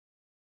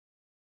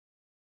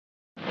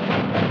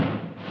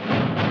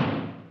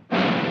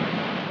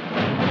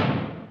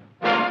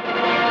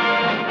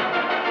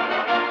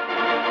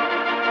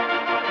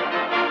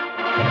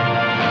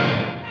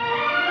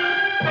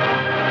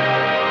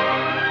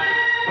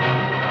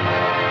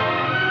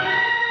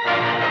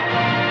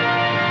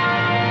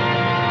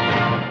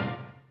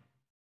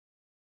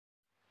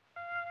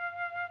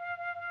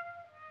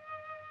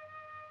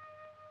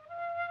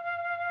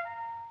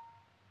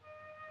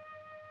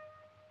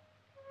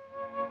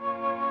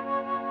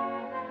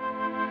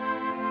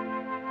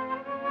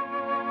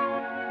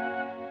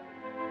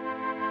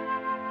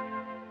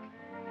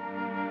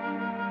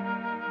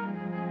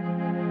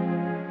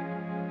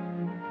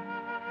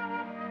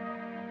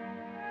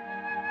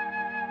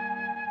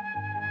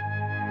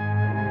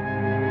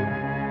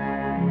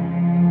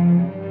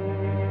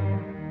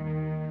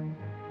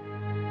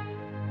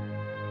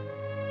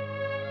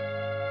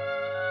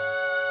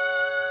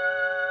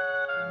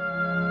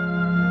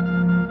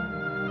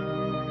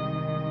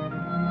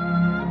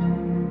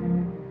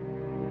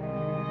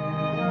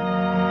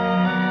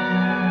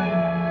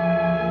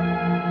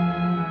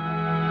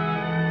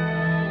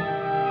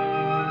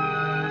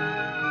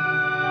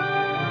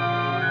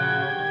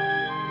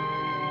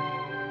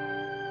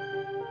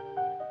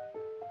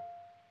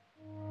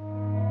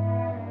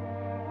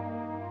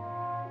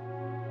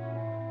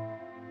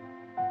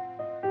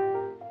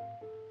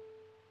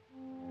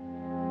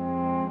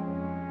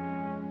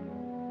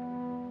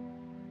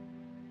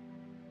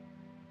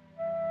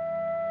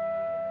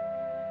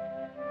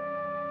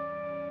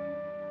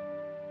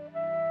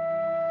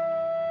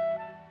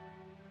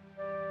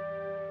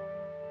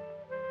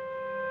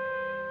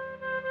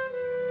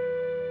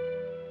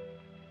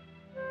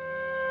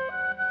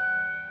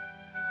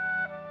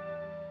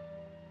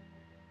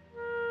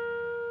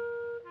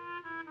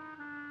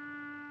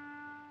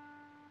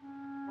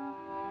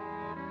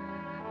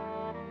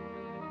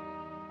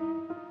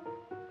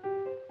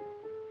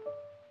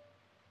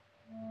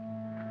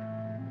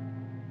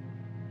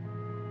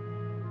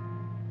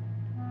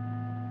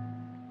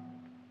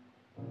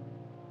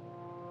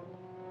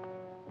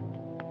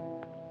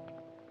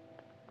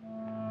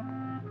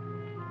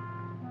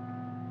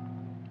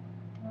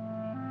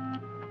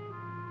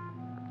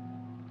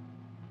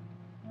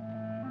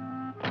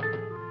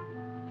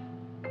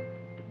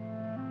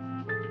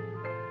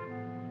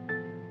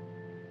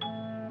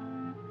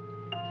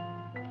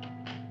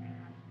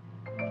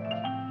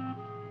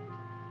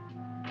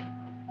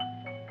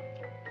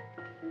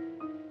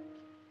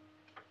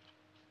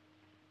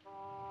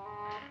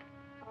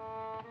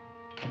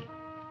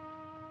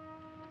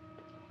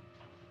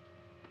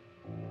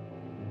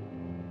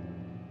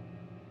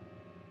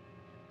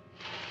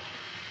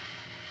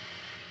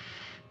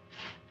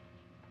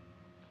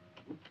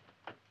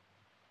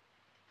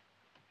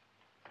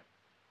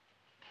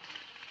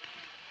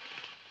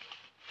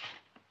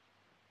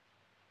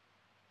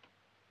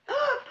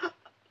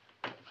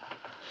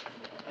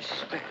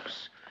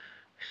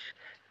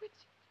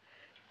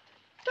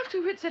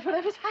Whitset,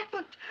 whatever's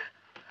happened?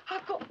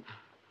 I've got...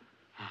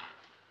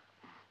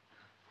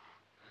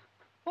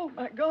 Oh,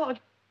 my God.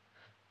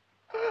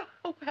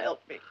 Oh,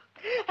 help me.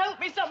 Help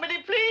me,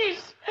 somebody,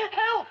 please.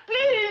 Help,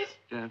 please.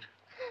 Don't.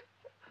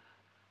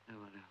 No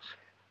one else.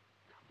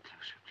 Come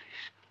closer,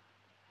 please.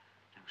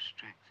 No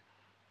strength.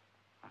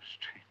 How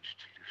strange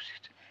to lose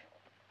it.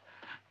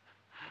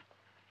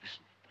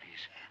 Listen,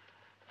 please.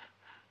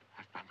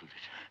 I've bundled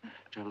it.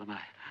 Tell them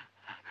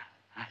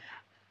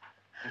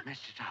I've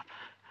messed it up.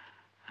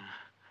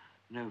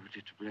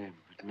 Nobody to blame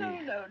but me. No,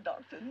 no,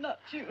 Doctor, not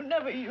you.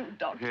 Never you,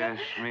 Doctor. Yes,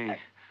 me.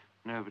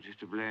 Nobody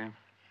to blame.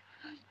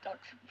 Doctor,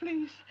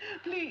 please,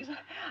 please.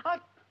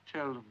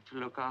 Tell them to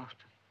look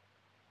after.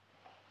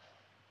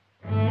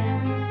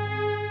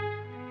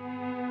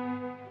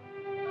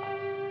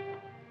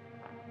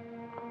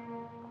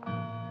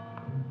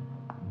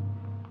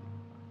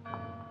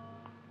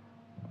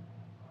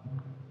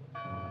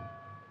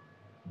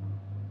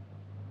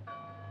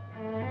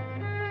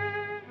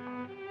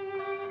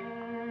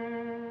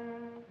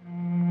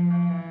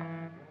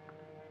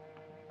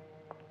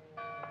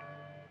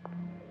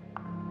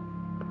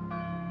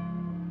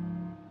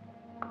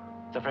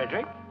 Sir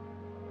Frederick?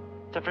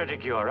 Sir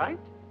Frederick, you all right?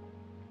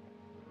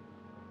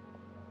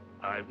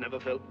 I've never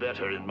felt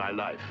better in my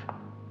life.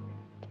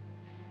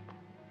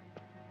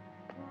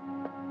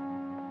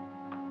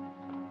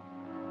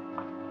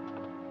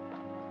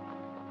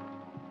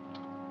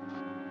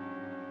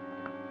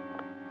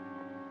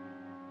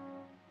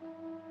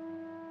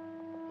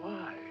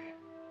 Why?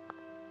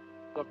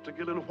 Dr.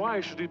 Gillen, why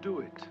should he do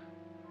it?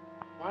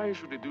 Why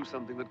should he do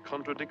something that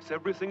contradicts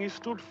everything he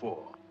stood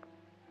for?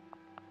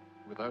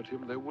 Without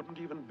him, there wouldn't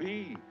even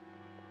be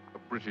a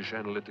British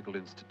Analytical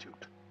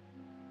Institute.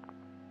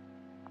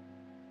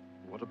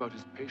 What about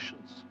his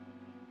patients?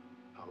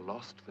 How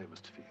lost they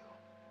must feel.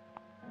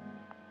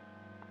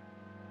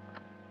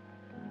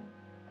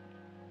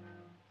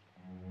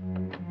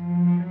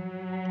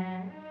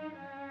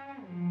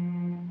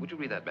 Would you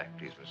read that back,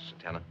 please, Mrs.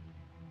 Santana?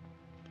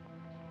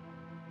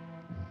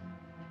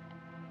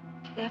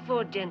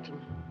 Therefore,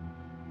 gentlemen,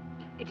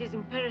 it is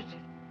imperative.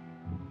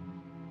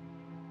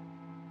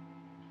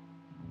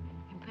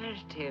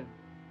 Imperative.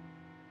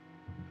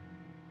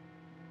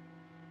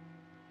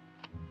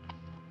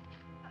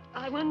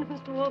 I wonder,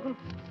 Mr. Morgan,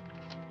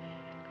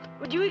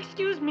 would you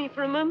excuse me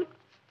for a moment?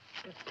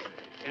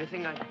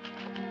 Anything I...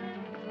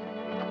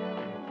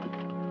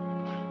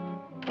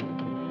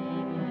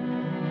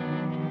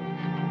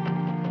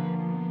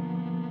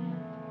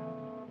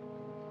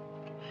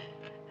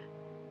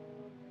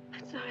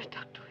 I'm sorry,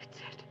 Dr.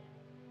 Whitset.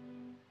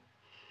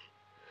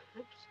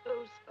 I'm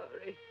so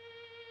sorry.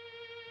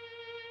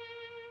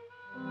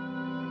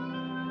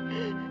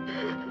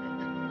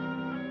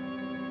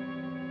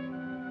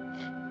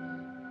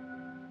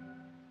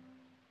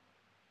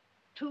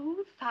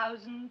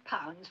 2,000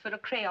 pounds for a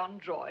crayon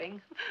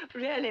drawing.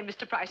 Really,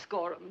 Mr.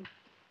 Price-Gorham.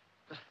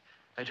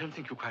 I don't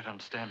think you quite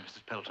understand,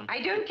 Mrs. Pelton.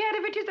 I don't care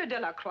if it is a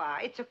Delacroix.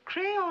 It's a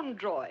crayon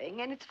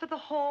drawing, and it's for the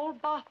hall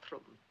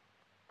bathroom.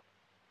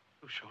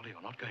 Oh, surely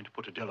you're not going to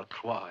put a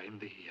Delacroix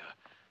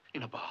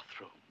in a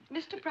bathroom.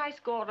 Mr.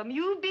 Price-Gorham,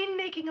 you've been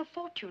making a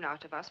fortune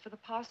out of us for the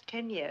past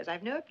 10 years.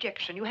 I've no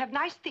objection. You have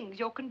nice things.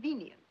 You're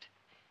convenient.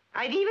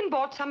 I've even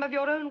bought some of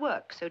your own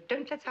work, so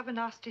don't let's have a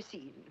nasty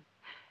scene.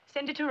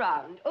 Send it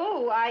around.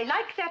 Oh, I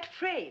like that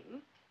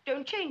frame.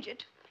 Don't change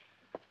it.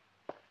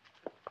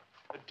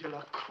 A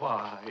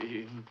Delacroix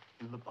in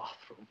the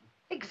bathroom.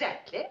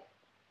 Exactly.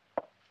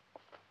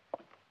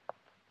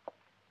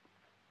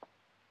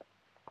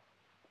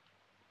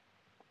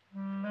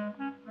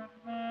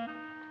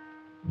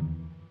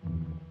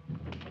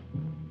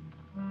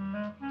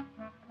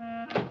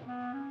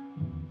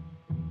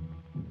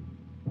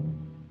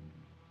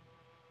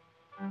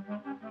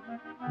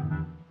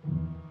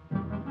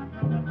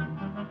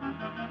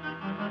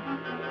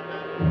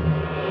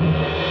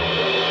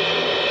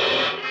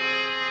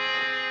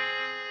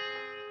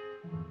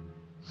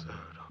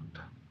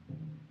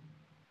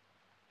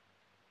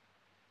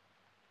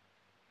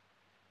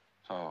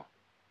 So,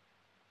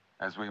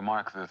 as we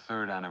mark the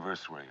 3rd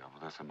anniversary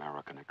of this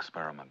American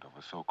experiment of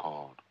a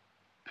so-called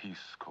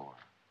Peace Corps,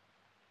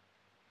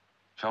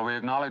 shall we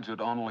acknowledge it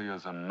only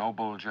as a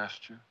noble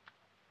gesture,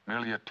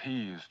 merely a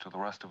tease to the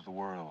rest of the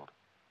world,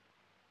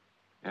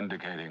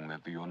 indicating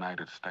that the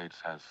United States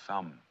has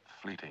some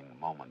fleeting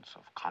moments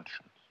of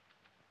conscience?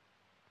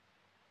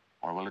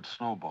 Or will it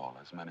snowball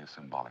as many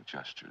symbolic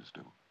gestures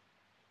do,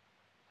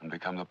 and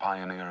become the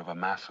pioneer of a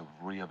massive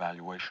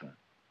reevaluation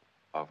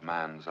of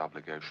man's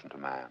obligation to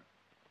man?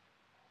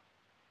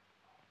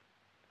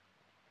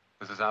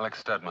 This is Alex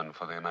Stedman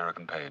for the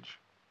American Page.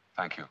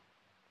 Thank you,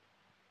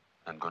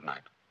 and good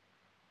night.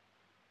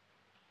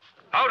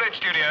 Hold it,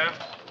 studio.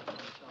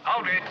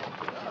 Hold it.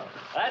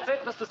 That's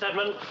it, Mr.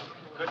 Stedman.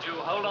 Could you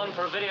hold on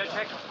for a video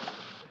check?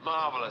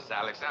 Marvelous,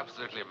 Alex.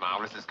 Absolutely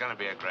marvelous. It's going to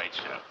be a great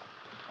show.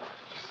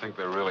 I think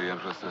they're really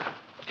interested.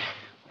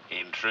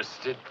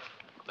 Interested?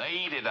 They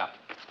eat it up.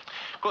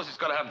 Of course, it's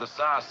got to have the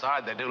sour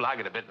side. They do like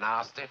it a bit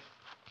nasty.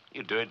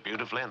 You do it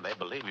beautifully, and they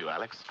believe you,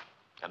 Alex.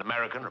 An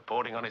American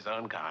reporting on his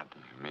own kind.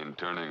 You mean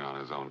turning on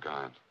his own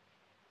kind?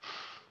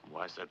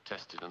 Why so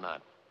testy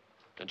tonight?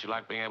 Don't you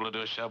like being able to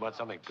do a show about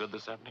something good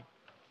that's happening?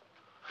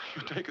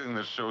 You taking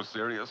this show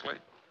seriously?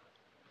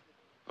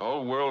 The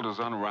whole world is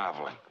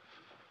unraveling.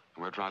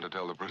 And we're trying to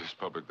tell the British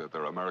public that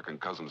their American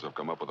cousins have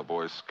come up with a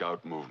Boy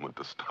Scout movement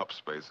to stop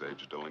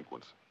space-age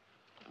delinquents.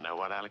 You know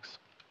what, Alex?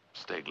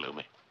 Stay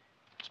gloomy.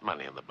 There's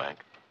money in the bank.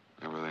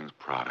 Everything's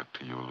product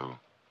to you, Lou.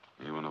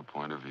 Even a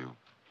point of view.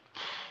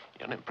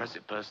 You're an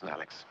impressive person,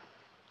 Alex.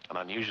 An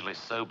unusually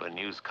sober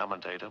news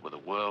commentator with a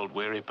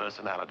world-weary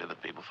personality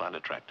that people find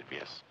attractive,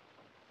 yes.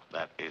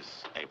 That is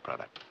a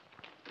product.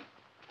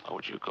 What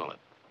would you call it?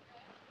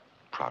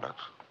 Product.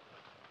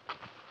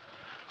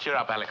 Cheer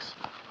up, Alex.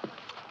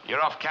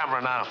 You're off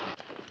camera now.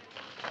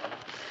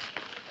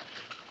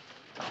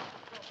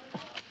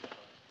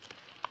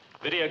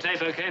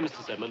 Videotape okay,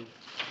 Mr. Stedman?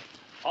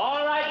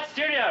 All right,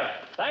 studio.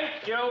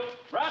 Thank you.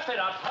 Wrap it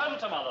up. Home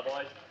to mother,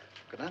 boys.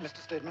 Good night,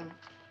 Mr. Stedman.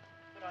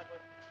 Good night, boys.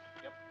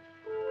 Yep.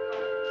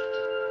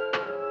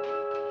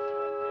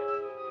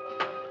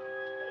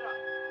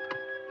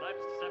 Good night,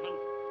 Mr. Stedman.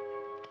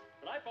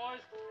 Good night,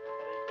 boys.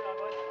 Good night,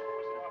 boys.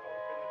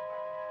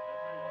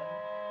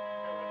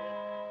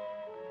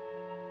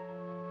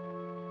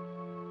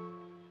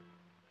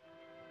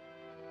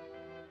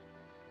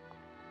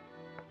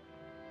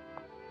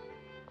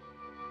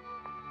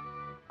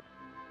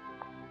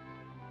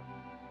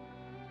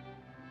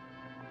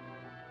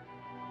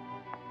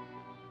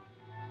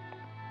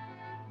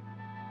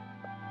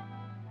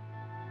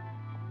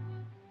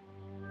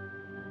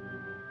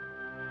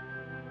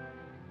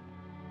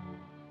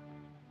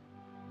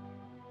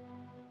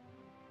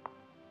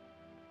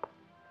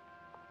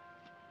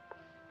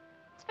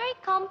 It's very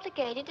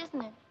complicated,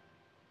 isn't it?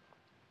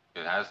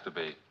 It has to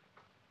be.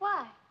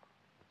 Why?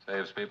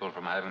 Saves people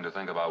from having to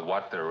think about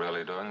what they're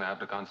really doing. They have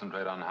to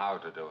concentrate on how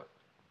to do it.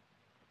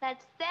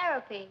 That's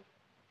therapy.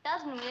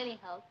 Doesn't really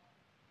help.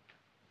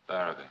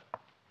 Therapy.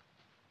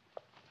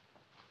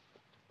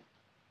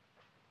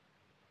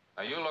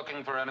 Are you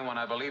looking for anyone?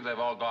 I believe they've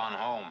all gone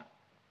home.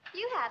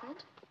 You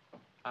haven't.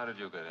 How did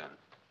you get in?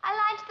 I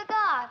lied to the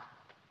guard.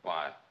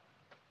 Why?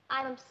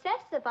 I'm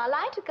obsessive. I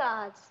lie to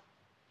guards.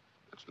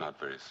 It's not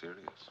very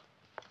serious.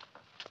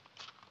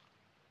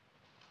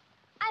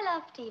 I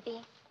love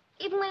TV,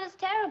 even when it's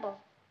terrible.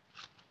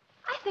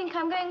 I think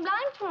I'm going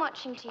blind from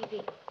watching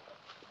TV.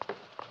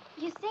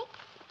 You see?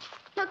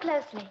 Look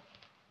closely.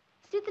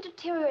 See the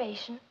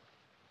deterioration?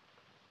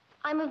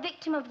 I'm a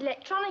victim of the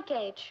electronic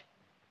age.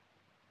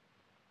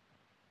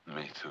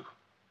 Me too.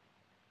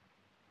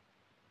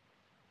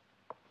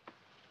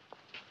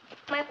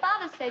 My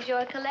father said you're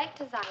a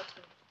collector's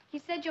item.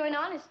 He said you're an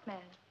honest man.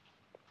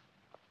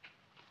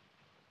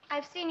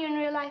 I've seen you in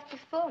real life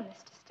before,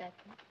 Mr.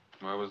 Stedman.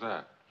 Where was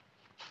that?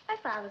 My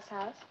father's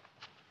house.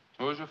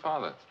 Who was your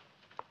father?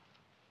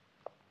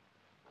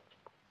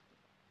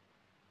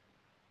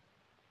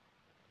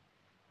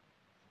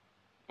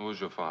 Who was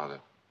your father?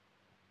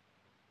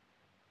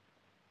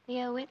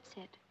 Leo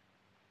Whitset.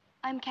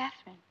 I'm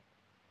Catherine.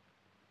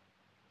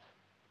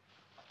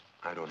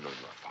 I don't know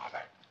your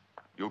father.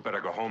 You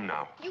better go home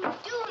now. You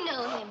do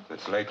know him.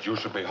 It's late. You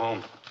should be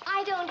home.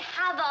 I don't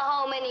have a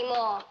home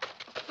anymore.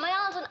 My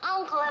aunt and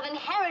uncle have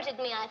inherited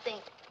me, I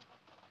think.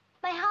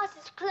 My house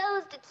is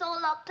closed. It's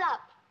all locked up.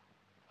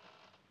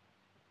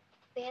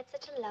 They had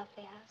such a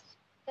lovely house.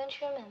 Don't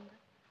you remember?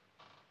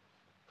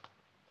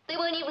 They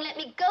won't even let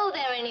me go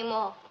there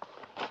anymore.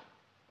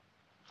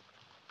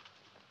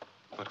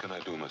 What can I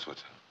do, Miss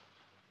Whitset?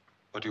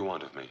 What do you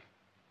want of me?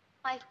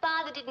 My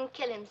father didn't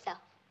kill himself.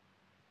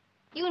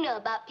 You know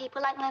about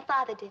people like my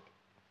father did.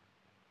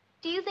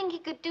 Do you think he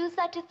could do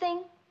such a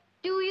thing?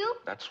 Do you?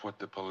 That's what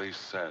the police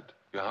said.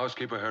 Your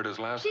housekeeper heard his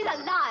last She's word. a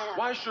liar.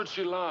 Why should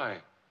she lie?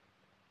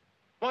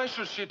 Why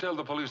should she tell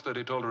the police that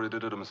he told her he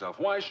did it himself?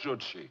 Why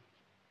should she?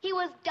 He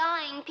was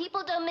dying.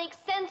 People don't make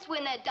sense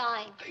when they're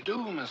dying. They do,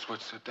 Miss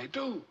Whitset. They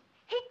do.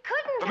 He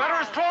couldn't The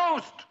matter is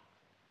closed.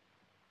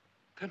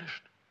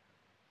 Finished.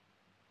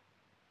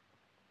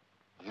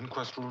 The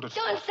inquest ruled it.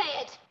 Don't say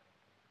it.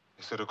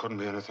 He said it couldn't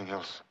be anything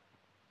else.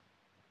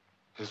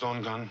 His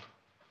own gun,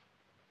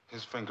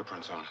 his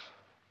fingerprints on it.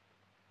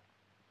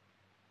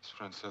 His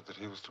friend said that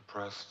he was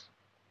depressed,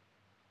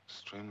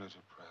 extremely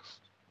depressed.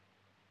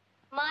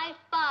 My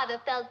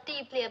father felt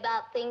deeply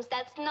about things.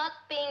 That's not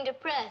being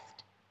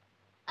depressed.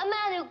 A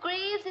man who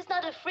grieves is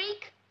not a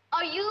freak.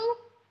 Are you?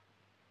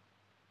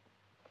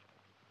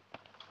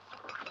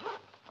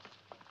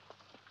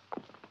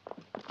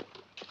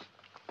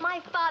 My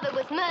father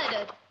was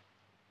murdered.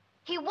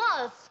 He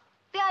was.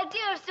 The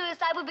idea of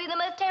suicide would be the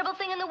most terrible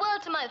thing in the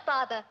world to my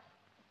father.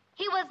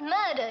 He was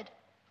murdered.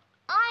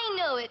 I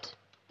know it.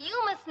 You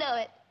must know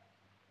it.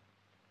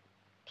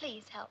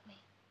 Please help me.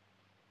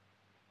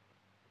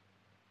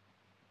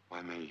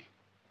 Why me?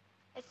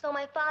 I saw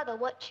my father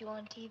watch you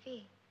on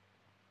TV.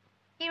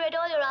 He read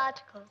all your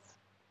articles.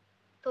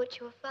 Thought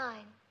you were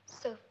fine.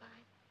 So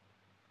fine.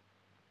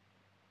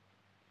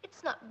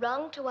 It's not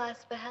wrong to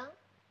ask for help.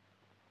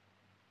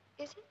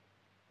 Is it?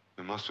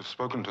 You must have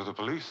spoken to the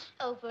police.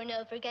 Over and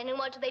over again, and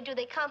what do?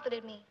 They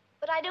comforted me.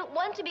 But I don't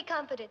want to be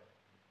comforted.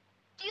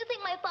 Do you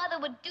think my father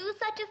would do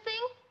such a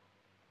thing?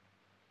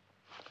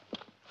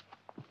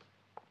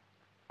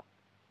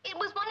 It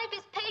was one of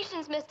his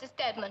patients, Mr.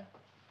 Stedman.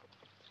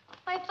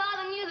 My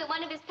father knew that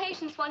one of his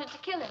patients wanted to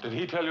kill him. Did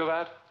he tell you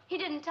that? He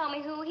didn't tell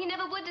me who. He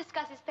never would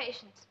discuss his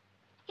patients.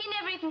 He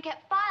never even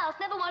kept files,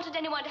 never wanted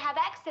anyone to have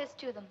access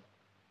to them.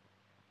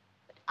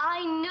 But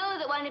I know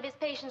that one of his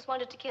patients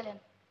wanted to kill him.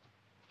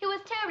 He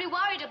was terribly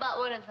worried about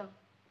one of them.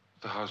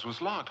 The house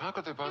was locked. How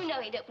could they possibly... You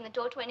know he'd open the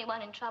door to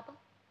anyone in trouble.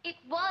 It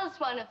was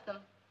one of them.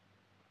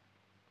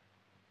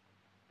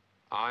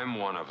 I'm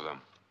one of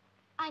them.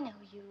 I know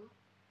you.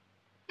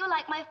 You're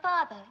like my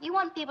father. You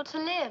want people to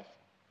live.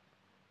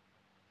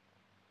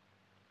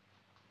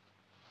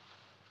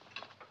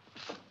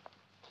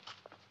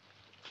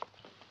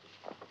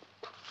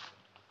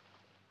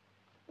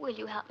 Will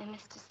you help me,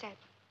 Mr. Stedman?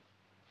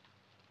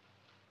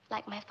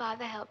 Like my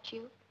father helped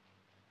you?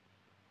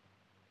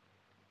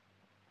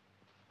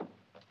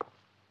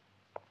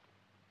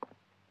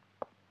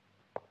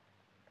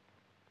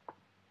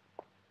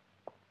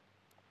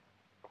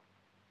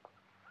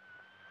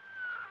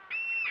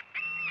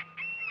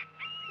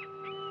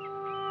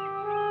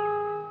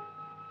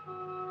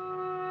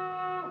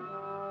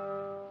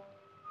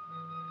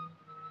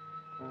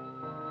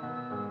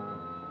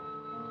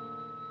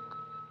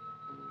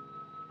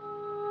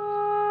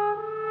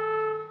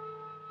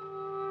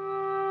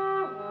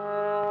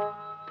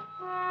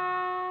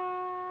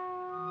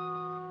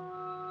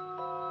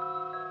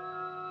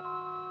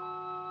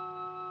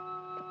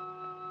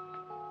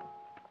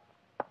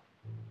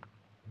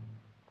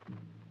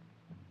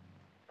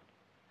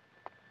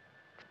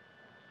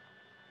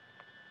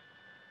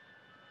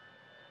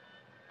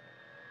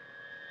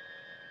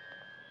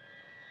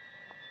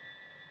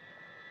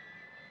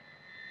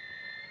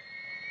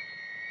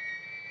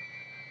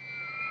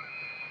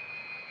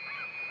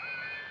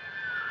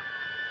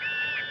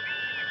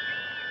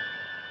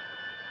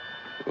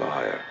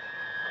 Liar.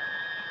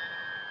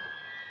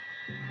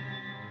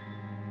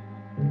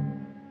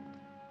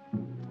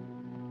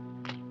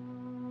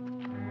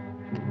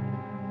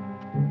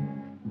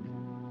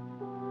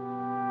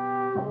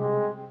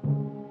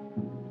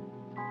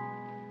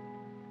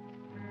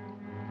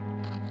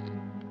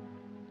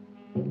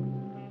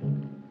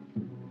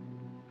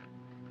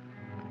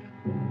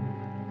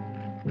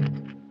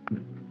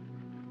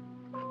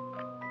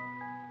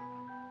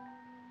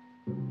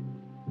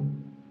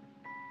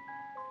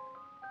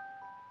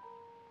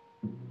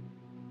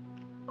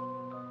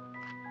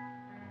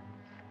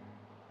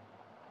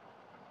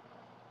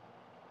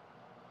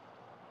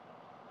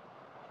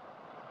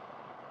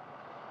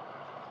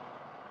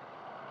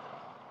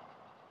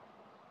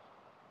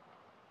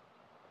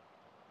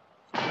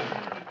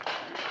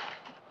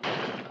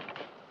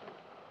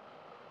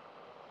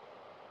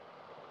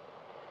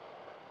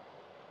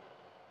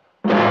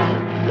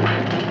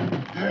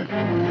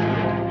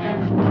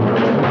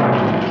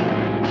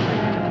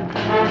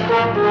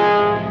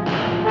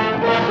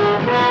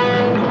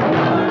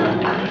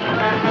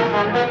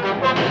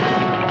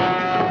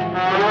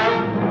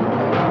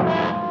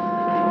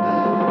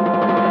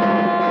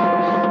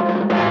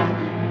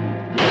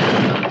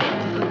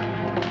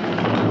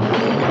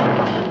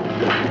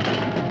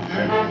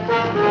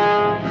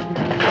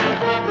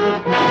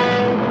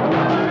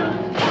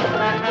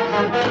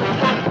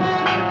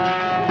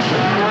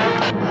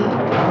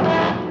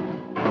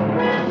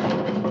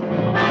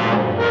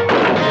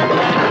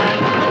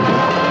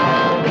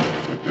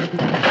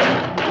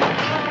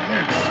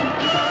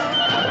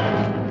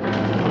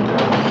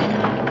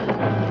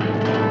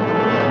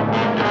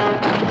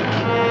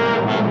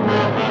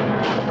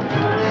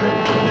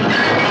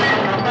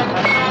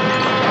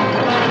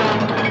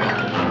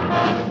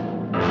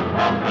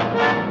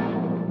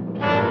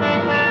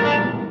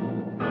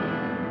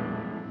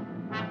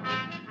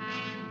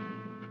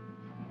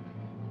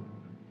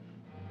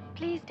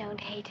 Please don't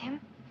hate him.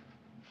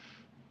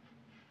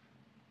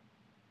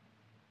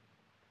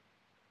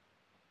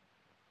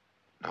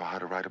 Know how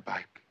to ride a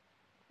bike?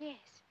 Yes.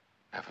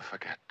 Never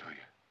forget, do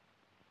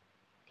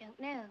you? Don't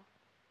know.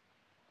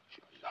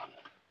 You're young.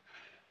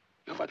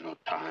 You've had no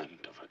time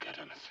to forget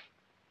anything.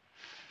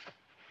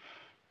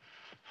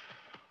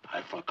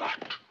 I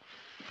forgot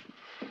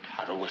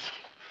how to whistle,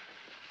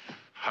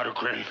 how to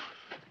grin,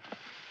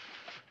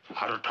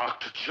 how to talk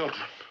to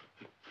children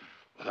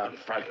without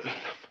frightening them.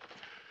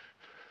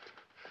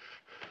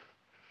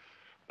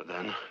 But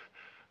then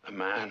a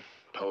man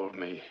told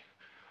me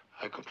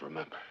I could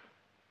remember.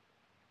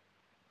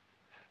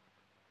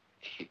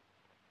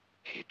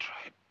 He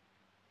tried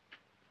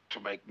to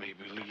make me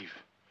believe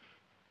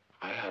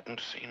I hadn't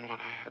seen what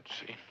I had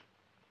seen.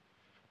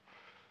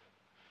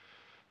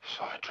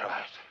 So I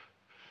tried.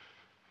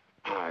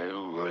 I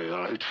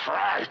really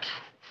tried.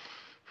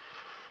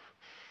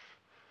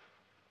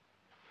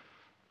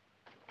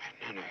 And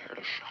then I heard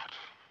a shot.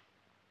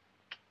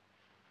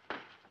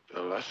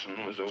 The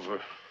lesson was over.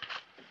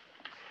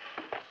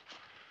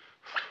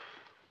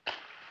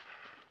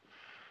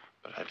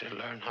 But I did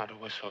learn how to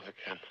whistle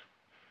again.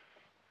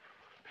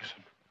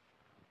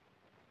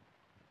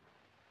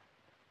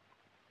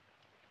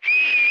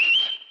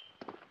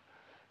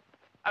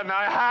 And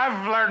I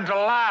have learned to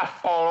laugh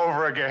all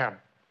over again.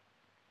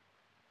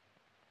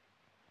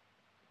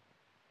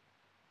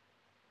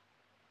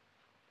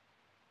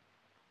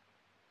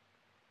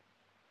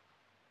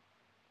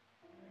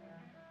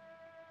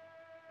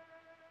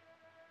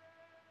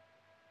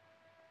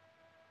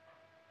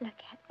 Look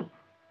at me.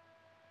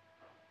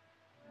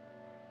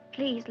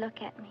 Please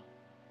look at me.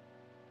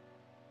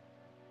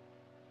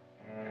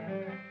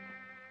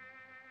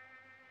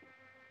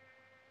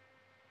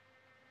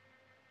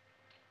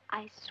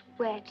 I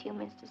swear to you,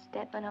 Mr.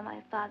 Stedman, on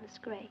my father's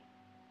grave,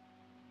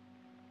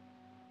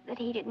 that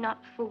he did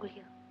not fool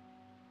you,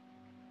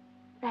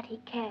 that he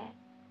cared,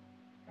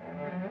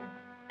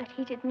 that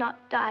he did not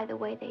die the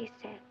way they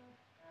said.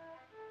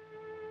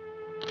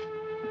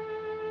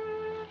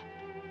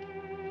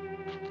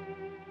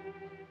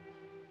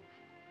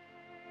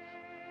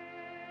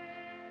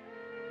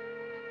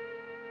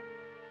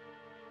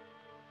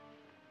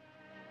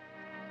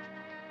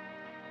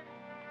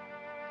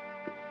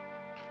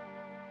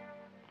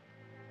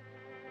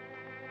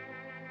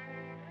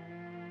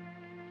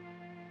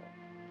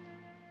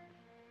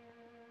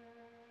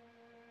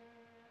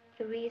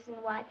 The reason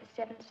why the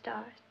 7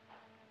 stars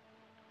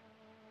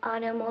are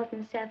no more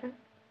than 7?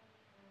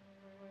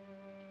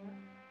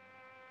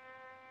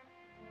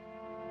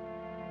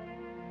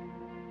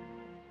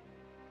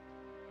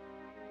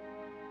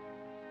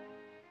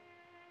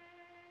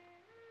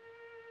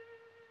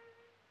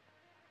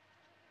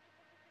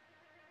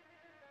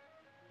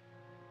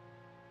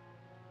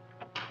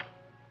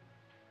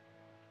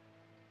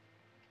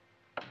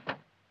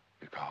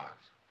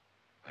 Because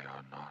they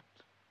are not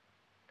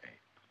 8.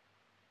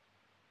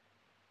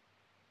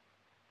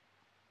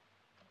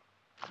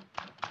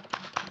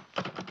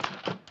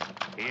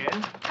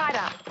 Ian? Tied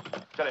up.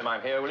 Tell him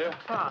I'm here, will you?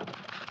 Ah.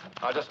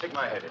 I'll just stick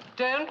my head in.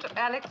 Don't.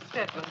 Alex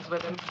Stedman's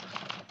with him.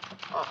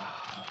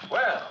 Oh,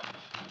 well,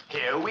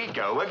 here we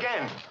go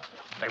again.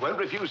 They won't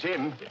refuse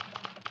him.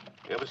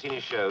 You ever seen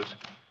his shows?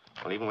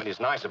 Well, even when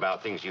he's nice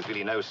about things, you feel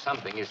he knows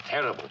something is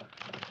terrible.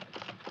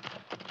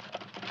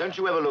 Don't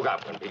you ever look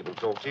up when people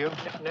talk to you?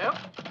 No.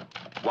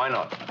 Why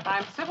not?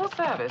 I'm civil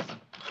service.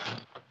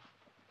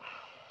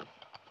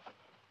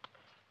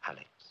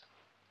 Alex,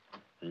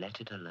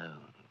 let it alone.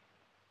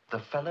 The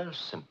fellow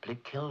simply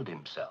killed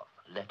himself.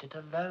 Let it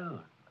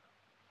alone.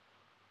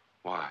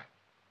 Why?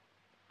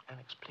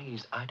 Alex,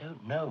 please, I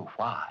don't know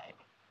why.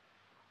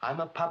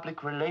 I'm a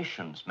public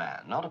relations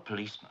man, not a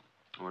policeman.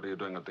 What are you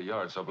doing at the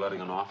yard,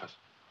 subletting an office?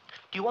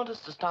 Do you want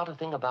us to start a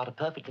thing about a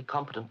perfectly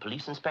competent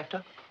police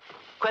inspector?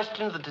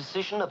 Question the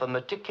decision of a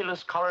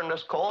meticulous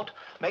coroner's court?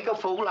 Make a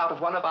fool out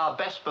of one of our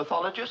best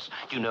pathologists?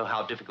 Do you know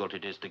how difficult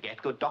it is to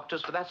get good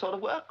doctors for that sort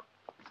of work?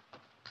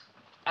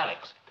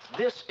 Alex,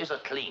 this is a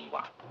clean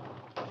one.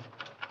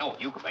 Oh,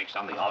 you can make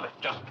something of it.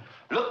 Just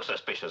look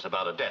suspicious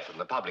about a death and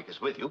the public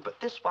is with you, but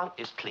this one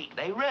is clean.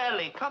 They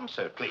rarely come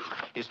so clean.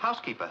 His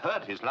housekeeper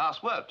heard his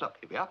last words. Look,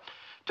 here we are.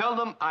 Tell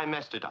them I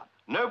messed it up.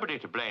 Nobody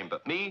to blame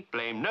but me.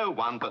 Blame no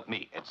one but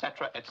me,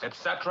 etc., etc.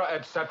 Etc.,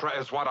 etc.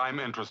 is what I'm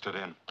interested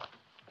in.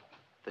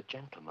 The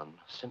gentleman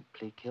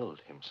simply killed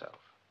himself.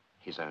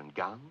 His own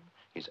gun,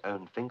 his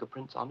own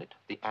fingerprints on it,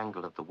 the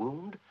angle of the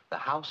wound, the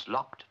house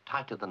locked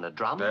tighter than a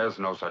drum. There's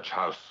no such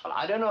house. Well,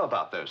 I don't know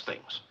about those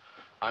things.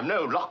 I'm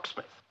no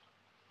locksmith.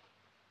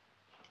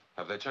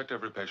 Have they checked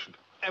every patient?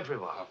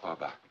 Everyone. How far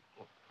back?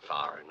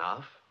 Far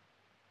enough.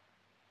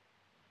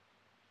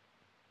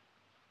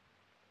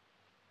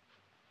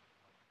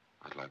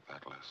 I'd like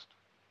that list.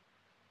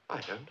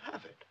 I don't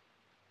have it.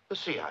 The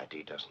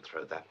CID doesn't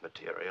throw that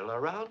material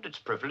around. It's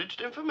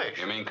privileged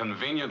information. You mean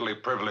conveniently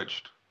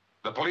privileged?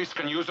 The police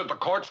can use it, the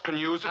courts can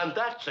use it? And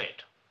that's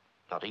it.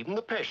 Not even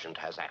the patient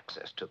has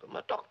access to them.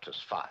 A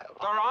doctor's file.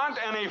 There aren't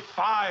any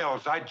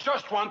files. I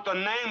just want the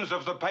names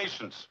of the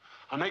patients.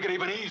 I'll make it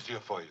even easier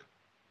for you.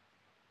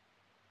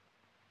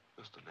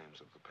 Just the names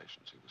of the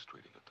patients he was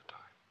treating at the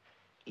time.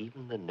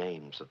 Even the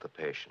names of the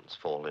patients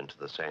fall into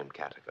the same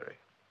category.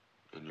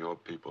 And your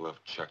people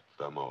have checked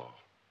them all.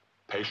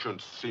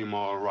 Patient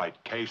Seymour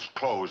Wright. Case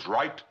closed,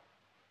 right?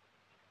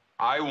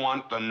 I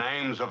want the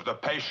names of the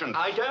patients.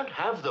 I don't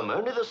have them.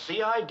 Only the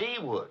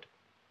CID would.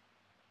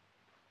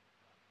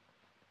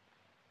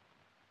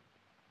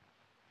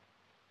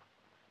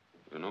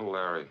 You know,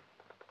 Larry,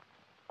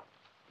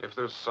 if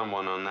there's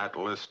someone on that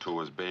list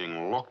who is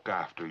being looked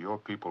after, your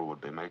people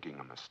would be making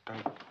a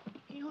mistake.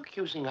 Are you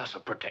accusing us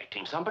of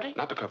protecting somebody?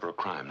 Not to cover a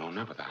crime, no,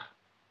 never that.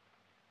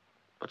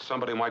 But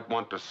somebody might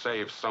want to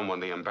save someone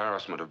the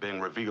embarrassment of being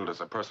revealed as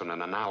a person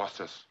in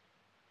analysis.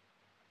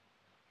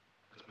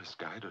 It's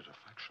misguided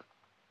affection.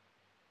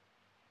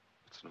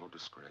 It's no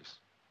disgrace.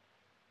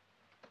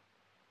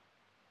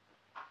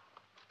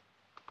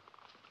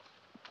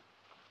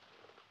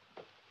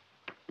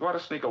 You ought to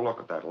sneak a look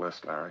at that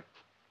list, Larry.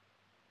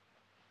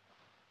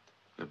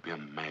 You'd be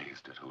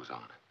amazed at who's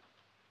on it.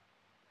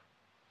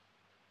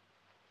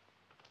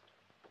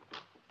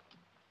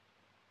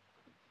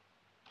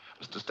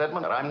 Mr.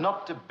 Stedman, I'm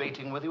not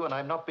debating with you, and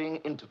I'm not being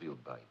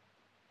interviewed by you.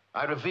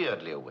 I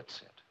revered Leo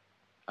Whitset.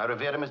 I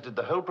revered him as did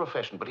the whole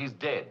profession, but he's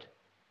dead.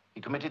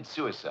 He committed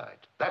suicide.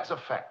 That's a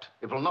fact.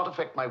 It will not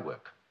affect my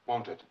work.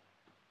 Won't it?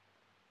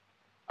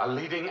 A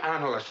leading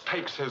analyst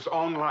takes his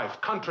own life,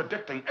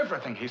 contradicting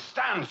everything he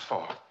stands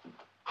for.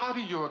 How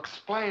do you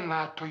explain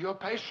that to your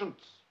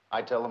patients?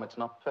 I tell them it's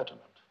not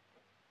pertinent.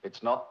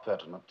 It's not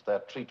pertinent to their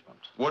treatment.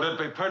 Would it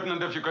be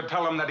pertinent if you could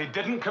tell him that he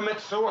didn't commit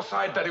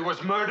suicide, that he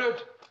was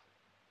murdered?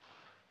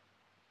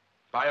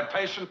 By a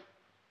patient?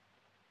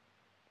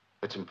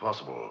 It's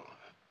impossible.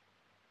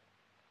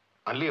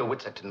 And Leo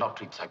Whitset did not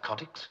treat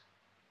psychotics.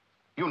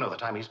 You know the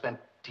time he spent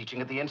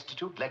teaching at the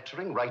Institute,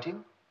 lecturing,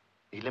 writing.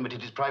 He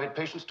limited his private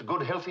patients to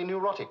good, healthy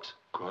neurotics.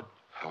 Good,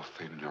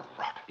 healthy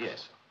neurotics?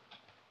 Yes.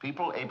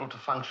 People able to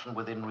function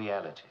within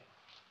reality.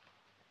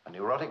 A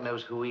neurotic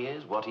knows who he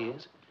is, what he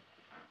is.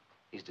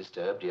 He's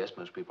disturbed, yes,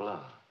 most people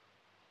are.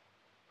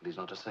 But he's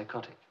not a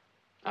psychotic.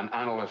 And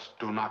analysts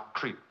do not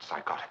treat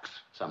psychotics.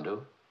 Some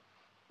do,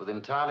 with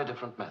entirely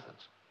different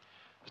methods.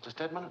 Mr.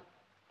 Stedman,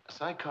 a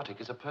psychotic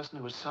is a person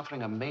who is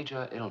suffering a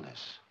major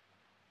illness.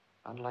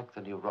 Unlike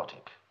the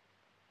neurotic,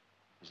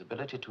 his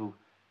ability to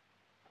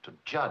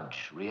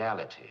judge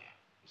reality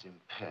is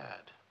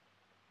impaired.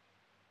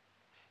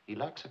 He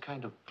lacks a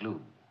kind of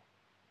glue.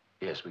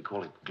 Yes, we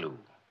call it glue.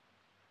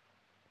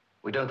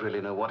 We don't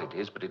really know what it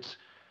is, but it's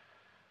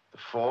the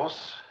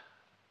force,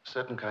 a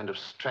certain kind of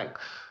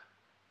strength,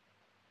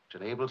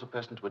 which enables a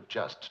person to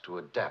adjust, to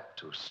adapt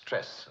to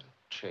stress and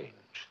change.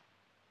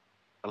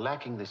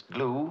 Lacking this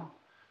glue,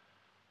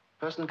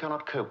 a person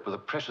cannot cope with the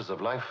pressures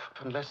of life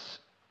unless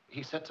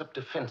he sets up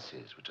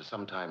defenses, which are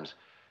sometimes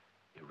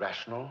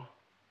irrational,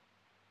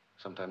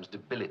 sometimes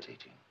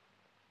debilitating.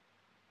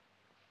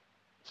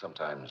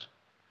 Sometimes...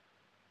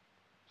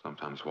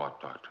 Sometimes what,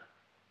 Doctor?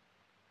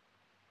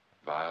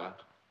 Violent?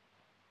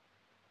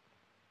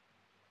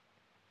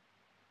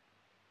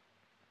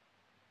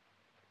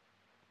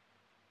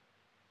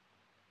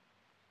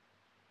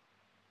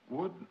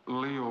 Would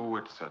Leo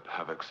Whitset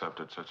have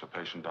accepted such a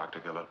patient,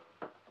 Dr. Gillett?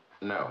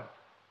 No.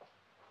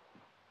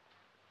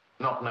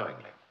 Not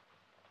knowingly.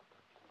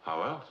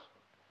 How else?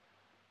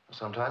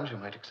 Sometimes you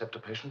might accept a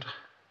patient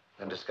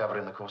and discover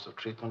in the course of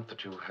treatment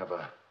that you have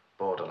a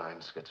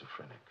borderline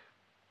schizophrenic.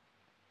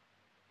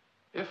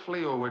 If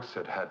Leo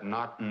Whitset had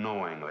not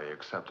knowingly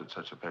accepted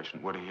such a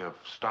patient, would he have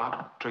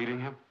stopped treating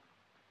him?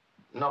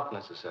 Not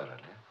necessarily.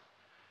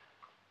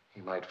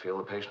 He might feel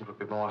the patient would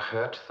be more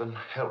hurt than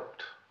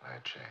helped by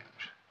a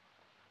change.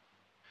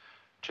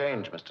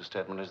 Change, Mr.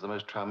 Stedman, is the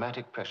most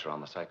traumatic pressure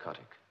on the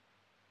psychotic.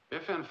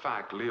 If, in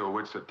fact, Leo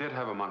Whitset did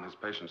have among his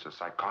patients a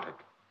psychotic,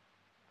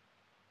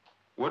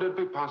 would it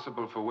be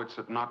possible for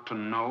Whitset not to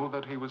know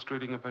that he was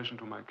treating a patient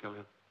who might kill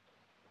him?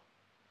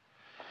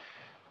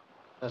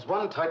 There's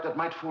one type that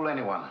might fool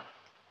anyone.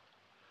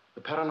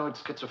 The paranoid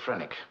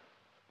schizophrenic.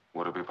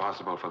 Would it be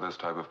possible for this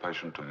type of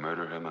patient to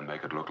murder him and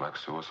make it look like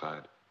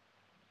suicide?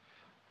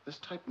 This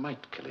type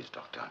might kill his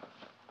doctor.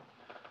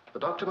 The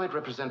doctor might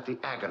represent the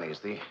agonies,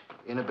 the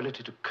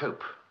inability to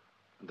cope.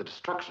 And the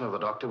destruction of the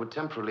doctor would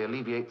temporarily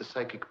alleviate the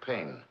psychic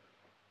pain.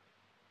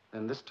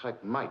 Then this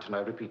type might, and I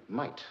repeat,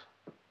 might,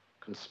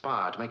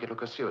 conspire to make it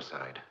look a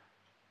suicide.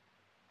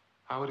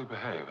 How would he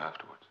behave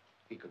afterwards?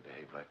 He could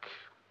behave like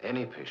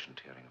any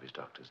patient hearing of his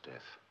doctor's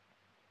death.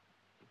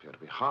 He'd appear to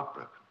be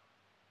heartbroken,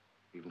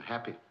 even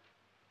happy.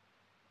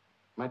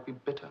 Might be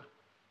bitter.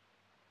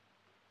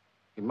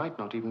 He might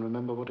not even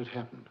remember what had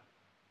happened.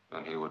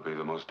 Then he would be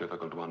the most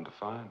difficult one to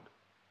find.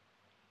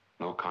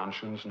 No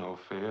conscience, no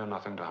fear,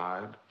 nothing to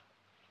hide.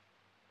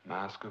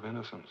 Mask of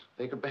innocence.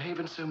 They could behave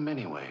in so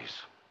many ways.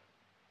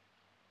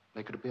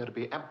 They could appear to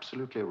be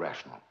absolutely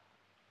irrational.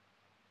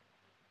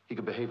 He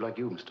could behave like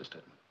you, Mr.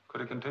 Stedman.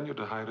 Could he continue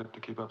to hide it to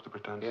keep up the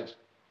pretense? Yes.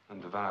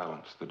 And the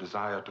violence, the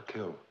desire to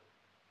kill,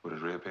 would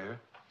it reappear?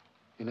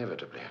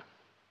 Inevitably.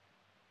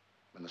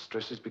 When the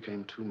stresses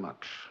became too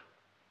much,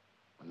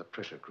 when the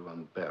pressure grew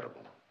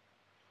unbearable.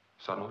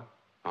 Suddenly?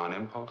 On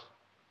impulse?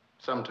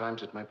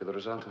 Sometimes it might be the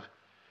result of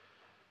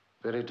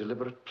very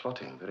deliberate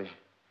plotting, very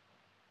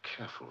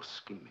careful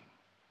scheming.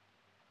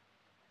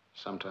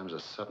 Sometimes a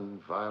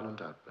sudden,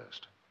 violent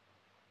outburst.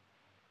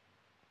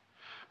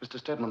 Mr.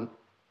 Stedman,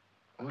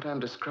 what I'm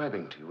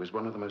describing to you is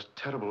one of the most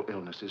terrible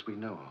illnesses we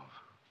know of.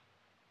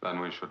 Then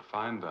we should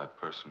find that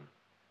person.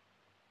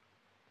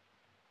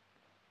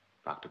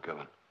 Dr.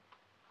 Gillen.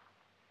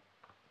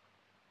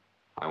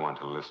 I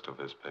want a list of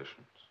his patients.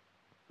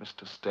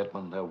 Mr.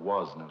 Stedman, there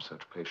was no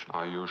such patient.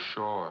 Are you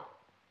sure?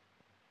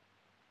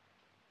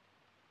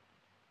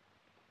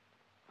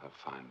 I'll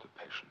find the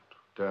patient.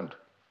 Don't.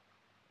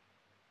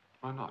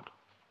 Why not?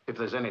 If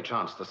there's any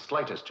chance, the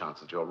slightest chance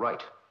that you're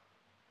right,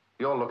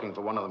 you're looking for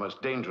one of the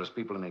most dangerous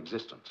people in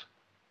existence.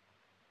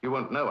 You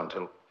won't know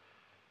until...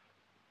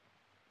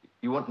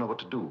 You won't know what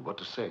to do, what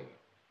to say.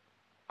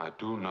 I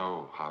do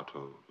know how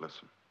to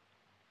listen,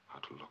 how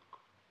to look,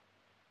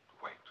 to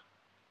wait.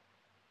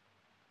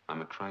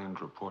 I'm a trained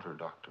reporter,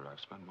 Doctor. I've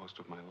spent most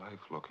of my life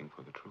looking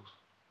for the truth.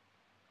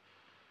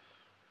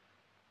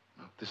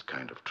 Not this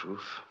kind of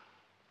truth.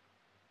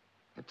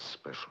 It's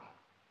special.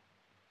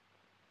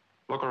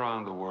 Look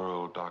around the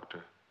world,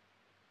 Doctor.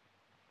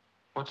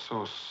 What's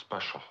so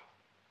special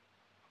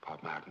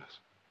about madness?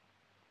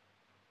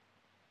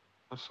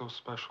 What's so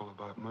special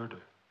about murder?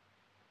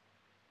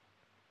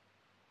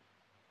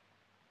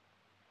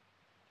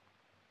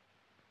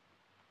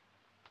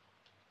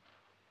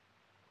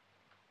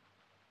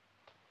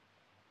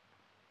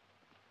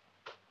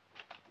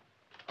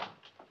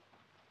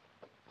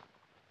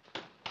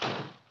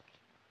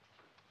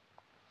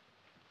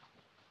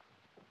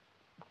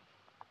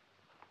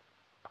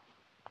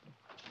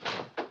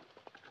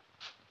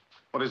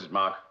 What is it,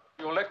 Mark?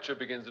 Your lecture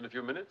begins in a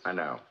few minutes. I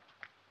know.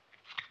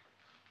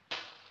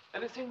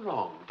 Anything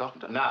wrong,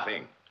 Doctor?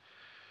 Nothing.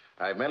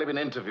 I've merely been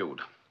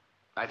interviewed.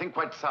 I think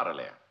quite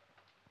thoroughly.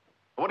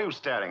 What are you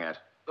staring at?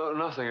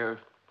 Nothing.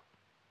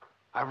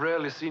 I've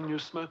rarely seen you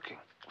smoking.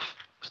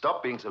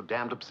 Stop being so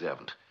damned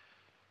observant.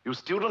 You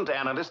student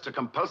analysts are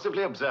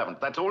compulsively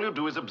observant. That's all you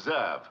do is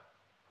observe.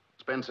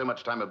 Spend so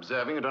much time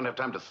observing, you don't have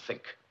time to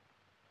think.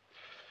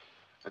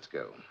 Let's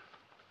go.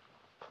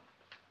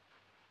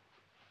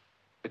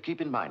 But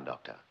keep in mind,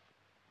 Doctor,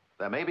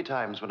 there may be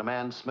times when a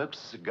man smokes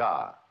a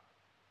cigar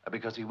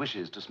because he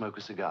wishes to smoke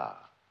a cigar.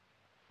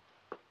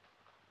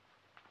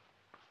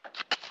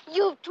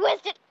 You've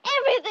twisted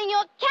everything.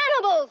 You're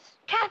cannibals.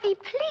 Kathy,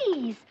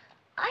 please.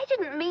 I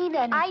didn't mean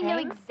anything. I know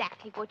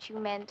exactly what you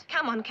meant.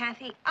 Come on,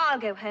 Kathy. I'll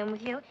go home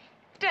with you.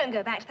 Don't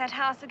go back to that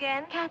house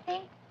again.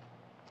 Kathy,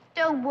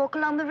 don't walk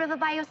along the river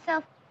by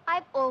yourself.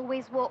 I've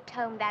always walked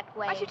home that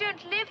way. But you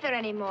don't live there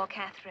anymore,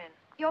 Catherine.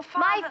 Your father...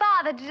 My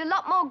father did a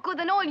lot more good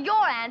than all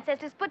your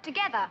ancestors put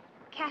together.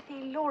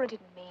 Kathy, Laura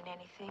didn't mean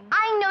anything.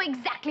 I know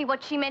exactly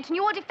what she meant, and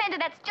you're a defender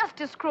that's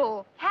just as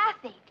cruel.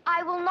 Kathy,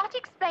 I will not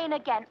explain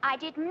again. I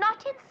did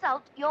not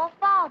insult your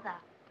father.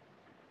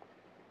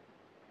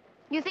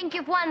 You think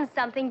you've won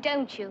something,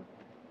 don't you?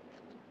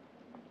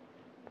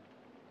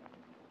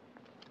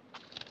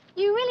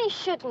 You really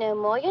should know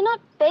more. You're not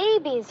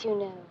babies, you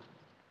know.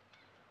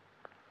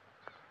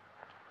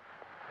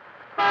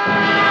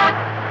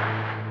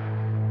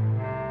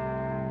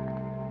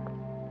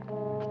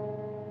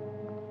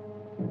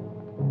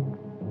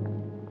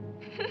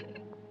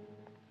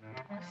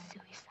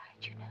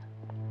 Suicide, you know.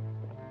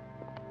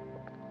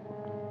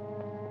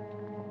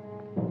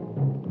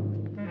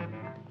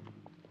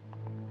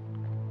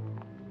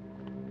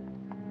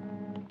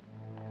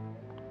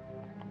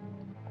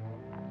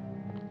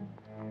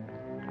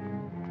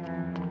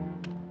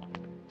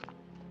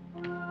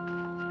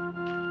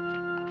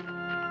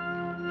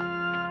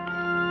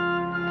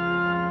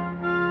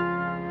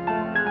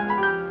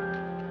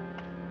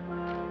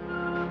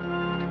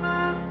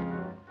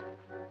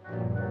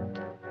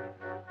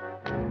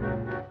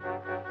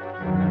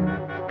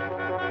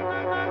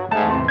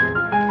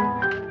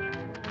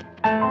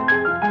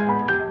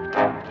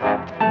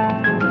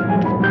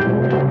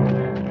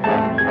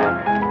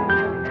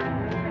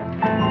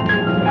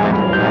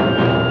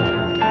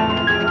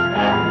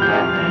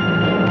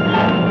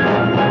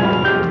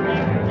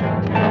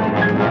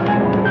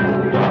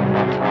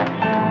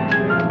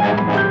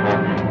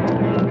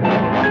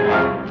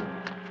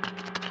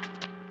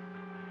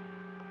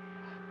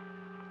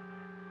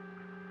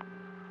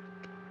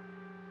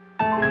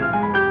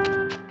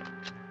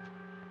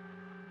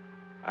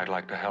 I'd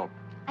like to help.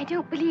 I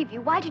don't believe you.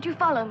 Why did you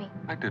follow me?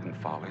 I didn't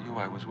follow you.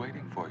 I was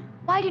waiting for you.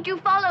 Why did you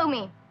follow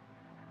me?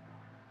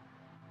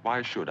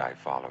 Why should I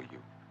follow you?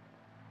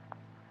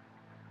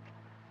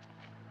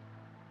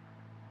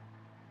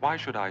 Why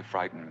should I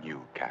frighten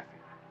you, Kathy?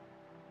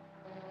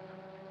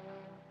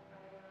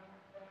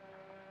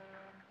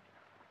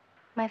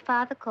 My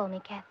father called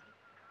me Kathy.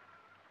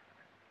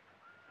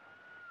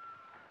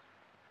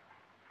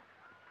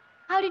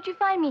 How did you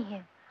find me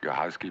here? Your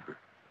housekeeper.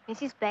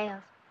 Mrs.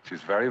 Bales.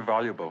 She's very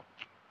valuable.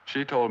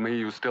 She told me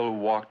you still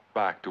walked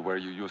back to where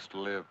you used to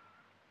live.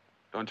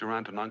 Don't your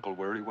aunt and uncle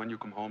worry when you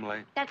come home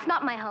late? That's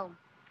not my home.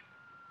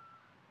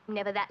 I'm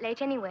never that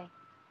late anyway.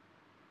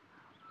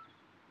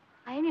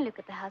 I only look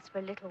at the house for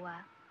a little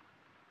while.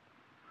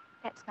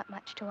 That's not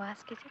much to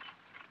ask, is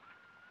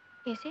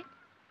it? Is it?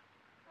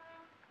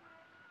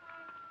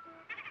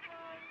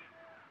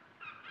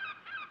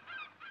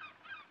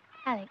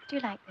 Alex, do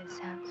you like those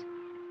sounds?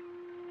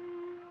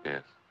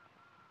 Yes.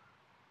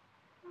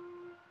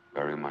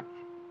 Very much.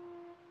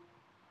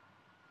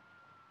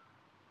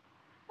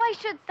 Why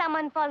should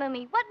someone follow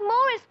me? What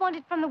more is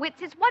wanted from the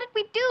Whitsets? What did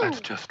we do?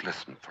 Let's just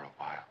listen for a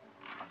while.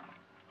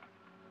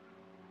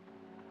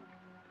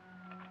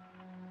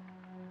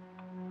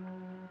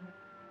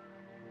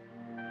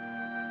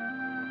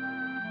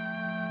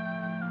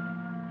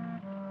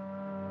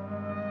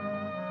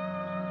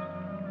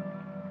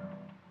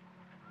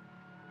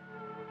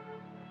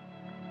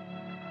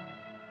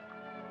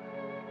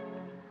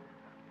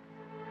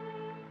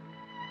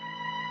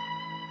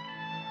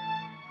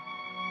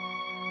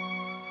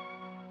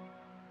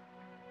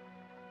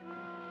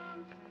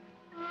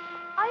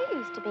 Are you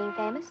used to being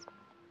famous?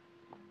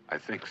 I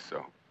think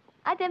so.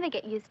 I'd never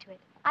get used to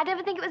it. I'd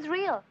never think it was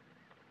real.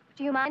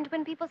 Do you mind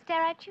when people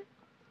stare at you?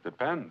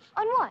 Depends.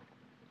 On what?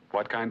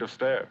 What kind of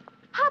stare?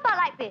 How about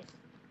like this?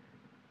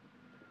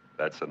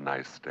 That's a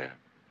nice stare.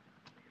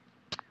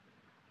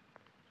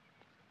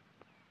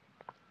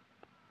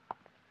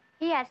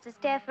 He has to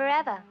stare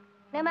forever,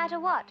 no matter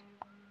what.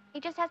 He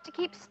just has to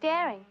keep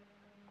staring.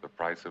 The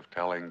price of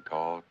telling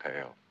tall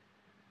tales.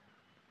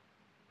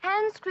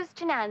 Hans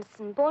Christian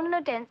Andersen, born in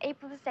Odense,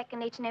 April the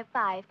 2nd,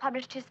 1805,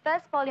 published his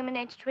first volume in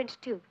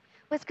 1822,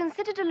 was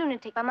considered a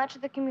lunatic by much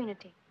of the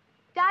community.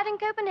 Died in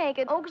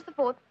Copenhagen, August the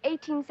 4th,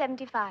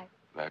 1875.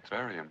 That's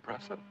very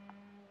impressive.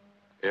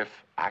 If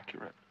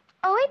accurate.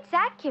 Oh, it's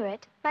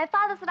accurate. My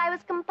father said I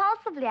was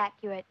compulsively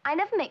accurate. I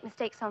never make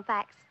mistakes on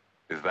facts.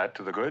 Is that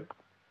to the good?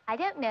 I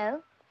don't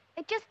know.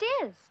 It just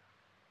is.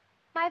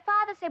 My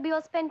father said we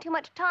all spend too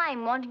much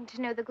time wanting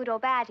to know the good or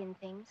bad in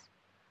things.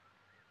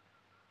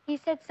 He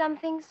said some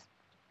things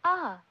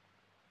are.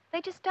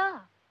 They just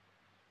are.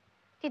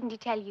 Didn't he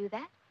tell you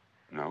that?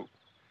 No,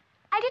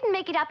 I didn't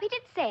make it up. He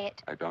did say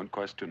it. I don't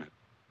question it.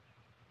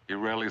 He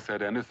rarely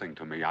said anything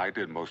to me. I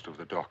did most of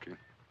the talking.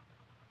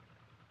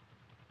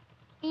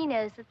 He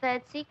knows the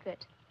third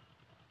secret.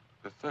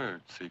 The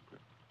third secret.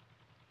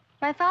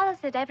 My father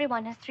said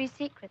everyone has 3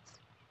 secrets.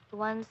 The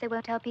ones they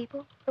won't tell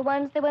people, the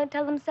ones they won't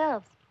tell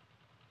themselves.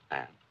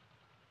 And?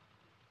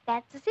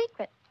 That's a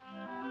secret.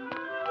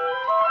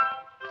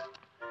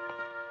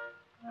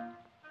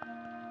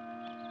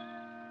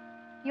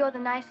 You're the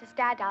nicest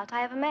adult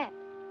I ever met.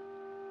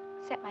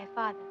 Except my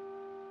father.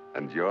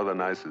 And you're the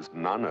nicest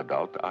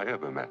non-adult I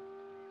ever met.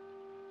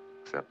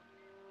 Except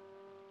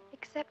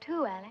Except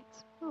who,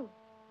 Alex? Who?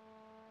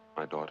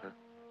 my daughter.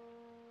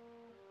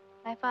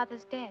 My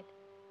father's dead.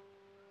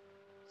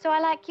 So I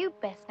like you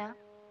best now.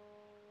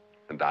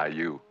 And I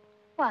you.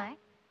 Why?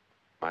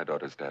 My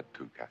daughter's dead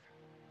too, Kathy.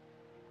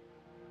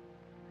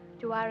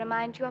 Do I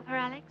remind you of her,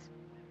 Alex?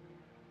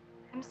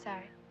 I'm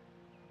sorry.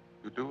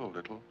 You do a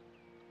little.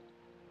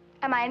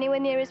 Am I anywhere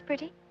near as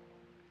pretty?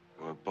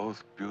 You are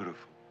both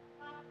beautiful.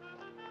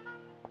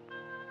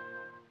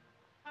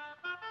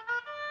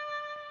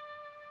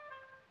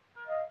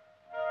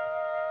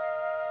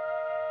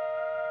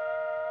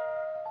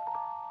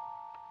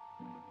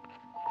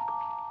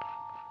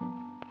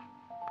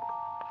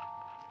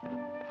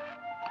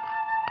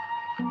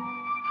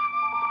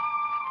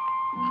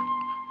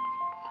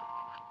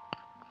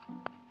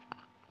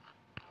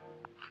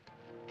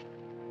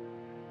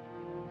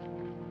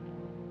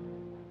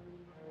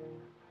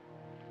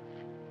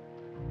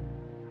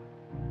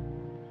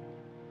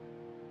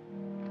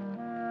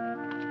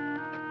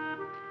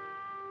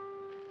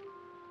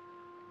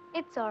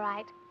 It's all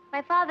right.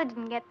 My father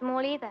didn't get them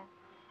all either.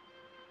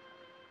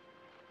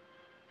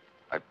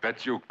 I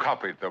bet you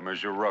copied them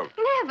as you wrote.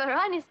 Never,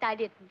 honest, I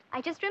didn't.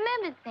 I just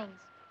remembered things.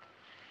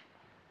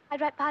 I'd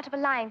write part of a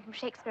line from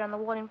Shakespeare on the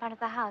wall in front of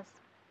the house.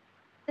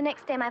 The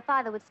next day, my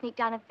father would sneak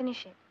down and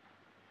finish it.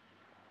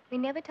 We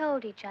never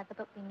told each other,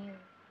 but we knew.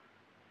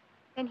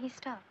 Then he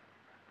stopped.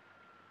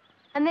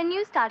 And then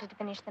you started to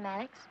finish them,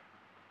 Alex.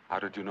 How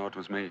did you know it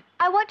was me?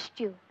 I watched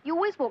you. You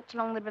always walked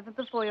along the river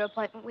before your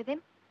appointment with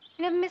him.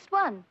 You never missed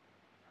one.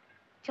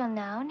 Till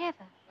now,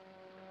 never.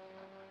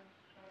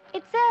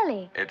 It's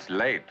early. It's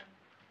late.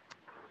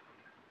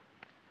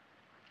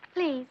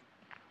 Please,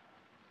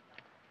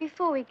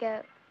 before we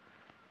go,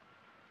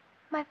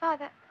 my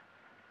father,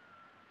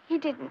 he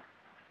didn't.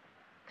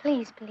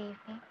 Please believe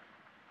me.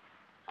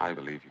 I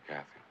believe you,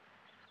 Kathy.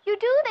 You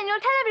do? Then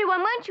you'll tell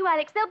everyone, won't you,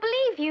 Alex? They'll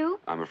believe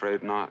you. I'm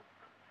afraid not.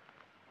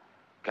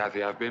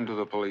 Kathy, I've been to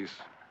the police,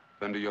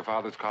 been to your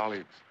father's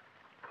colleagues.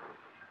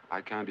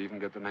 I can't even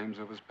get the names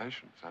of his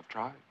patients. I've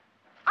tried.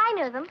 I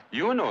know them.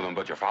 You know them,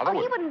 but your father He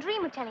wouldn't. wouldn't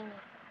dream of telling me.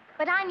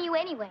 But I knew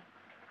anyway.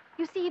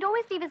 You see, he'd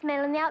always leave his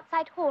mail in the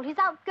outside hall. His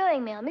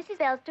outgoing mail. Mrs.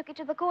 Bales took it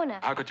to the corner.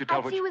 How could you tell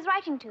I'd what see who was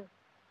writing to.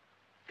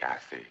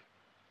 Kathy,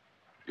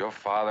 your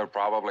father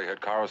probably had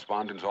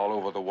correspondents all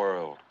over the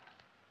world.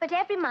 But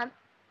every month,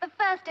 the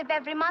first of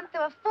every month,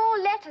 there were 4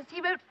 letters.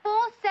 He wrote 4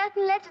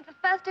 certain letters the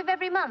first of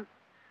every month.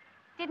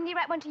 Didn't he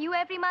write one to you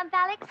every month,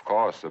 Alex? Of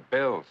course, the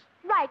bills.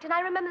 Right, and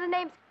I remember the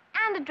names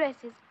and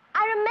addresses.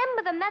 I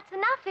remember them. That's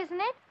enough, isn't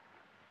it?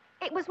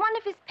 It was one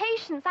of his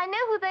patients. I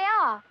know who they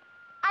are.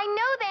 I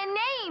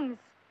know their names.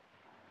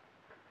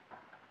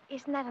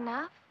 Isn't that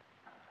enough?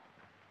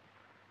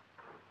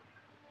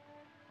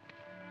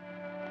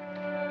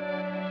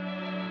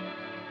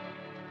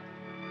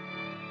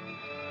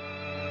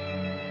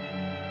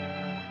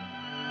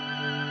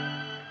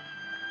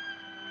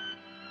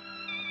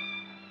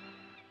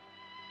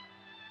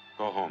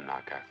 Go home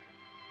now, Kathy.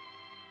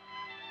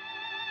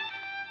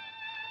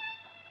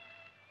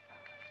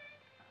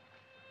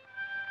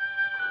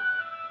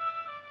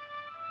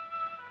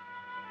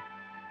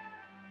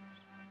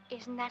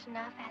 Isn't that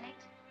enough,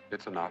 Alex?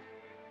 It's enough.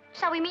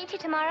 Shall we meet here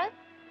tomorrow?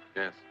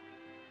 Yes.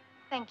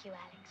 Thank you,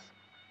 Alex.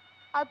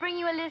 I'll bring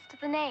you a list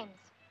of the names.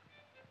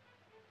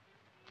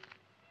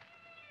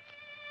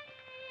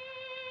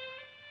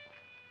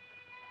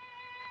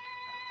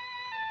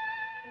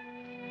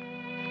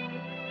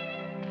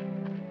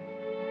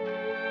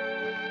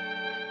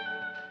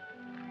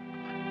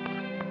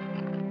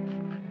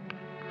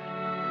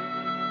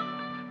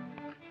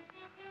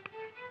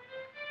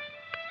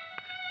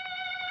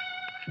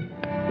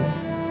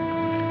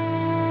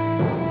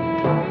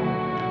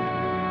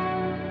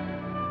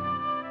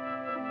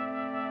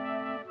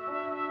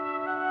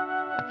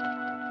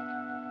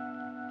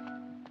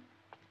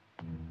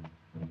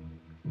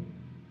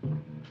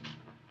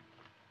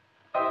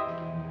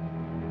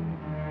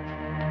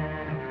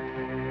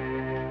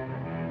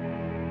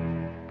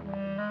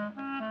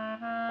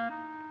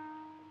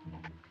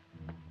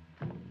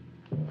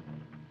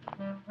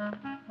 I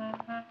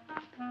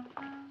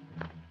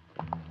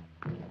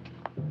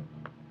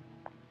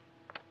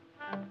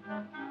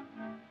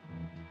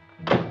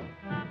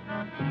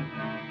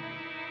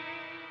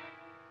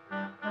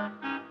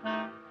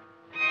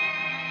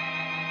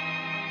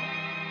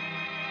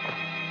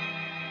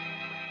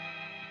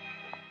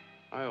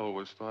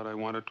always thought I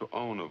wanted to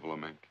own a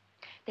Vlamink.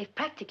 They've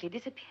practically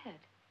disappeared.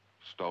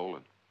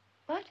 Stolen.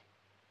 What?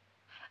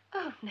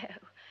 Oh, no.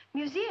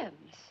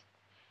 Museums.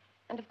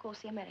 And, of course,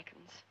 the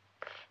Americans.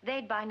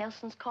 They'd buy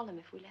Nelson's column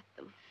if we let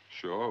them.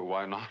 Sure,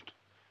 why not?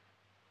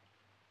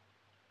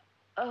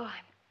 Oh,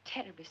 I'm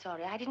terribly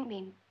sorry. I didn't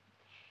mean...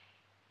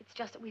 It's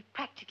just that we've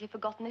practically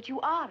forgotten that you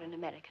are an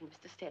American,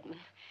 Mr. Stedman.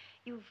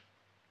 You've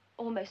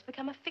almost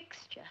become a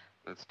fixture.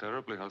 That's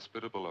terribly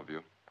hospitable of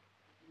you.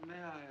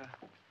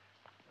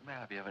 May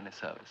I be of any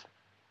service?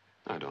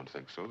 I don't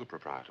think so. The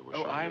proprietor was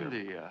Oh, shown I'm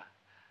here.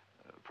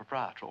 the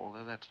proprietor,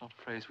 although that's not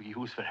a phrase we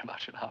use very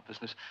much in our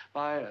business.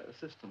 My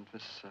assistant,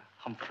 Miss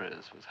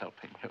Humphreys, was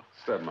helping you.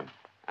 Stedman.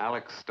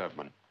 Alex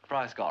Stedman.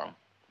 Price Gorham.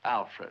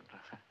 Alfred.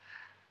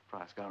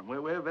 Price Gorham.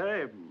 We're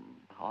very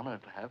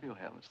honored to have you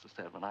here, Mr.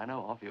 Stedman. I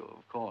know of you,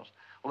 of course.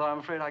 Although I'm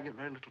afraid I get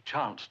very little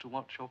chance to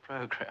watch your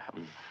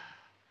program.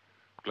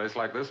 A place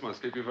like this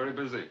must keep you very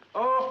busy.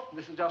 Oh,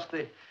 this is just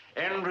the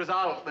end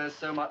result. There's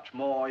so much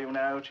more, you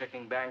know,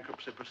 checking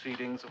bankruptcy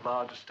proceedings of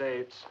large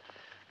estates,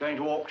 going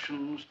to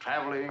auctions,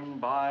 traveling,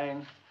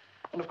 buying.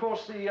 And, of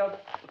course, the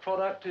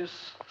product is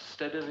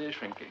steadily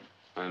shrinking.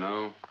 I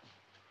know.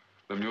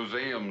 The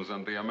museums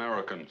and the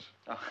Americans.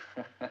 Oh,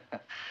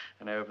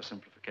 an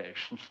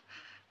oversimplification.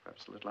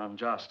 Perhaps a little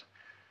unjust.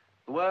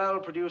 The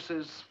world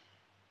produces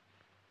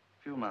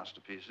few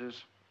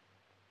masterpieces,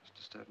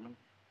 Mr. Stedman,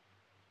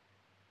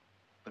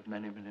 but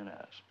many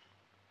millionaires.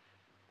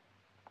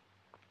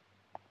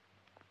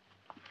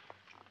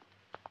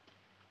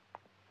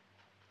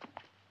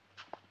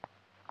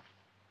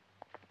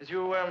 As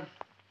you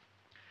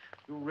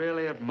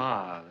really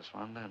admire this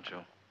one, don't you?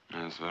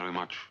 Yes, very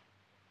much.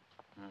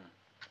 Hmm.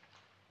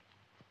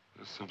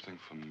 There's something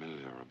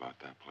familiar about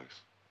that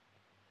place.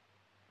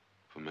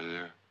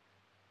 Familiar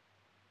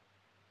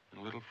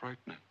and a little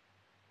frightening.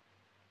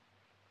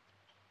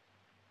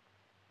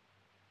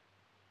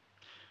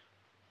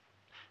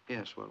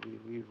 Yes, well,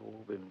 we've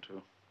all been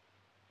to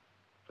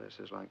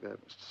places like that,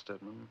 Mr.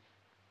 Stedman.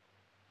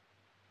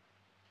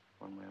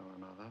 One way or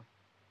another.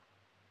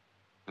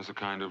 There's a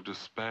kind of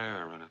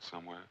despair in it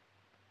somewhere.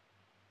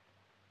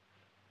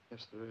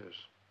 Yes, there is.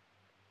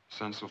 A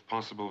sense of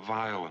possible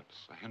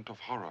violence, a hint of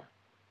horror.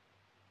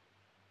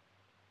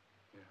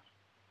 Yes.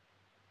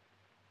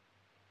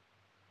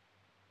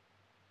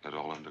 Yet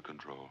all under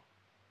control.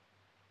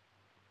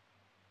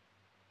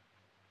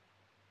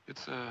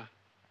 It's a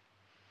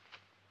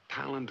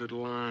talented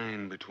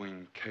line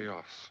between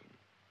chaos and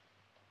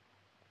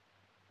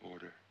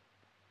order.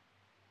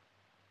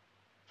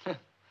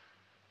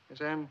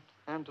 Yes,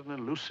 and an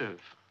elusive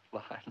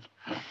line.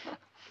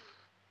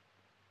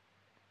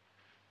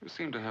 You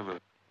seem to have a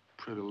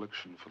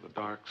predilection for the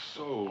dark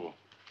soul.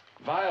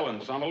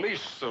 Violence on a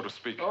leash, so to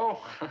speak.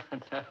 Oh,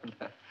 no.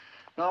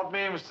 Not me,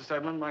 Mr.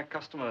 Stedman, my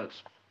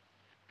customers.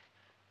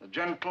 The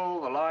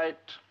gentle, the light,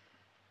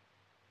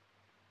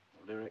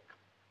 the lyric.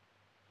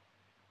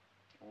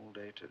 All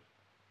dated.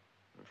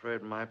 I'm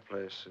afraid my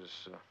place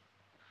is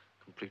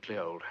completely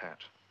old hat.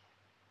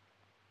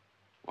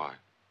 Why?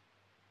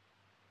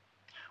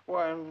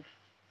 Well,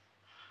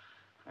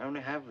 I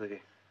only have the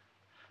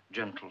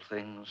gentle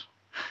things,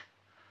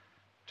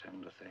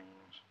 tender things,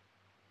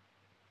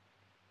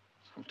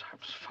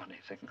 sometimes funny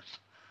things.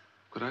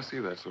 Could I see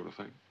that sort of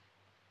thing?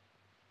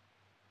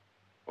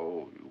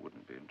 Oh, you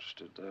wouldn't be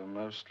interested. They're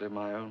mostly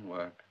my own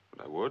work.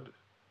 But I would.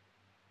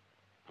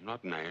 I'm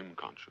not name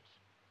conscious.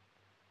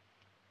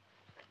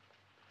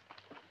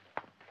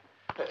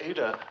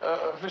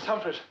 Ada, Miss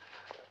Humphreys,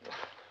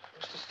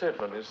 Mr.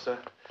 Stedman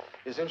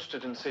is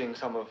interested in seeing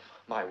some of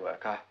my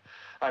work.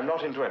 I'm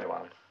not into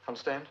anyone.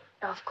 Understand?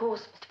 Of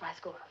course, Mr. Price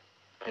Gorham.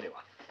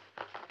 Anyone.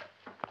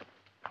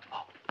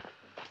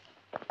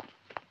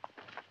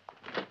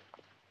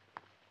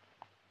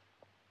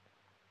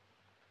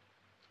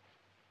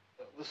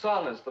 The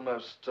sun is the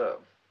most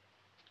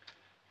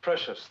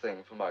precious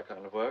thing for my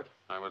kind of work.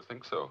 I would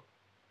think so.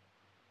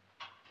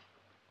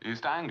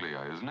 East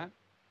Anglia, isn't it?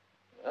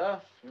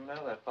 You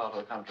know that part of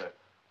the country.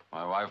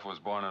 My wife was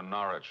born in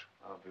Norwich.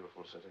 Oh,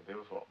 beautiful city,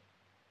 beautiful.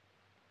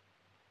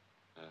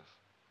 Yes.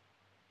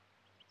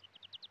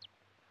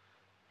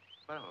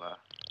 Well,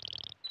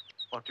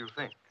 what do you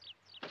think?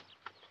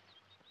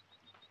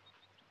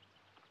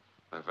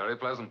 They're very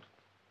pleasant.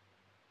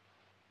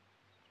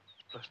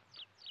 Pleasant.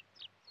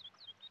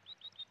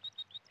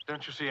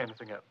 Don't you see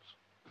anything else?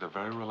 They're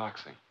very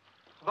relaxing.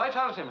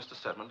 Vitality, Mr.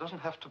 Stedman, doesn't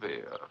have to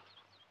be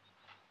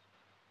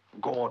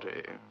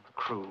gaudy,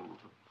 crude,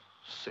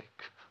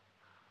 sick.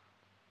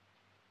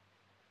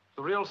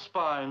 The real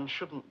spine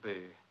shouldn't be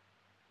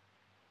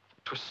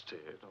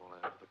twisted all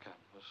over the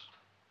canvas.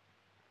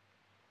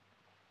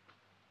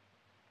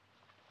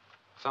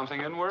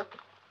 Something in work?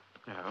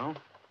 No.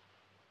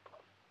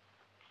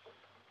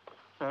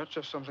 No, it's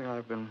just something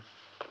I've been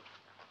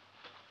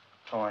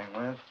toying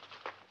with.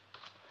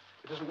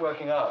 It isn't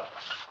working out.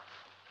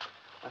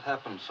 That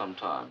happens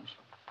sometimes.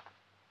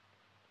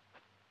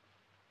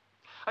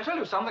 I tell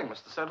you something,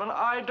 Mr. Stedman,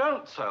 I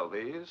don't sell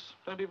these.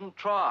 Don't even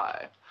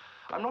try.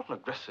 I'm not an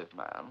aggressive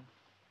man.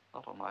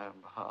 Not on my own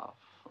behalf.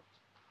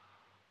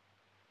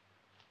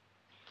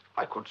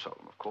 I could sell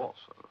them, of course.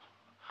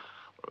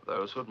 There are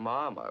those who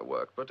admire my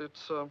work, but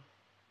it's an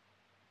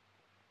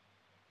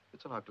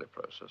ugly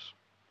process.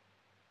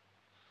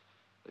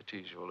 They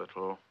tease you a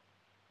little.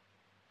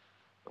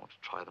 They want to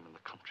try them in the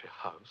country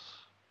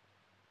house.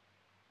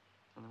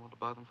 And they want to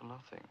buy them for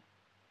nothing.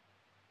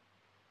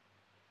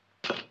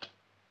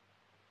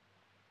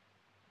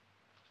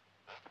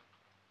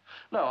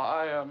 No,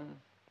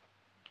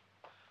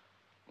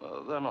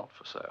 well, they're not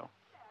for sale.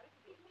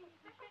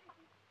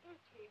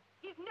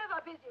 He's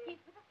never busy.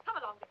 Come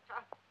along,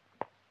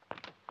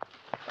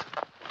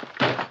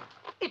 Victor.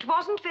 It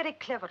wasn't very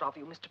clever of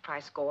you, Mr.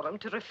 Price-Gorham,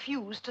 to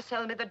refuse to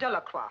sell me the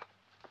Delacroix.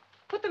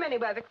 Put them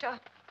anywhere, Victor.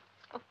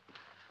 Oh,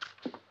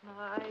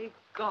 my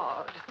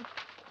God.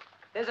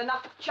 There's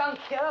enough junk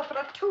here for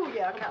a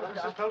 2-year calendar.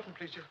 Mrs. Felton,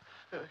 please,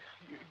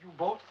 you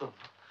bought them.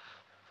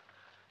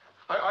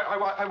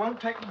 I won't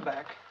take them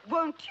back.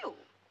 Won't you?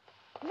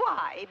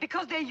 Why?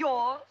 Because they're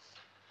yours?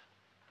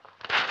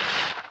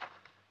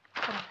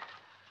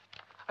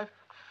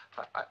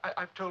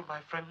 I've told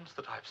my friends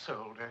that I've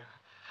sold.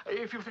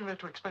 If you think they're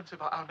too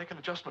expensive, I'll make an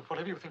adjustment,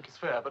 whatever you think is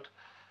fair, but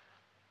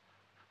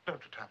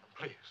don't return them,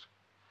 please.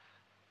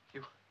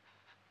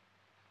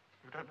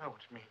 You don't know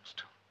what it means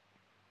to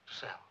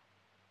sell.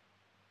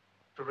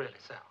 To really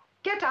sell.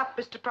 Get up,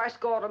 Mr.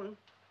 Price-Gorham.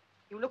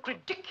 You look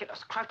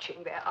ridiculous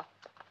crouching there.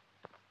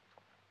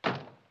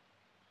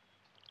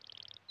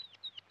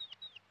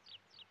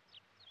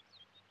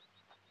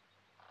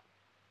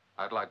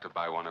 I'd like to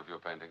buy one of your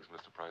paintings,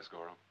 Mr.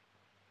 Price-Gorham.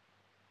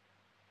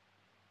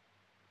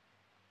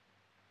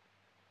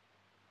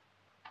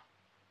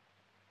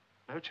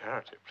 No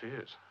charity,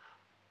 please.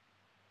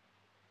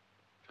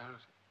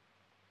 Charity?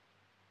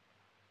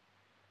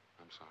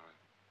 I'm sorry.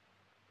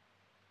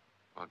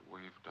 What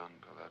we've done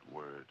to that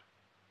word.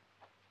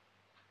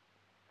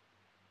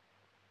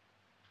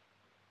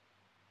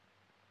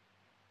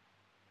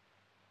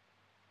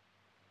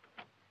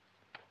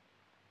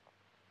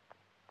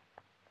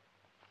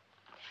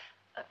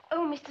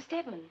 Oh, Mr.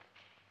 Stedman,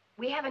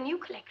 we have a new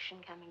collection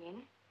coming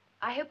in.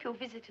 I hope you'll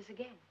visit us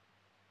again.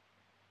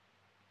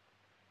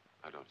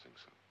 I don't think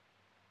so.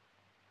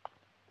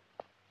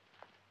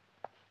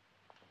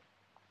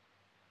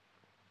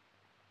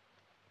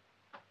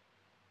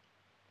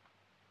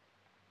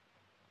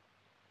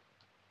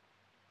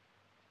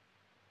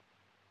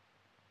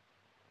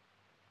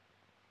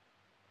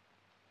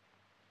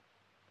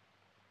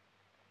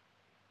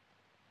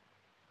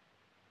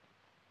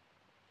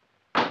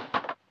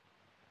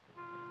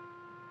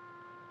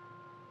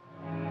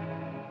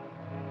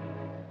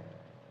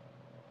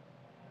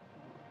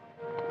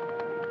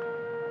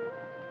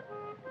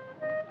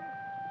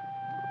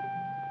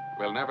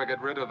 We'll never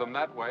get rid of them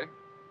that way.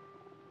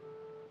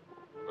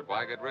 But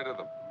why get rid of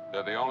them?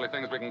 They're the only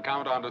things we can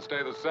count on to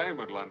stay the same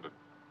in London.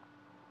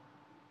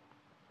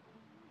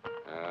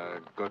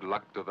 Good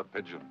luck to the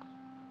pigeons.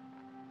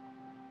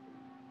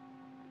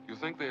 You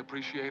think they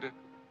appreciate it?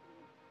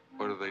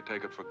 Or do they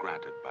take it for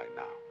granted by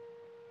now?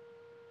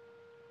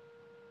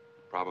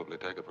 Probably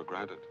take it for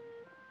granted.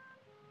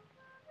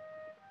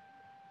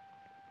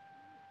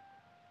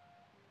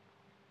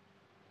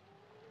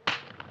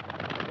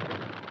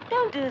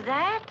 Don't do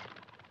that.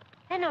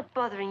 They're not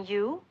bothering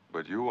you.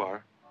 But you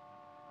are.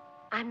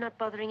 I'm not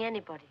bothering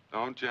anybody.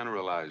 Don't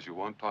generalize. You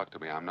won't talk to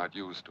me. I'm not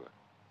used to it.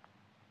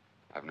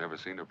 I've never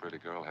seen a pretty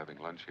girl having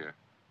lunch here.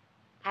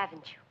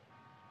 Haven't you?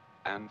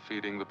 And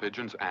feeding the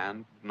pigeons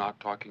and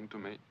not talking to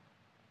me.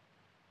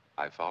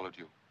 I followed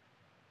you.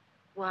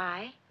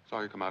 Why?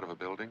 Saw you come out of a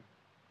building.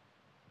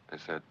 I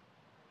said,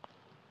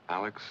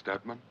 Alex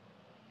Stedman,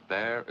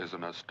 there is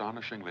an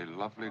astonishingly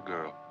lovely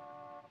girl.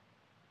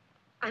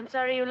 I'm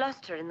sorry you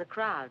lost her in the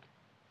crowd.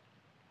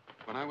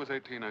 When I was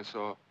 18, I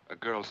saw a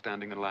girl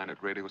standing in line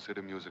at Radio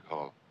City Music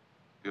Hall.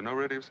 You know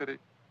Radio City?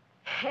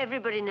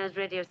 Everybody knows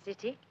Radio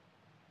City.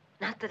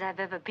 Not that I've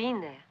ever been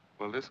there.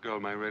 Well, this girl,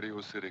 my Radio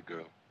City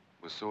girl,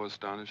 was so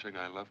astonishing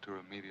I loved her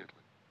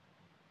immediately.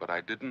 But I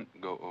didn't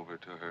go over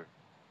to her.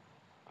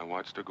 I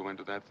watched her go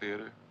into that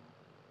theater.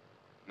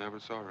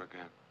 Never saw her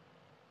again.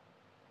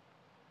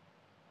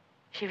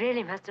 She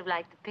really must have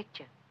liked the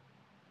picture.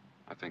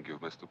 I think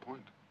you've missed the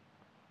point.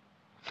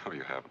 No,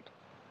 you haven't.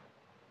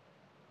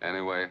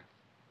 Anyway,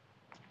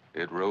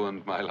 it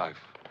ruined my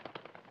life.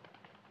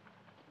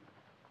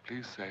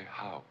 Please say,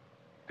 how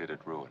did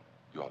it ruin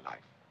your life?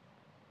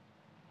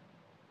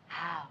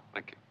 How?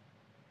 Thank you.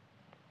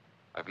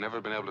 I've never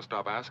been able to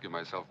stop asking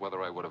myself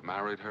whether I would have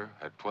married her,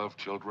 had 12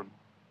 children,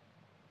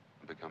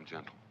 and become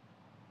gentle.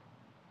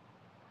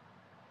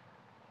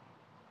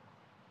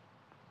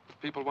 If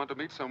people want to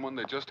meet someone,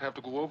 they just have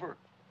to go over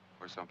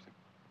or something,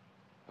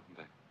 haven't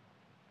they?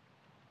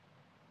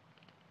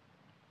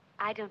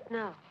 I don't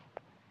know.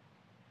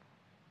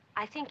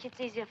 I think it's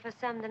easier for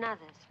some than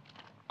others.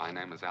 My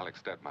name is Alex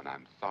Stedman.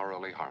 I'm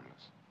thoroughly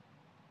harmless.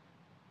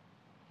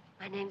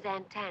 My name's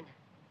Aunt Tanner.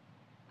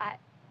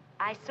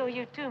 I saw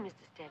you too, Mr.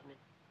 Stedman.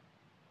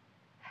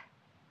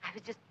 I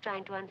was just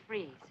trying to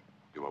unfreeze.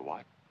 You were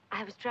what?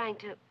 I was trying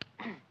to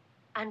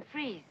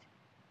unfreeze.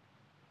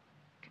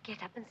 To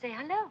get up and say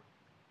hello.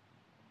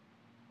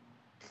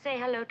 To say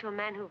hello to a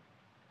man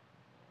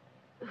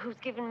who's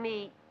given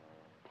me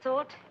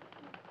thought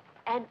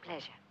and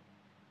pleasure.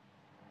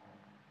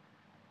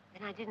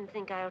 Then I didn't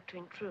think I ought to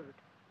intrude.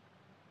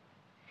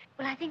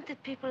 Well, I think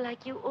that people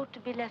like you ought to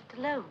be left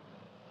alone.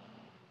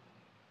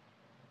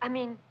 I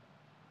mean...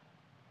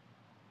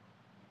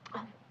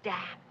 Oh, damn.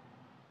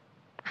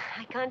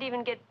 I can't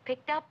even get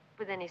picked up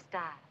with any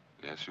style.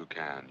 Yes, you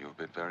can. You've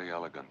been very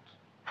elegant.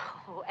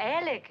 Oh,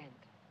 elegant.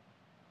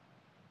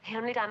 The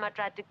only time I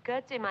tried to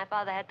curtsy, my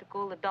father had to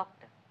call the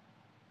doctor.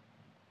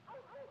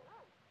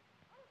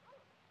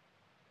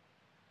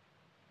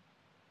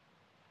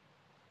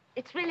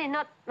 It's really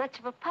not much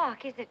of a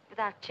park, is it,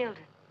 without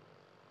children?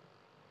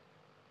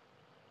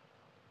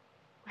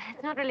 Well,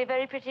 it's not really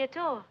very pretty at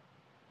all.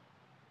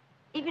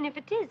 Even if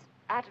it is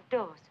out of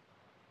doors.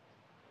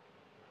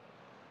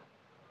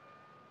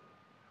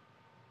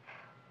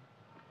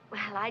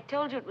 Well, I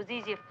told you it was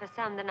easier for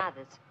some than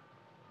others.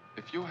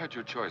 If you had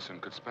your choice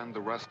and could spend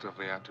the rest of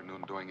the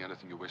afternoon doing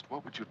anything you wished,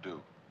 what would you do?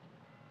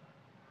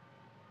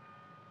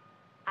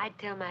 I'd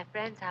tell my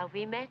friends how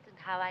we met and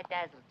how I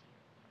dazzled you.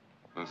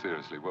 No,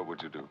 seriously, what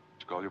would you do?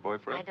 Did you call your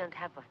boyfriend? I don't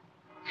have one.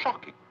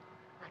 Shocking.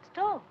 Not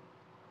at all.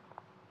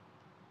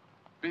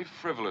 Be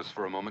frivolous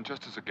for a moment,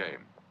 just as a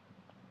game.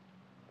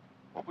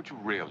 What would you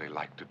really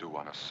like to do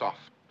on a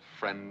soft,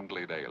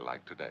 friendly day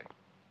like today?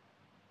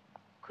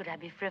 Could I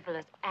be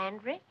frivolous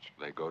and rich?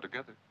 They go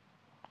together.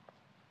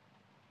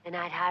 Then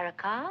I'd hire a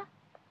car,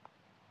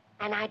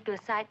 and I'd go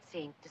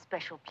sightseeing to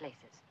special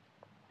places,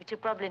 which are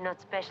probably not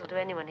special to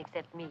anyone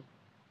except me.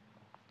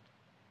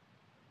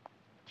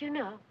 Do you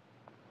know,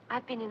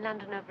 I've been in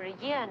London over a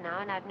year now,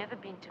 and I've never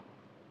been to...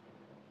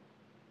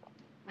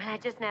 Well, I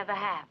just never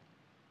have.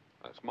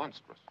 That's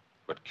monstrous,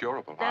 but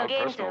curable. No, I'll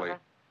game's personally... over.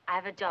 I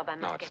have a job I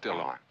must No, it's get still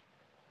back. on.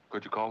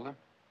 Could you call them?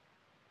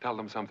 Tell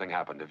them something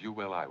happened. If you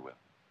will, I will.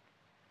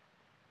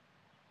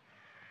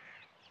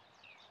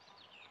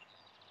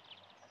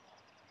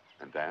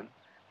 And then?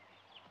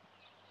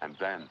 And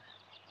then?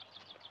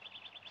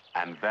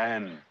 And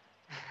then?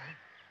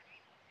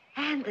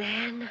 And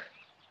then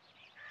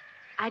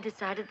I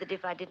decided that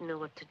if I didn't know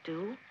what to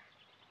do,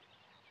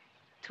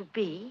 to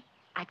be,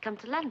 I'd come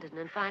to London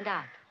and find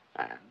out.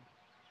 And?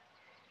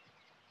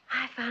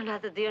 I found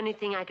out that the only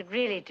thing I could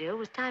really do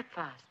was type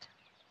fast.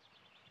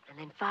 And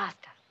then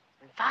faster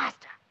and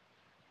faster.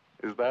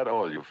 Is that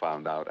all you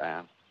found out,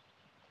 Anne?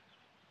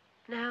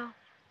 No.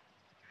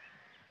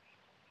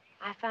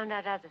 I found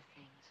out other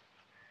things.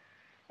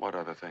 What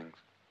other things?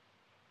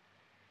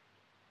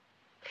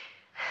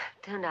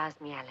 Don't ask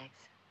me, Alex.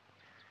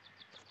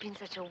 It's been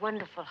such a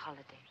wonderful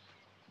holiday.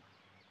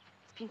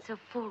 It's been so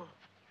full.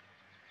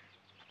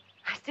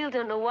 I still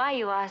don't know why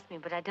you asked me,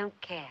 but I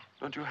don't care.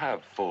 Don't you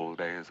have full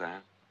days,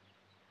 Anne?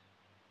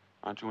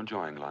 Aren't you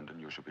enjoying London?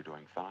 You should be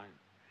doing fine.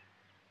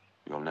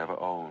 You'll never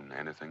own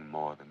anything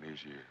more than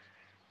these years.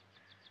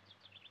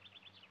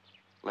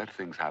 Let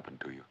things happen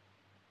to you.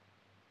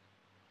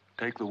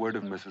 Take the word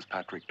of Mrs.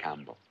 Patrick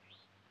Campbell.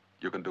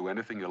 You can do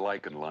anything you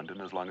like in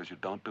London as long as you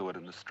don't do it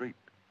in the street.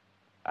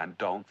 And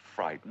don't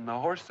frighten the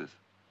horses.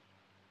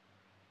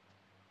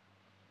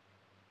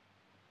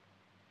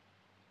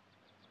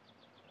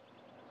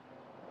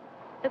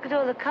 Look at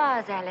all the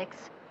cars, Alex.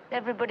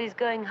 Everybody's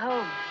going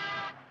home.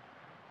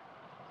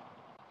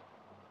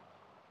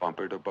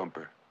 Bumper to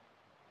bumper.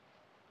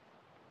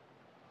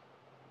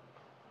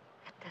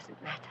 That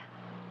doesn't matter.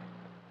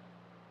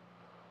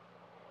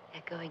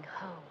 They're going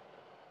home.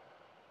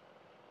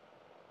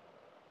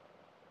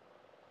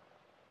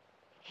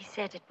 He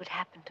said it would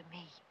happen to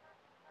me.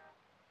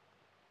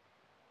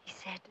 He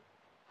said...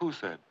 Who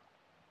said?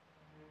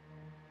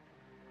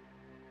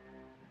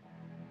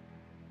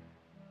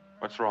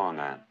 What's wrong,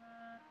 Anne?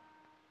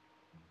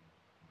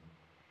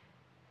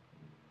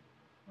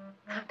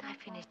 Can't I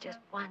finish just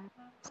one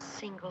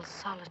single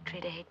solitary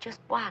day? Just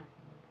one.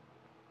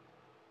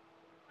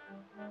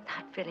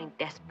 Without feeling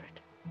desperate.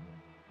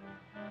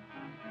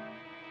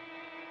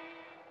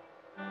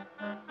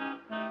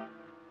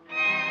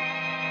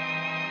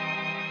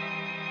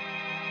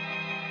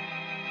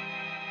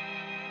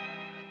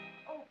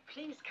 Oh,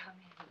 please come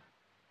in.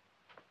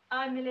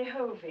 I'm Millie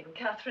Hoving,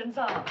 Catherine's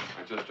aunt.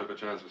 I just took a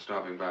chance of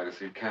stopping by to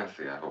see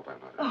Kathy. I hope I'm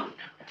not... Oh,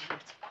 no,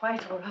 it's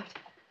quite all right.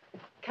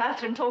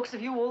 Catherine talks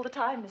of you all the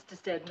time, Mr.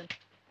 Stedman.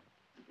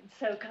 You've been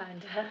so kind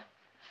to her.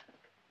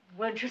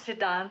 Won't you sit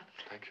down?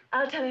 Thank you.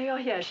 I'll tell her you're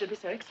here. She'll be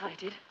so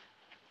excited.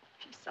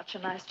 She's such a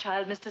nice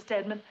child, Mr.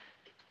 Stedman.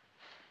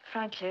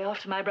 Frankly,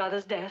 after my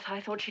brother's death, I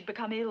thought she'd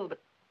become ill, but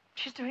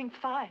she's doing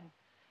fine.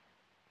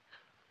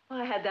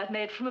 I had that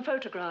made from a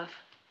photograph.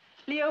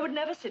 Leo would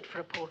never sit for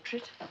a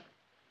portrait.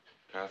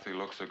 Kathy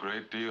looks a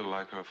great deal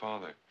like her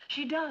father.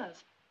 She does.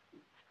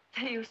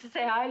 They used to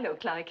say I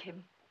look like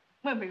him.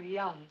 when we were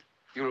young.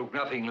 You look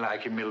nothing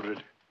like him,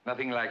 Mildred.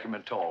 Nothing like him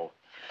at all.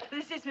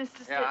 This is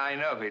Mr. Yeah, I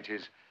know it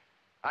is.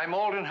 I'm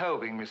Alden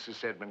Hoving, Mr.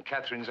 Stedman,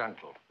 Catherine's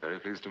uncle. Very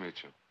pleased to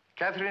meet you.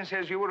 Catherine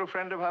says you were a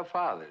friend of her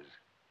father's.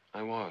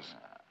 I was.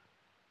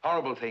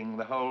 Horrible thing,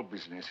 the whole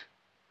business.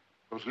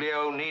 Because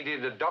Leo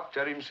needed a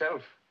doctor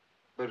himself.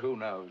 But who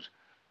knows?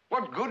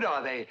 What good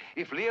are they?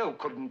 If Leo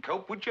couldn't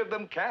cope, which of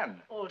them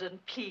can? Alden,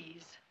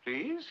 please.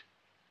 Please?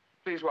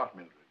 Please what,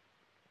 Mildred?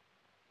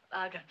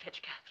 I'll go and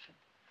fetch Catherine.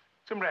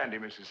 Some brandy,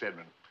 Mr.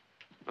 Stedman.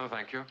 No,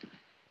 thank you.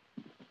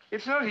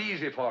 It's not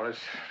easy for us.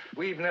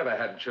 We've never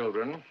had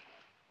children.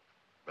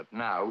 But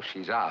now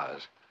she's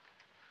ours.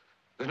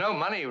 There's no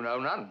money, you know,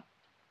 none.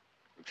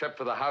 Except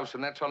for the house,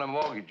 and that's on a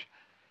mortgage.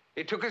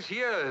 It took us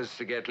years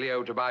to get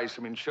Leo to buy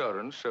some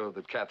insurance so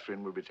that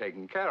Catherine would be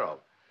taken care of.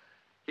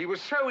 He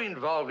was so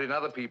involved in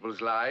other people's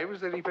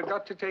lives that he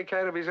forgot to take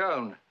care of his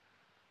own.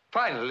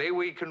 Finally,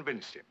 we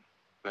convinced him.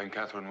 Then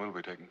Catherine will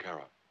be taken care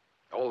of.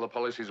 All the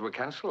policies were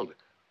cancelled.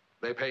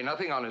 They pay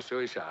nothing on a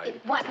suicide.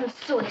 It wasn't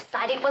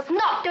suicide. It was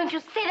not. Don't you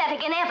say that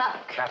again, ever.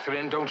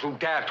 Catherine, don't you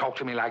dare talk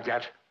to me like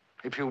that.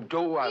 If you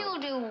do, I'll... You'll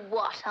do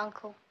what,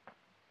 Uncle?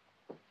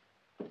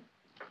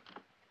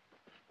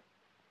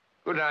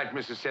 Good night,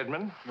 Mrs.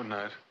 Stedman. Good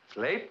night. It's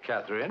late,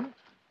 Catherine.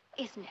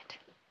 Isn't it?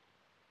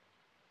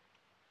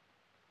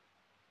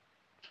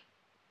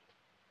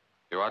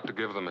 You ought to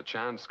give them a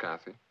chance,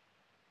 Kathy.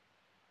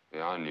 They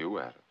are new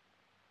at it.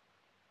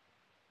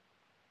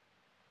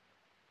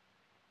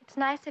 It's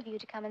nice of you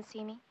to come and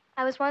see me.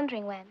 I was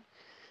wondering when.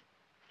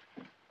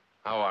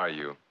 How are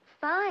you?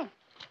 Fine.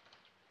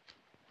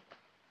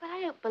 But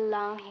I don't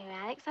belong here,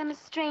 Alex. I'm a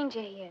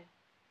stranger here.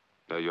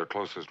 They're your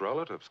closest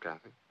relatives,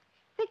 Kathy.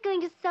 They're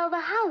going to sell the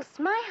house,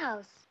 my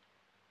house.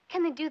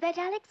 Can they do that,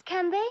 Alex?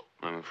 Can they?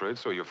 I'm afraid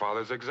so. Your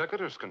father's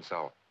executors can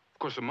sell. Of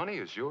course, the money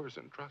is yours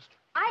in trust.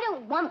 I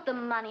don't want the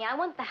money. I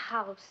want the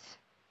house.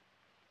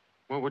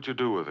 What would you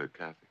do with it,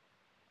 Kathy?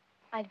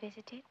 I'd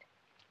visit it,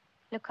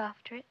 look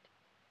after it,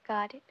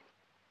 guard it.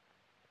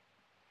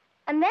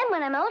 And then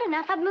when I'm old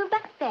enough, I'd move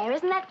back there.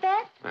 Isn't that fair?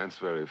 That's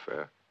very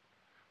fair.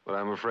 But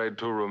I'm afraid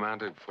too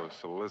romantic for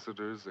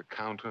solicitors,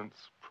 accountants,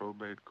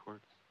 probate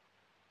courts.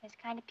 Those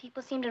kind of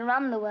people seem to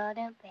run the world,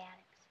 don't they,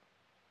 Alex?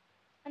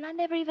 And I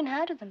never even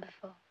heard of them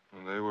before.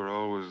 And they were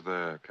always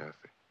there,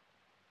 Kathy.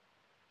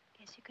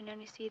 Guess you can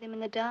only see them in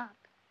the dark.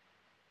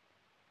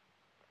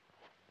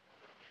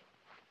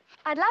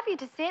 I'd love you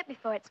to see it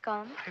before it's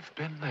gone. I've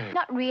been there.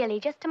 Not really,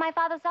 just to my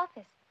father's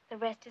office. The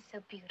rest is so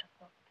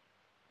beautiful.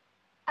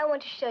 I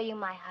want to show you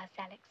my house,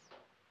 Alex.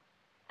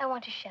 I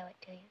want to show it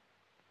to you.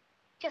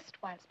 Just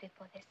once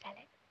before they sell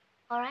it.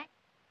 All right?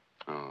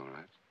 All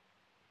right.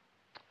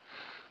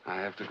 I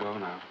have to go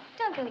now.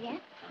 Don't go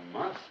yet. I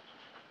must.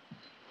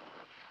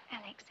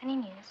 Alex, any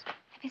news?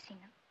 Have you seen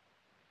them?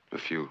 A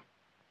few.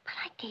 But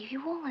I gave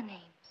you all the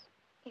names.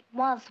 It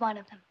was one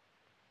of them.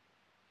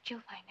 But you'll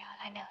find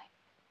out. I know it.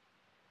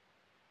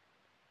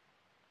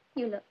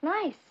 You look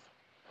nice.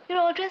 You're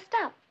all dressed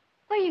up.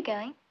 Where are you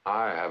going?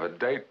 I have a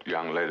date,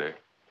 young lady.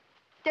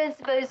 Don't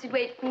suppose you'd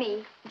wait for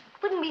me.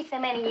 Wouldn't be so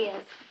many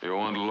years. You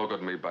won't look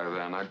at me by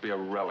then. I'd be a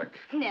relic.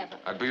 Never.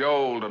 I'd be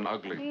old and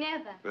ugly.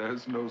 Never.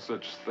 There's no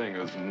such thing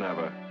as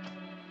never.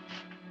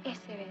 Yes,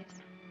 there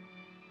is.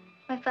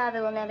 My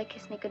father will never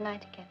kiss me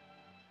goodnight again.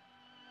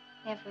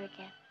 Never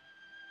again.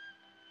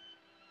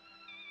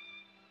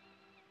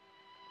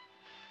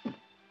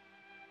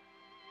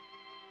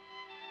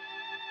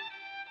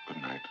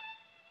 Good night.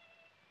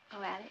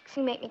 Oh, Alex,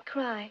 you make me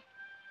cry.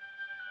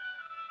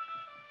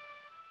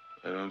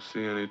 I don't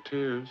see any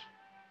tears.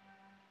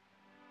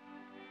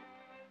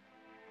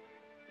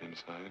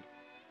 Inside?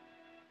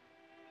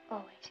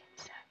 Always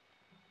inside.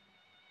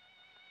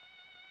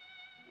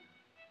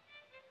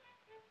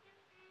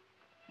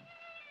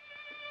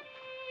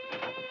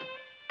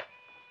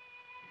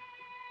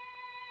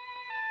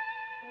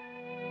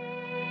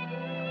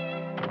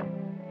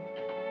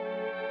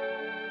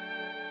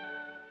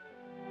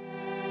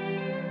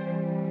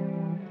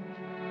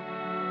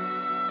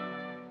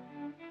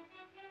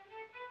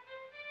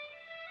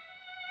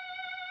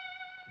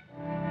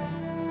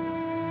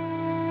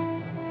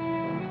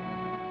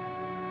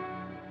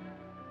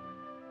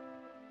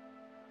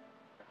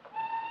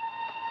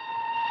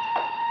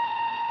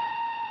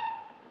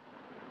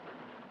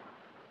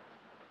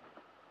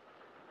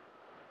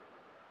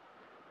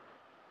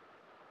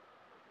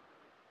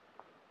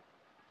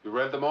 You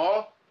read them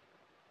all?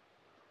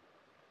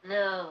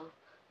 No,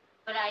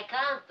 but I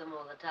count them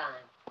all the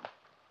time.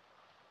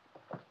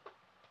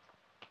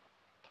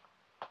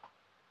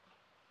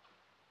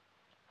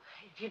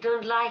 If you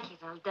don't like it,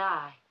 I'll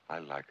die. I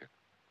like it.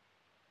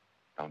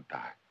 Don't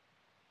die.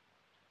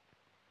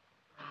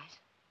 Right.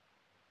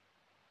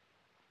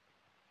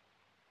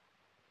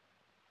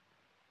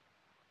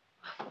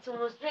 It's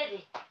almost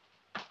ready.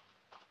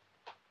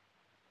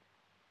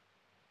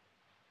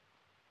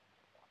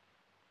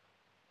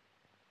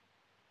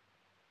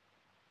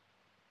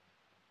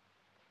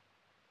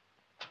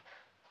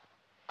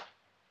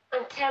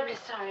 I'm terribly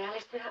sorry,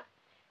 Alex, but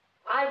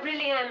I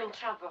really am in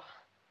trouble.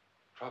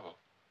 Trouble?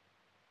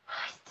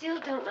 I still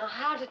don't know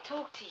how to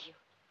talk to you.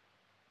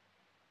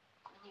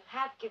 And you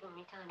have given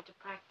me time to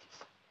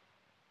practice.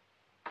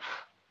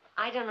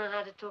 I don't know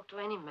how to talk to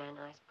any man,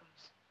 I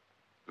suppose.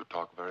 You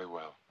talk very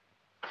well.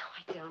 No,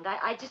 I don't.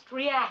 I just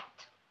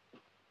react.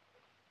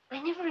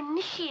 I never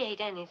initiate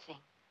anything.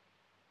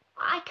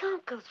 I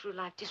can't go through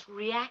life just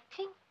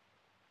reacting.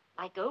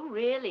 Like, oh,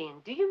 really?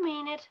 And do you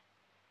mean it?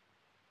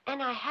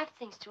 And I have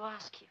things to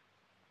ask you.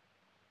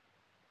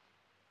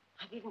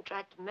 I've even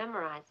tried to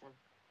memorize them.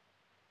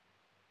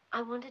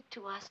 I wanted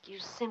to ask you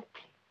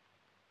simply,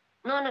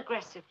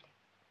 non-aggressively.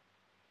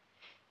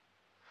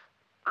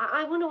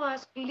 I want to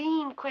ask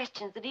lean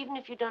questions that even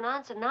if you don't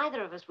answer,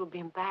 neither of us will be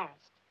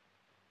embarrassed.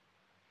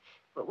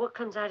 But what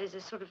comes out is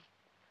a sort of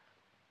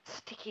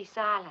sticky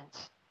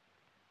silence.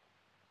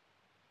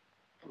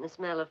 And the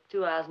smell of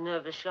 2 hours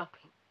nervous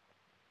shopping.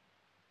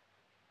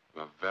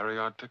 You're very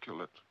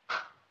articulate.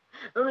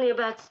 Only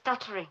about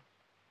stuttering.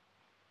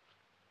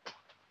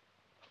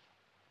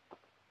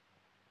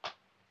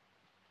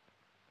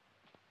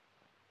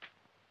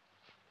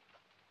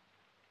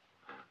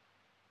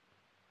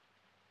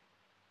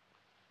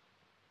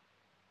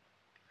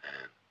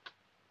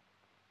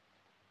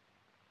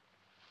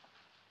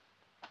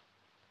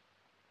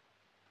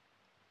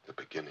 The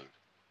beginning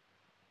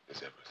is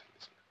everything,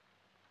 isn't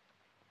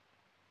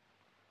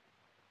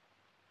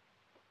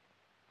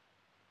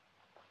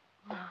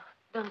it? No,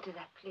 don't do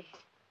that, please.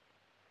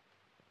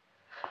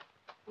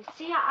 You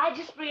see, I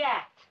just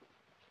react.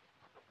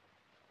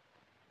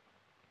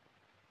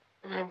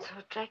 And I'm so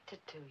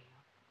attracted to you.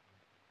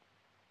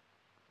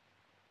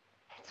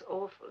 It's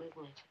awful,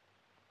 isn't it?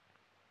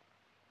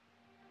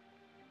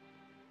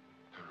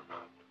 Turn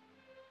around.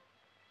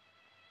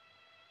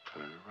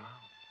 Turn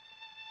around.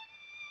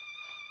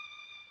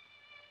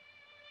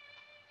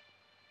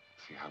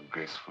 See how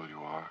graceful you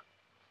are?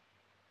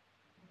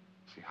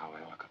 See how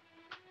elegant?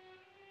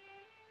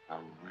 How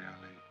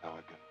really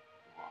elegant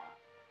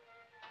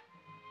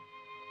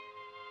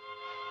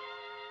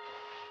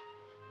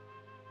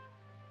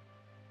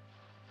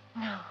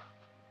you are? No.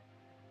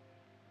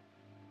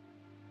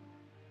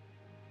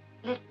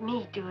 Let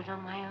me do it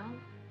on my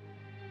own.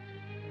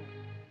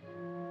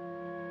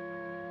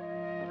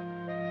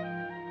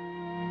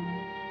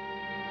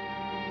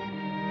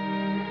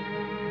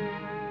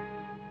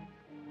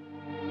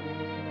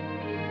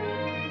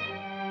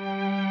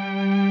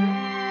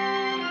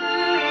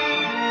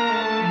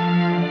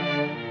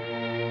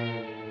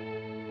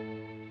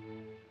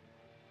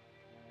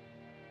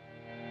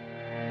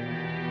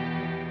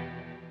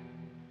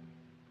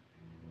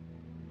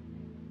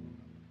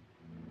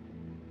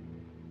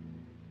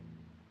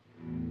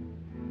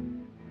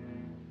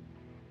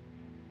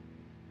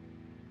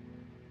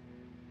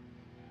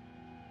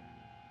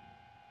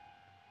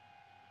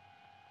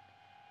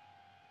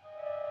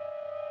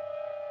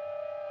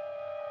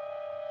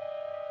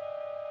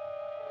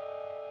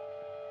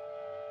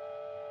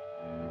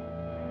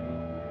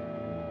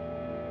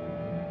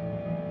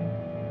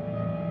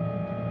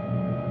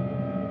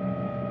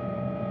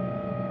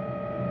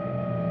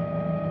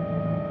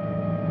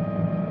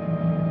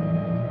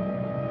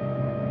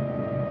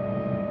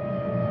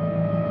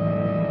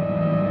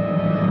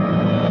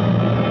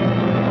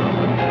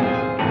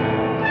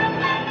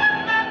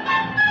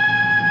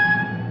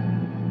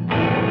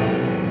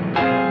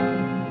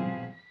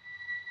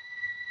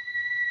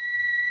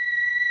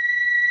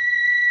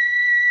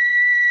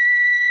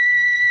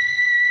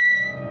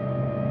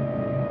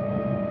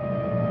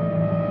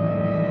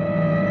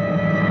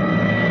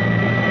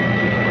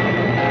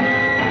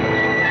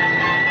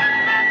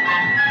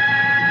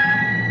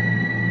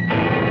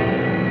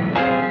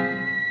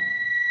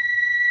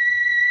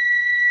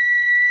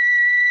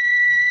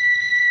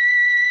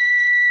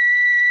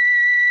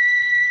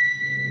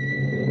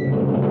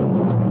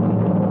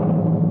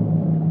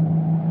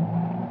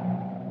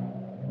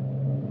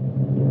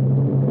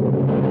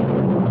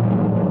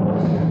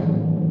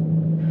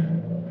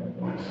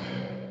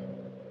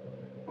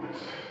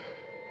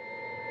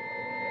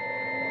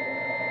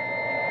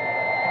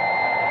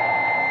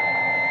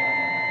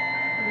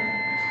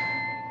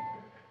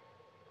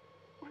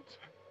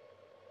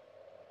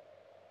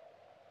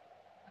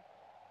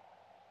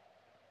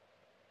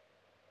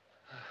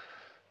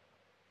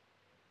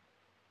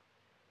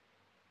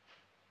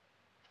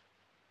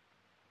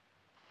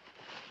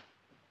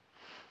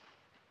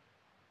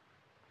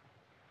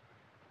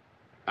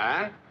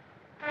 Huh?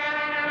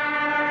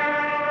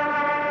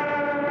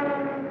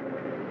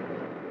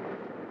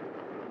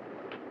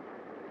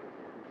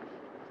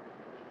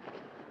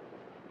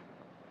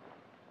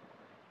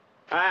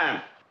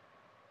 Anne.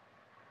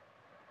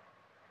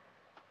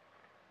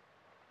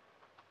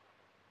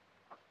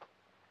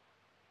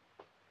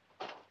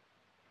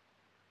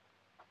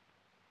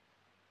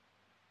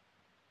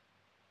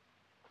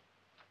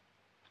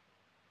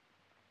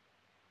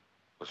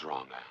 What's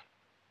wrong, Anne?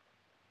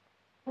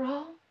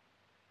 Wrong?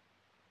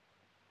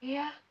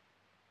 Yeah?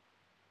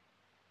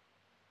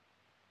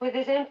 Where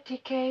this empty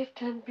cave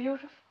turned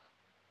beautiful.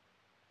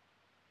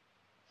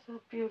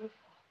 So beautiful.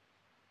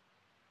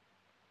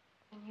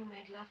 And you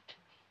made love to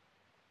me.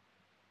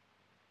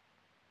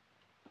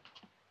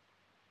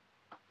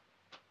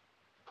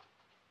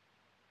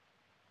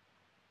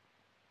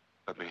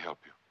 Let me help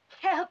you.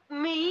 Help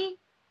me?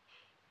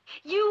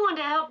 You want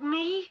to help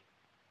me?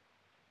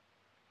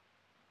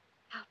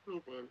 Help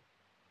me then.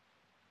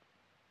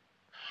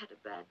 I had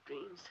a bad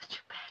dream, such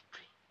a bad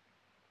dream.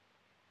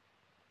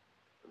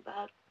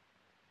 About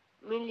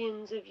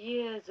millions of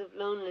years of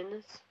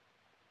loneliness.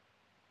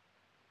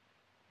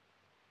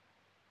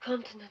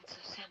 Continents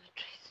of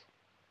cemeteries.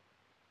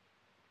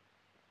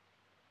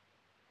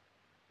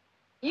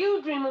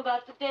 You dream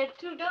about the dead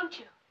too, don't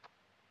you?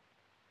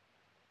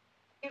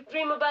 You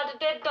dream about a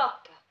dead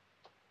doctor.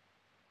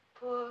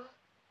 Poor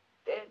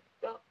dead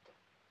doctor.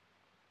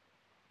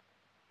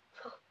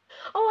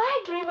 Oh,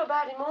 I dream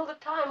about him all the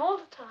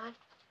time.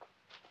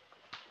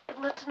 But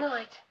not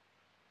tonight.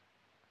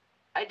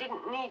 I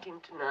didn't need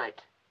him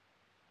tonight.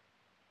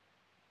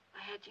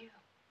 I had you.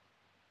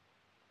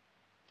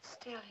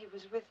 Still, he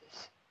was with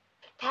us,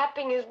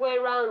 tapping his way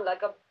around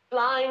like a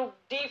blind,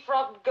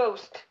 defrocked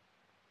ghost.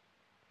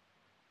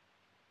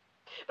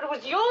 But it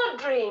was your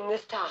dream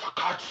this time. For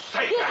God's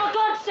sake! Yes, for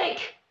God's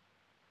sake!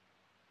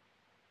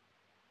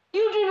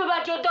 You dream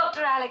about your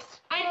doctor, Alex,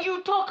 and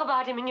you talk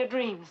about him in your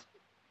dreams.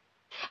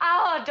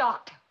 Our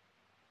doctor.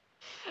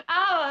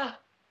 Our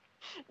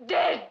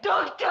dead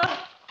doctor.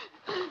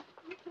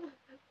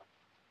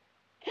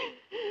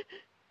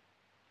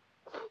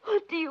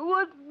 What do you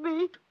want of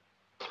me?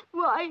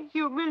 Why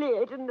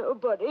humiliate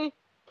nobody?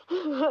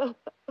 I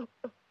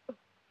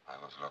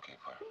was looking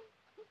for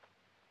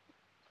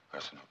the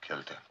person who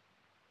killed him.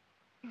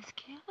 He was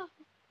killed?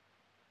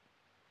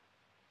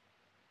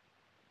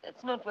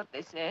 That's not what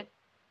they said.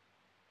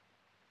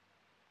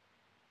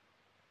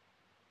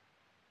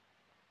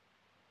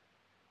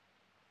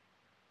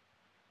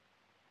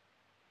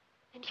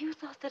 And you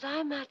thought that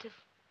I might have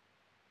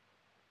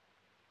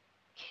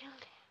killed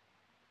him.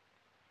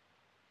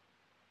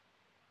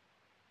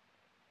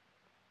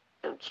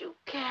 Don't you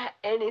care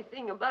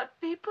anything about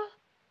people?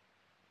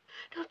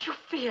 Don't you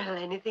feel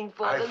anything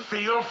for them? I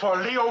feel for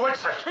Leo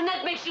Whitset. And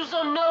that makes you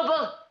so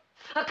noble.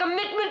 A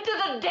commitment to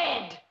the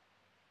dead.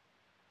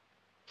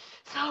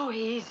 So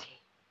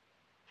easy.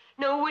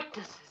 No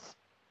witnesses.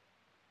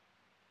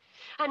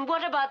 And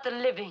what about the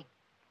living?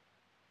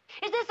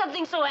 Is there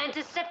something so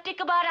antiseptic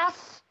about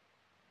us?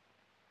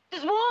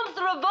 Does warmth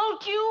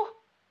revolt you?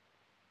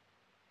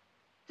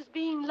 Does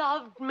being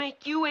loved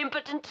make you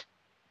impotent?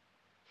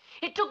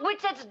 It took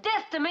Whitset's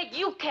death to make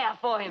you care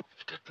for him.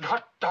 He did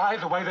not die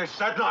the way they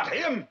said, not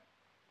him.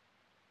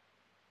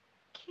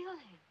 Kill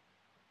him.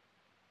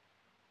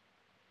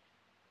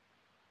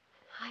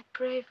 I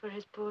pray for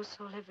his poor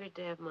soul every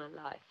day of my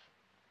life.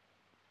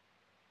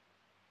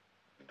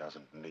 He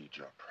doesn't need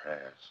your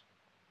prayers.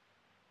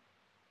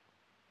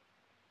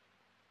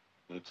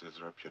 He needs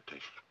his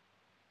reputation.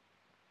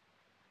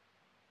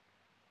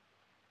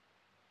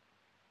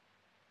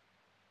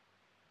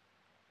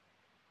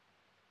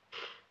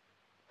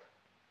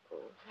 Oh,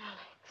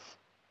 Alex.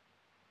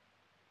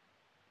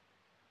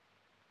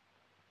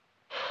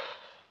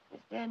 Is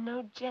there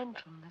no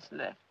gentleness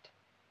left?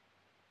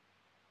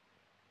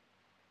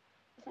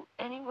 Doesn't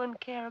anyone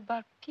care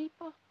about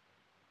people?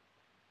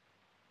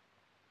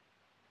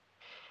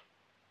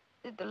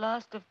 Did the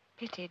last of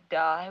pity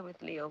die with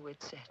Leo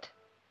Whitset?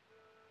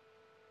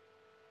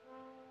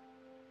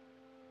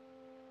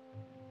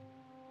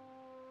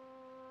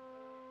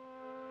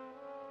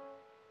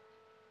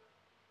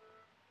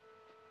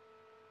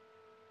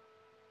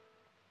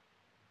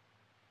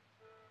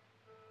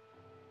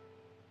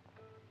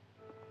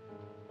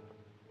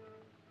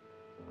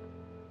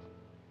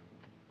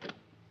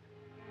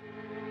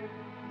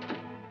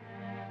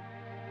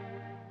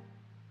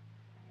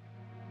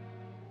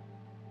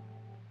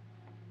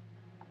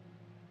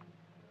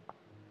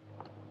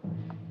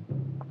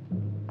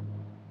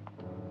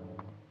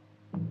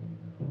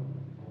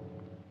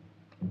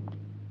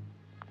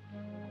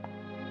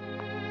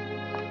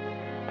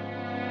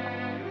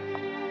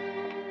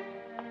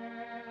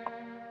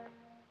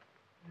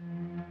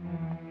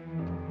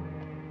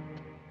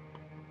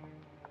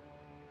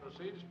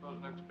 Proceeds was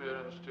an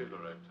experienced steel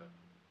erector.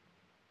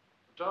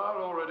 The tower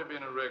had already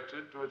been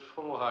erected to its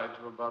full height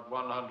of about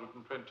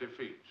 120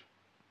 feet.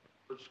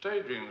 But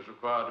stagings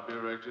required to be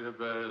erected at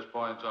various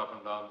points up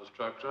and down the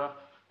structure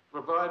to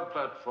provide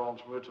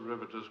platforms from which the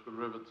riveters could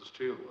rivet the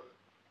steelwork.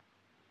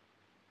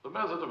 The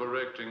method of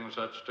erecting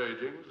such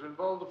stagings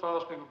involved the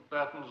fastening of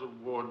battens of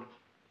wood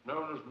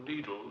known as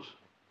needles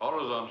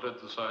horizontally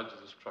at the sides of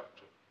the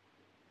structure.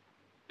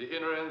 The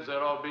inner ends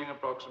thereof being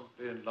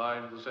approximately in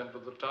line with the center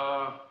of the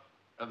tower,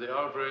 and the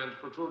outer ends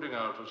protruding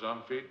out for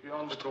some feet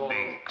beyond the corner.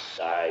 Minx,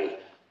 I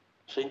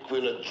think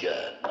we'll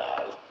adjourn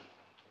now.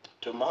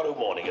 Tomorrow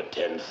morning at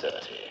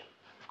 10:30.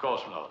 Of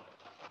course, my lord.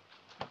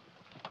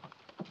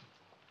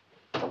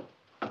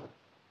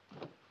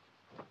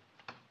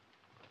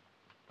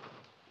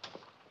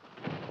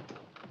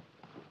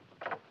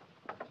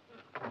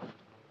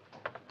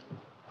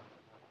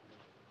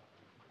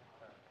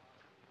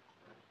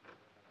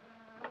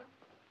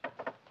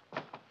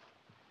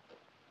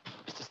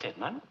 Mr.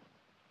 Stedman?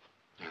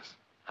 Yes.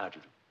 How do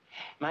you do?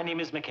 My name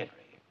is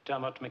McHenry,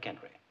 Dermot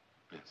McHenry.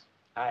 Yes.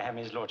 I am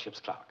his lordship's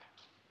clerk.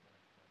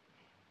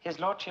 His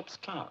lordship's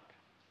clerk.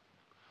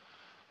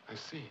 I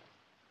see.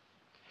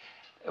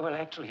 Well,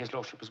 actually, his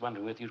lordship was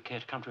wondering whether you'd care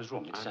to come to his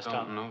room. It's I just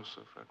don't know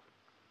Sir Frederick.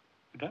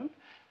 You don't?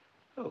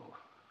 Oh,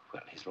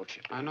 well, his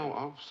lordship... I know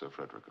of Sir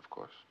Frederick, of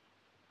course.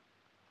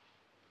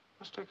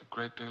 It must take a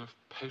great deal of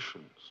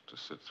patience to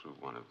sit through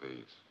one of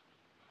these.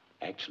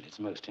 Actually, it's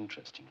a most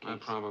interesting case. I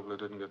probably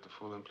didn't get the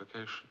full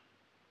implication.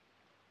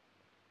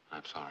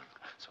 I'm sorry.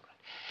 That's all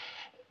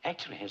right.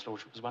 Actually, his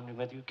lordship was wondering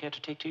whether you'd care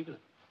to take tea with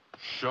him.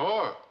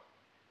 Sure.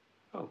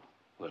 Oh,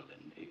 well,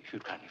 then, if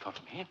you'd kindly follow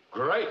me in.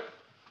 Great.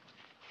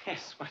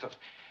 Yes, why not?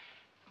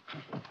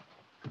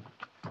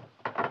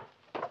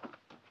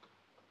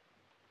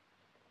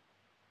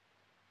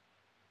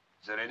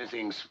 Is there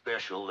anything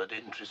special that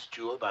interests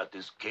you about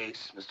this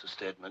case, Mr.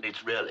 Stedman?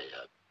 It's really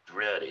a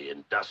dreary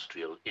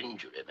industrial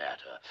injury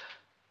matter.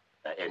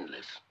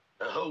 Endless.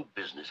 The whole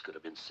business could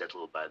have been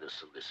settled by the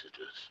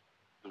solicitors.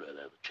 You know,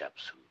 they're the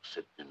chaps who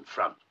sit in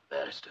front of the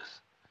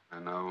barristers. I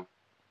know.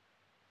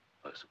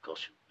 Yes, of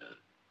course, you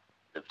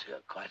lived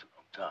here quite a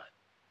long time.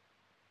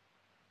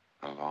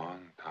 A long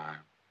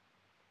time.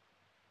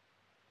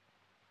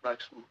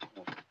 Like some...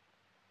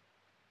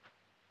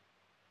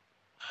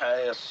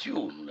 I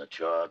assume that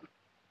you're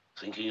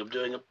thinking of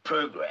doing a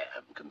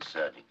program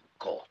concerning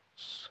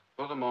courts.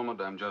 For the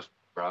moment, I'm just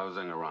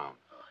browsing around.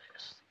 Oh,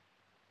 yes.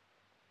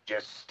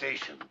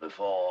 Gestation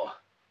before...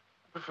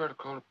 I prefer to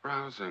call it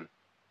browsing.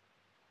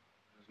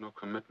 There's no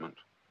commitment.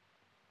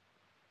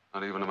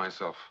 Not even to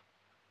myself.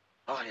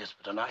 Oh, yes,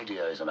 but an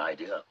idea is an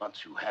idea.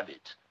 Once you have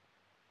it,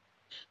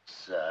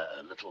 it's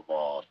a little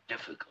more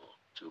difficult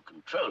to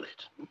control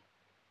it. Hmm?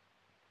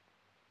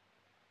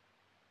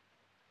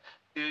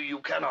 You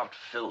cannot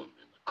film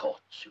in the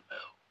courts, you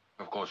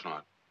know. Of course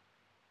not.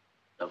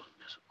 Oh,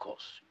 yes, of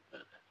course, you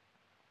know that.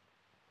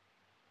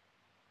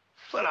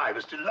 Well, I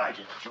was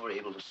delighted that you were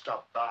able to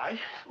stop by.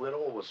 We're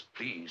always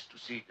pleased to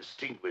see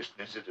distinguished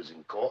visitors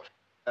in court.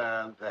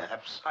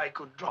 Perhaps I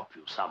could drop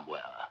you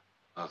somewhere.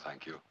 Oh,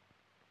 thank you.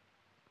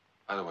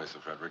 By the way, Sir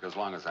Frederick, as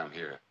long as I'm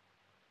here,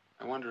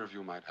 I wonder if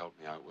you might help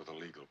me out with a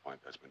legal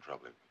point that's been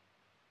troubling me.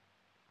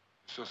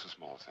 It's just a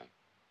small thing.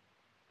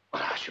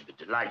 Well, I should be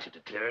delighted to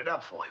clear it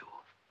up for you.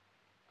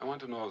 I want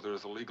to know if there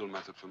is a legal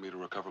method for me to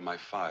recover my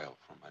file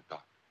from my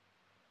doctor.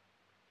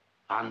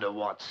 Under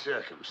what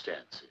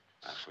circumstances?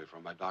 Actually,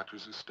 from my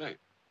doctor's estate.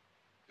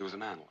 He was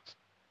an analyst.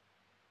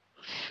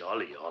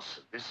 Surely your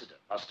solicitor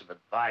must have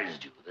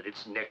advised you that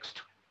it's next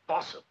to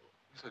impossible.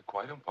 He said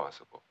quite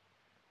impossible.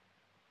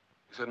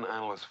 He said an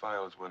analyst's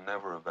files were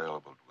never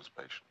available to his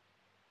patient.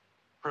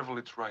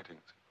 Privileged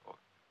writings, he called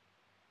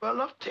it. Well,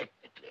 not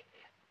technically,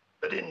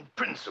 but in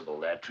principle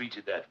they're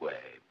treated that way.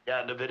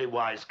 And a very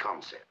wise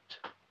concept.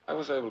 I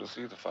was able to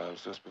see the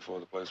files just before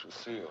the place was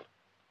sealed.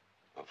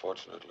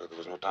 Unfortunately, there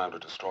was no time to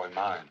destroy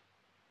mine.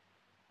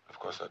 Of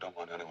course, I don't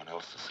want anyone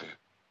else to see it.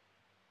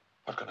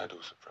 What can I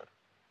do, Sir Frederick?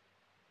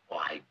 Oh,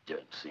 I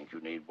don't think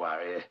you need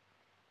worry.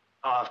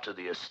 After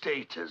the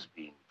estate has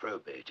been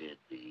probated,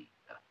 the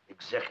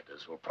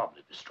executors will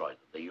probably destroy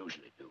them. They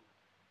usually do.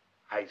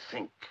 I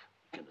think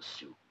we can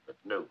assume that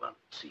no one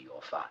will see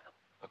your file.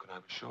 How can I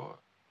be sure?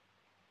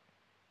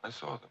 I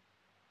saw them.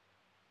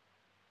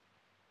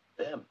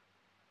 Them?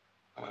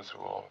 I went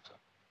through all of them.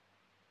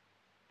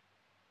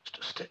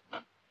 Mr.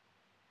 Stedman,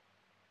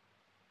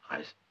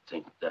 I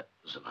think that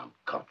was an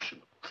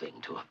unconscionable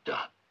thing to have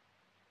done.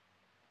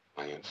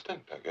 My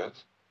instinct, I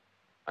guess.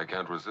 I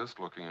can't resist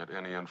looking at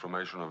any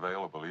information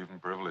available, even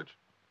privilege.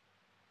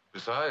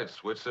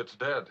 Besides, Whitset's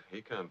dead.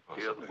 He can't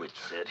possibly...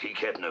 Whitset, he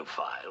kept no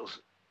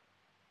files.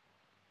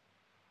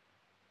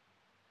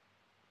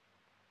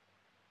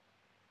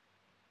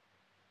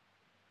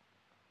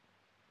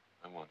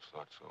 I once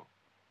thought so.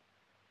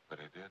 But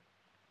he did.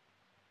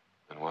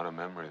 And what a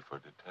memory for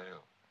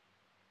detail.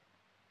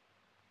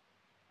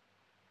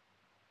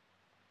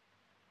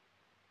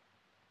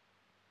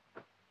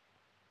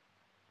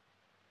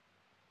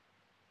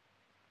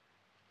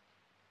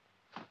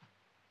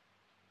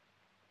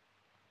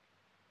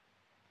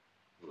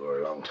 You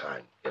were a long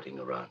time getting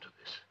around to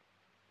this.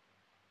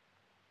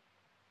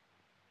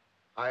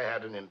 I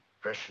had an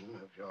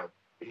impression of your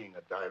being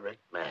a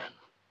direct man.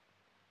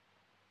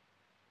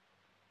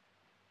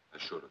 I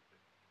should have been.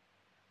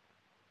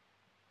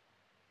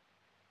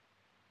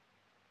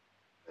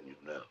 And you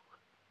know.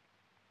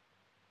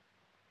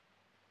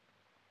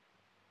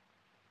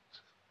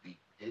 We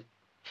did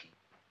keep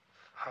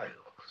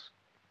files.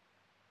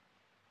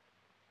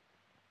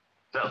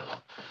 No,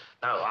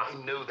 I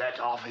know that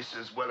office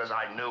as well as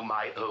I know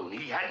my own.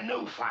 He had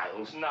no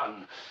files,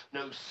 none.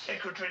 No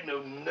secretary,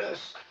 no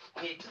nurse.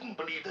 He didn't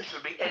believe there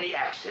should be any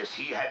access.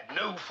 He had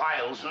no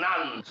files,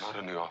 none. Not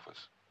in the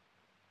office.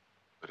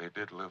 But he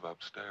did live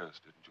upstairs,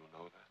 didn't you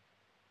know that?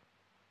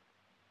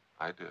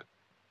 I did.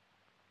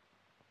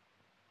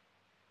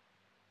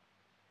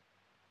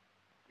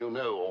 You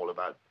know all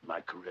about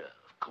my career,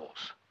 of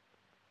course.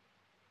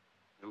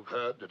 You've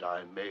heard that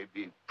I may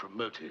be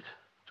promoted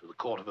to the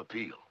Court of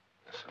Appeal.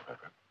 Yes, Sir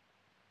Frederick.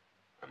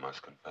 I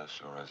must confess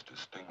you're as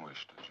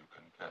distinguished as you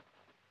can get.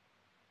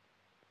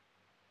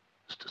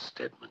 Mr.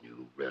 Stedman,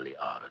 you really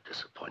are a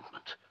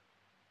disappointment.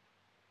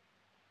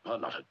 You're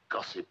not a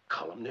gossip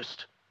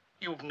columnist.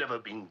 You've never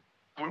been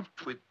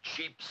grouped with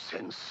cheap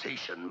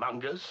sensation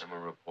mongers. I'm a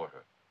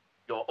reporter.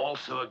 You're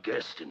also a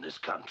guest in this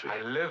country.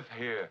 I live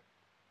here.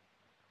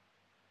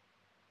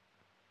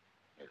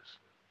 Yes,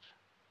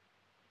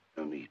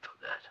 there's no need for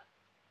that.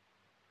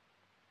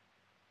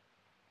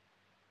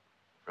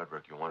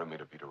 Frederick, you wanted me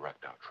to be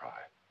direct. I'll try.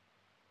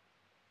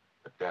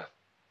 The death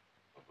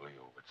of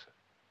Leo Whitset.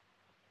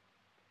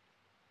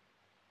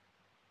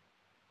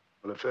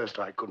 Well, at first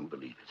I couldn't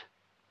believe it.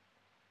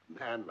 A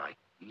man like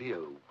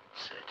Leo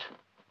Whitset.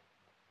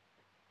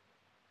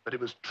 But it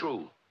was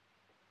true.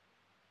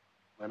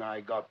 When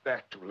I got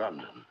back to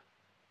London,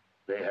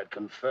 they had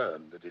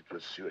confirmed that it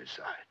was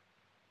suicide.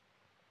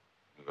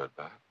 You got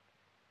back?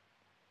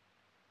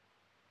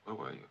 Where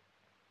were you?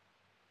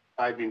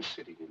 I'd been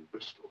sitting in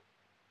Bristol.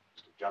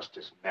 Mr.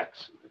 Justice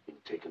Maxson had been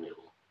taken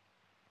ill.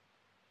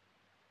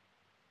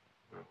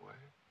 Where were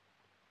you?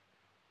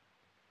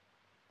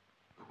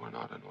 You were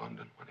not in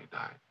London when he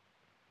died.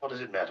 What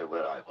does it matter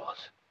where I was?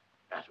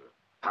 Matter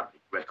of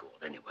public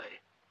record, anyway.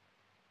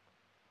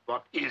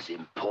 What is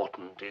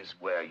important is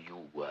where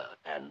you were,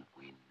 and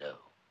we know,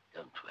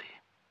 don't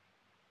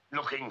we?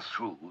 Looking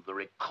through the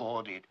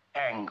recorded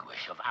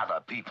anguish of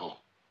other people.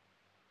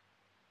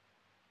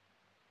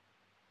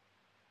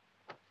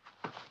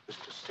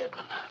 Mr.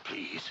 Stedman,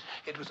 please.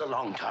 It was a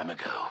long time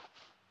ago.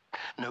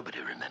 Nobody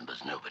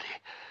remembers nobody.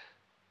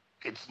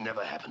 It's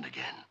never happened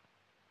again.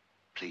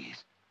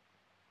 Please.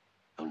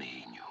 Only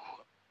he knew.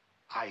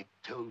 I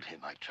told him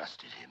I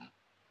trusted him.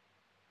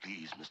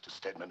 Please, Mr.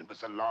 Stedman, it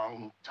was a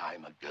long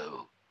time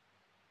ago.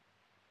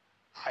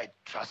 I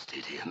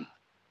trusted him.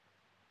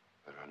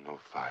 There are no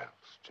files,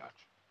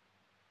 Judge.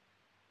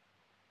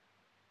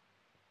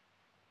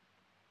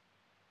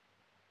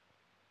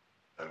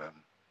 There are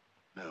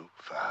no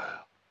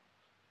files.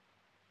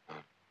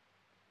 None.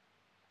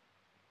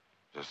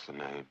 Just the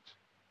names.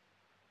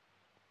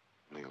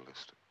 And the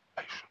list of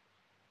patients.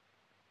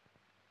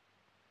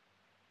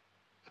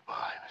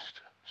 Why,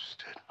 Mr.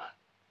 Stedman?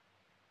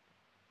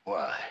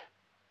 Why?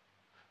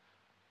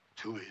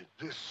 To be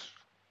this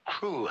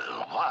cruel,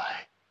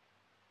 why?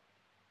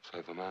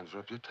 Save a man's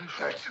reputation.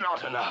 That's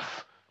not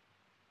enough.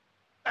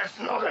 That's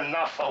not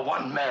enough for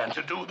one man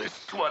to do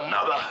this to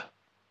another.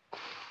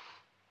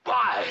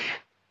 Why?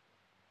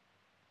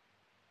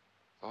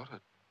 Thought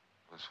it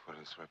was for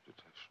his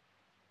reputation.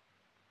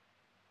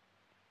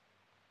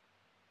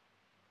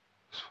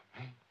 It was for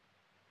me.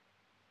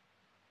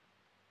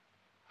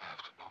 I have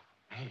to know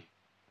for me.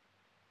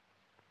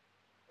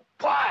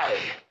 Why?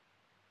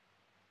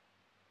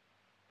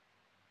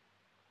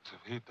 As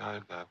if he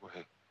died that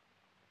way.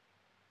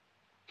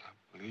 Can't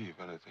believe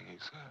anything he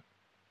said.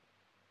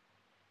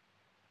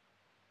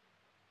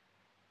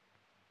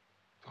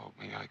 Told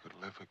me I could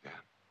live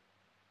again.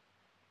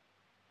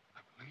 I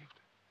believed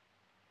it.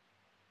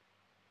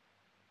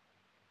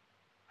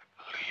 I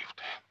believed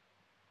him.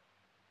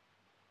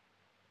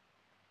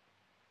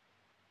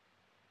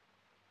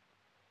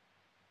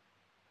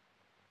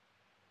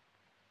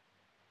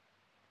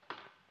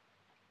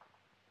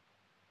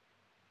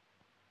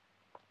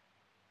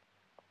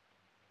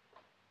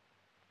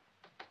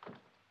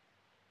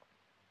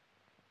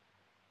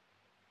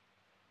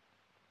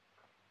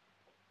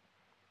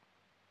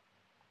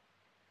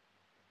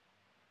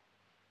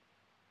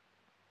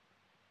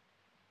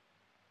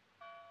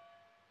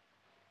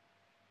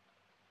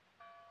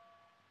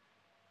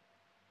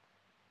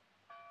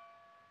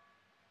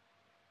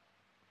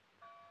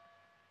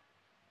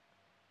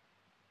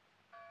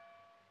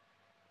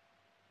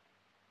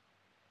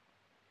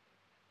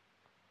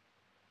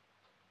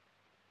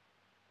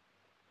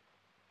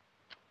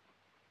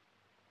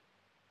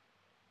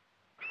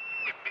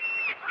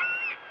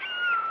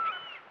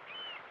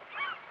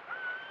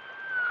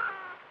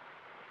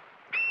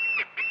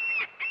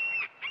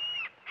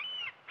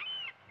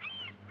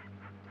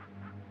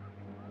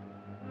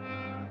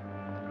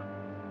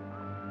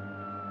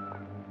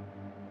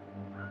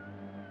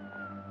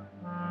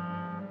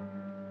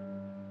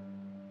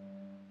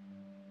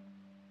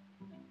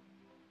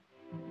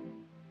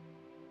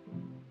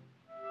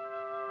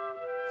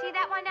 See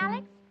that one,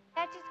 Alex?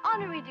 That's his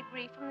honorary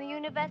degree from the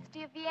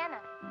University of Vienna.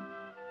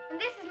 And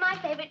this is my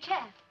favorite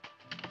chair.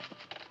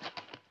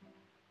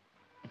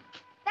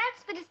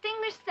 That's for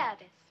distinguished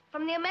service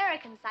from the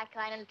American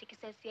Psychoanalytic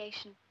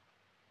Association.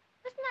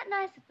 Isn't that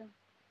nice of them?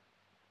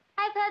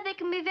 I've heard they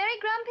can be very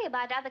grumpy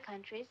about other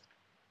countries.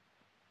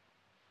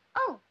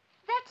 Oh,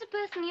 that's a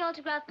personally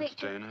autographed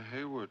picture. It's Dana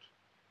Hayward.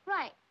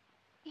 Right.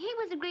 He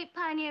was a great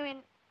pioneer in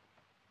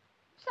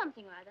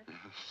something or other.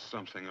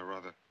 Something or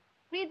other.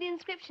 Read the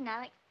inscription,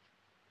 Alex.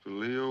 To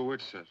Leo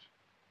Whitset,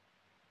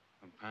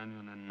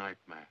 companion in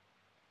nightmare.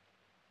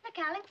 Look,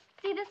 Alex,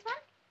 see this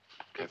one?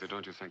 Kathy,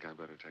 don't you think I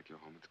better take you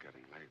home? It's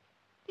getting late.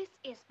 This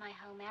is my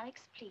home,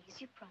 Alex. Please,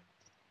 you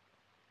promised.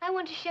 I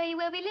want to show you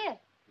where we live.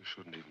 You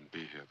shouldn't even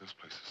be here. This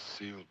place is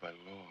sealed by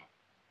law.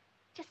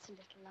 Just a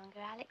little longer,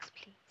 Alex,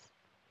 please.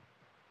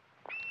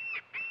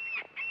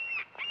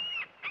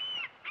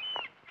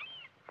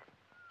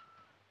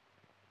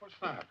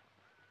 that?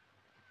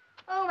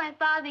 Oh, my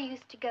father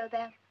used to go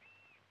there.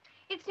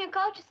 It's near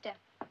Colchester.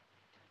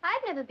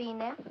 I've never been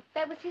there.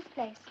 That was his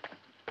place.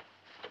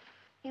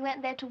 He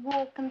went there to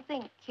walk and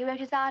think. He wrote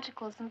his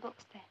articles and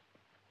books there.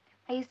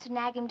 I used to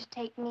nag him to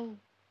take me.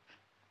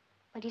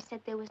 But he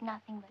said there was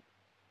nothing but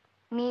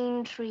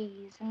mean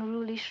trees and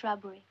unruly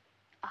shrubbery,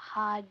 a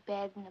hard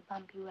bed and a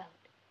bumpy road.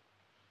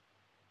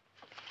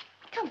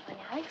 Come on,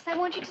 Alex. I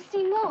want you to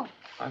see more.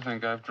 I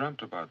think I've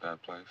dreamt about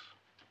that place.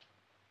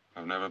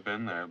 I've never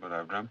been there, but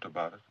I've dreamt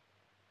about it.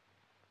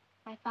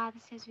 My father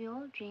says we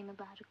all dream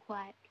about a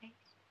quiet place.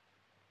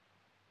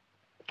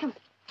 Come.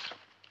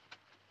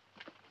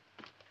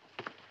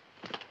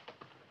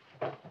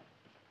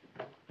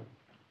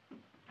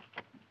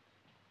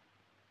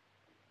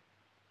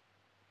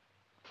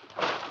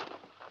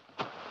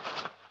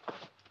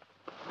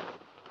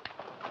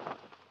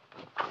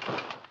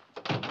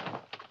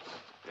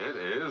 It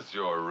is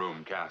your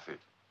room, Kathy.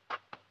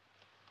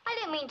 I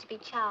don't mean to be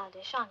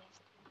childish, honest.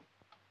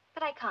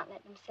 But I can't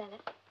let them sell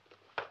it.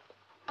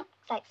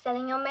 It's like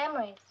selling your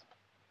memories.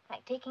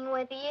 Like taking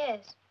away the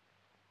years.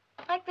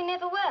 Like they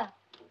never were.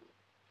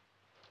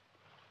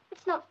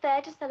 It's not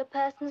fair to sell a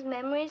person's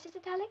memories, is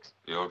it, Alex?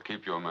 You'll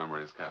keep your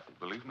memories, Kathy.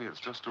 Believe me, it's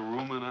just a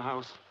room in a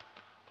house.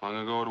 Long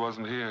ago, it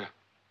wasn't here.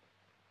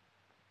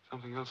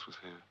 Something else was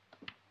here.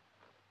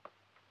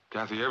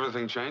 Kathy,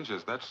 everything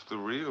changes. That's the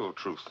real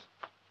truth.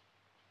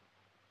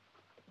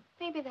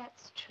 Maybe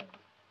that's true.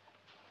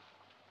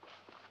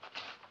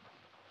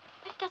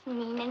 But it doesn't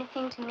mean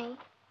anything to me.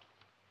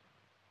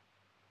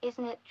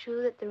 Isn't it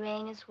true that the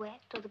rain is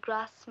wet or the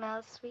grass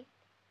smells sweet?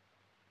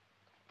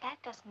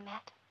 That doesn't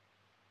matter.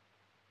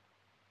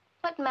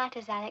 What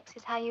matters, Alex,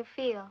 is how you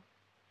feel.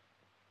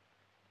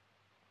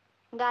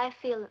 And I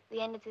feel that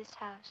the end of this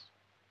house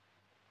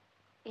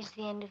is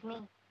the end of me.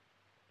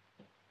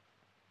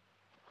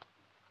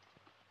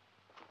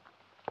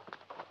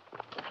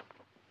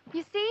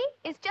 You see,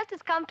 it's just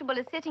as comfortable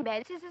a sitting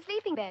bed as a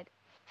sleeping bed.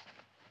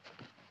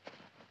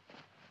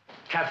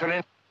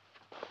 Catherine.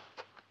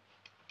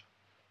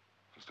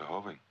 Mr.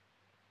 Hoving.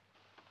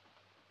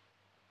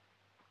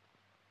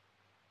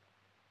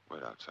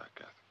 Wait outside,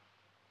 Kathy.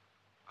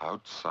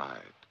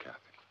 Outside, Kathy.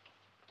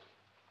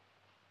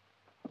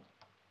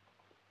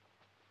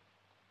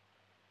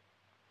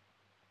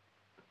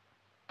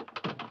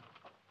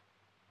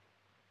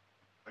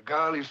 The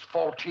girl is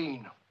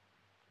 14.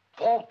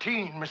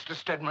 14, Mr.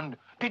 Stedman.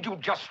 Did you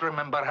just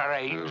remember her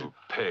age? You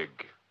pig.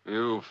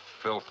 You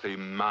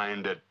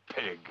filthy-minded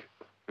pig.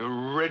 You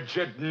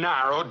rigid,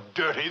 narrow,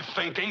 dirty,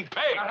 thinking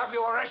pig. I'll have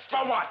you arrested.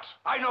 For what?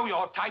 I know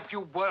your type,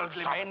 you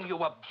worldly men. You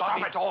were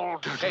bodied all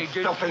stages.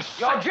 Filthy,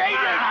 You're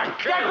jaded!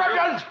 Get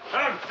weapons!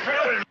 Alex,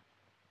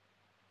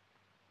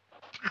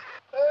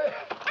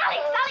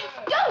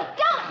 don't!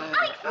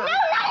 Alex, no,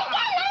 not again!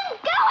 Let him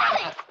go,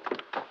 Alex!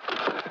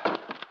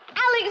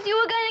 Alex, you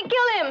were going to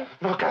kill him.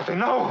 No, Kathy,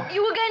 no.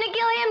 You were going to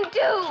kill him,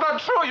 too. It's not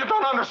true. You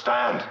don't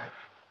understand.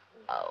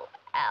 Oh,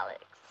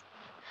 Alex.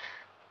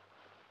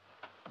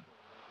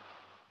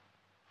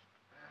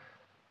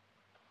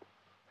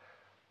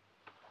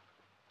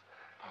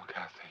 No,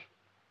 Kathy.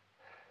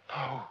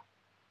 No.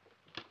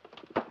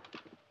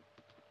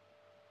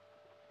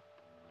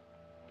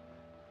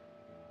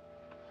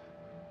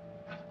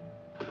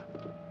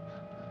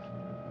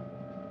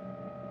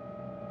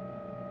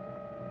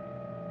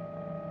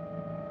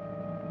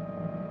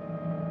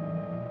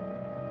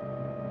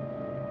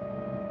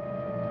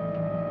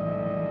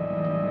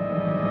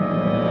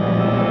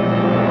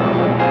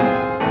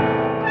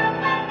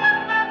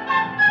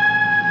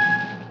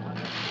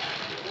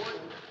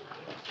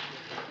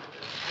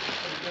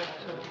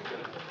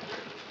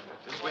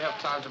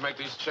 To make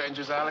these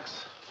changes,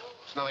 Alex.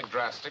 It's nothing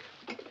drastic.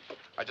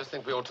 I just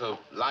think we ought to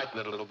lighten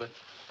it a little bit.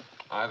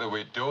 Either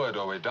we do it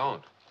or we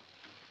don't.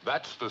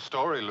 That's the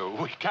story, Lou.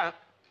 We can't...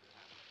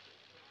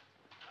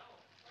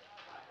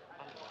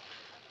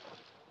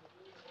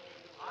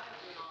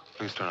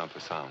 Please turn up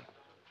the sound.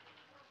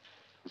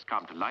 Has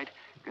come to light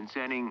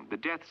concerning the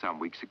death some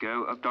weeks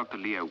ago of Dr.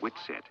 Leo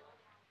Whitset.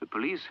 The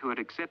police, who had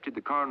accepted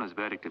the coroner's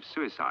verdict of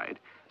suicide,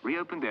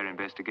 reopened their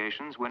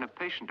investigations when a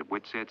patient of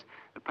Whitset's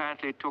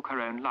apparently took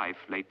her own life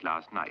late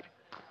last night.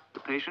 The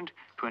patient,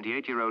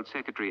 28-year-old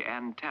secretary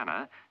Anne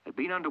Tanner, had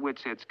been under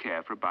Whitset's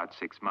care for about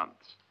 6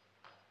 months.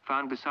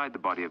 Found beside the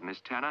body of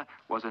Miss Tanner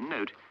was a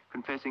note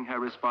confessing her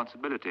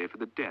responsibility for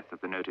the death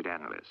of the noted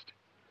analyst.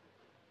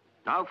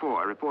 Now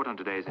for a report on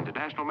today's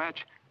international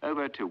match,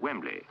 over to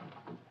Wembley.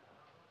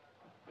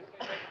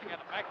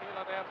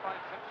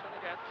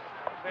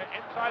 They're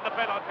inside the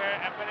penalty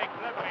and very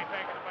cleverly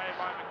taken away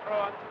by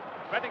McCrohan.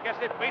 Redding gets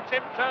it, beats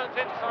him, turns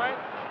inside,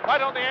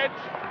 right on the edge,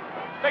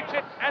 flicks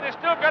it, and it's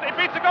still good. It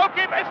beats the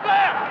goalkeeper. It's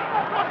there!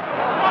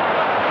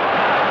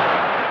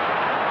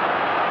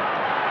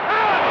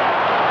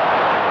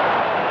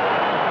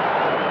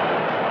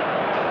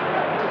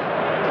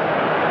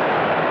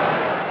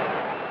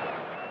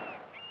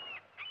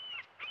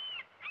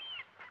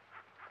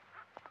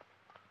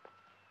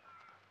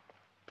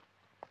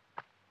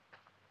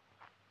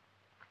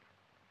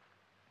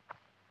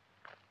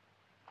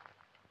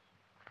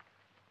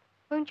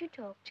 Won't you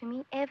talk to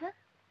me, ever?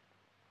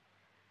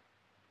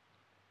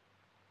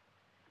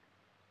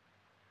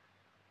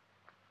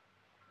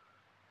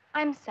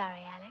 I'm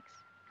sorry, Alex.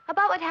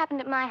 About what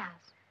happened at my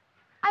house.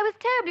 I was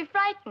terribly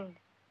frightened.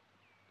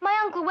 My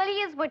uncle, well,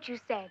 he is what you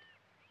said.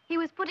 He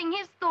was putting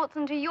his thoughts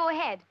into your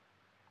head.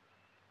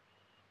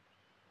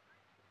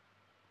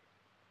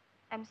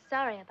 I'm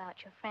sorry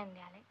about your friend,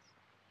 Alex.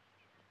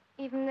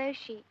 Even though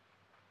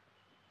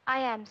I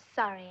am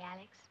sorry,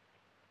 Alex.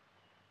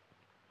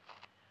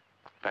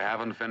 They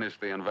haven't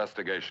finished the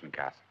investigation,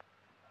 Kath.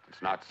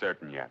 It's not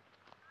certain yet.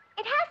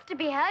 It has to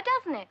be her,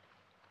 doesn't it?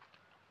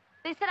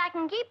 They said I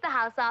can keep the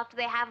house after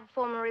they have a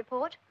formal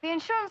report. The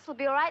insurance will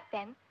be all right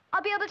then.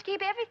 I'll be able to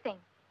keep everything.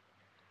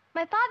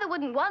 My father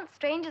wouldn't want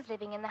strangers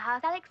living in the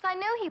house, Alex. I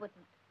know he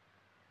wouldn't.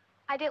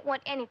 I don't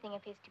want anything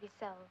of his to be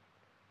sold.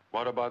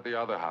 What about the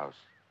other house?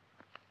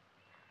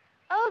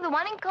 Oh, the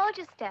one in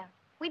Colchester.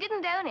 We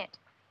didn't own it.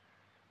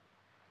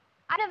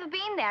 I've never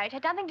been there. It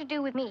had nothing to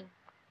do with me.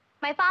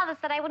 My father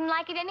said I wouldn't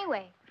like it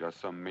anyway.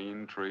 Just some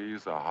mean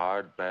trees, a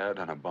hard bed,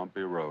 and a bumpy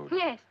road.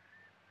 Yes.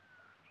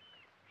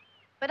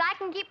 But I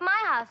can keep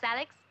my house,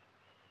 Alex.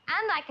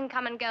 And I can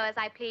come and go as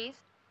I please.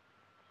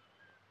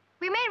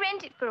 We may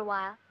rent it for a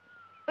while,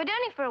 but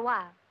only for a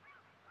while.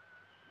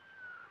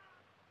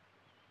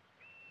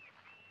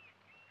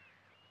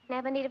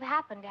 Never need have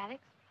happened,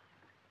 Alex.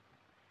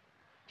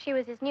 She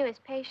was his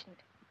newest patient.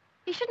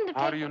 He shouldn't have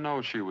How do you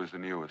know she was the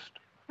newest?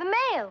 The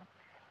mail.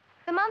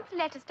 The monthly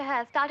letters to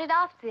her started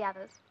after the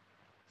others.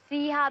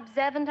 See how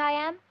observant I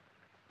am?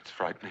 It's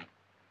frightening.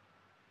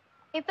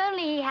 If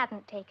only he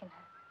hadn't taken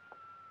her.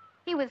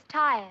 He was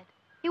tired.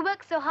 He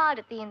worked so hard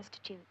at the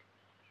Institute.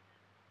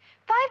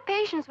 5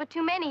 patients were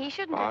too many. He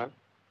shouldn't have. 5?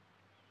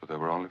 But there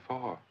were only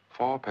 4.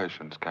 4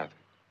 patients, Kathy.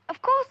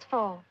 Of course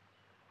 4.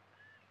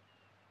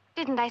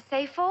 Didn't I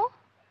say 4?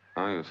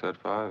 Oh, you said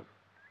 5.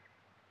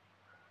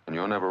 And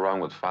you're never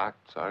wrong with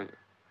facts, are you?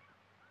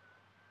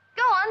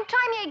 Go on,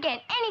 try me again.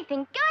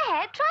 Anything. Go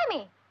ahead, try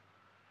me.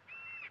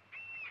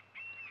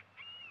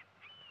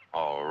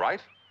 All right.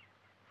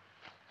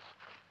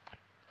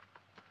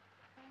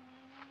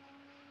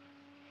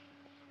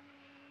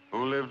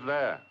 Who lived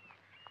there?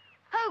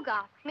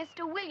 Hogarth,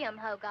 Mr. William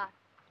Hogarth.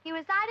 He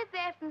resided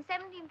there from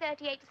 1738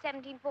 to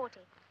 1740.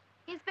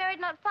 He's buried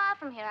not far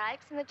from here,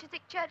 Alex, in the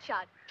Chiswick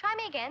churchyard. Try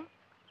me again.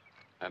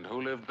 And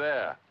who lived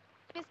there?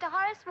 Mr.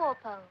 Horace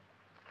Walpole.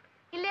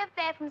 He lived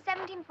there from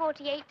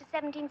 1748 to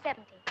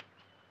 1770.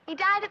 He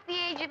died at the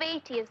age of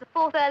 80 as the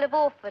 4th Earl of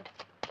Orford,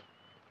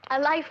 a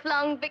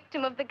lifelong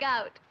victim of the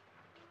gout.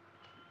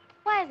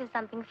 Why is there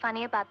something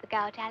funny about the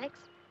gout, Alex?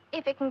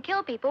 If it can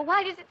kill people,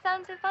 why does it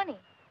sound so funny?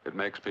 It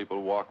makes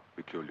people walk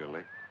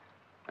peculiarly.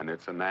 And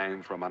it's a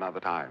name from another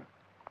time,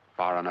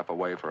 far enough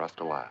away for us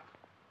to laugh.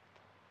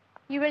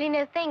 You really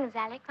know things,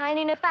 Alex. I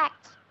only know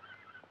facts.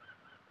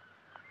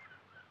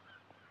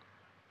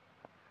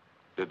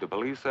 Did the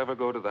police ever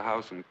go to the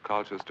house in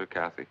Colchester,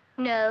 Kathy?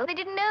 No, they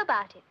didn't know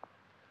about it.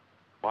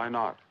 Why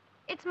not?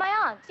 It's my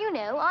aunt's, you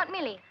know, Aunt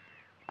Millie.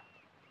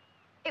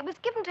 It was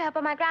given to her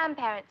by my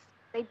grandparents.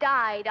 They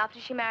died after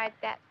she married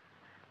that.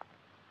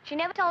 She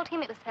never told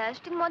him it was hers.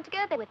 She didn't want to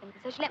go there with him,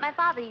 so she let my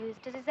father use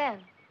it as his own.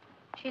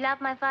 She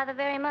loved my father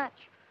very much.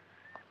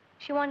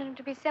 She wanted him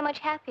to be so much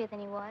happier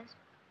than he was.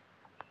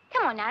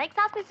 Come on, Alex,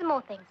 ask me some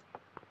more things.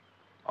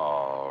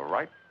 All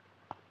right.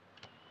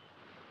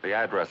 The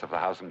address of the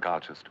house in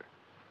Colchester.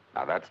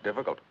 Now, that's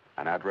difficult.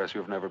 An address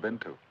you've never been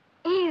to.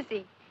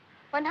 Easy.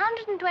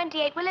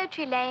 128 Willow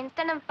Tree Lane,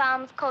 Stunham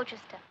Farms,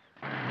 Colchester.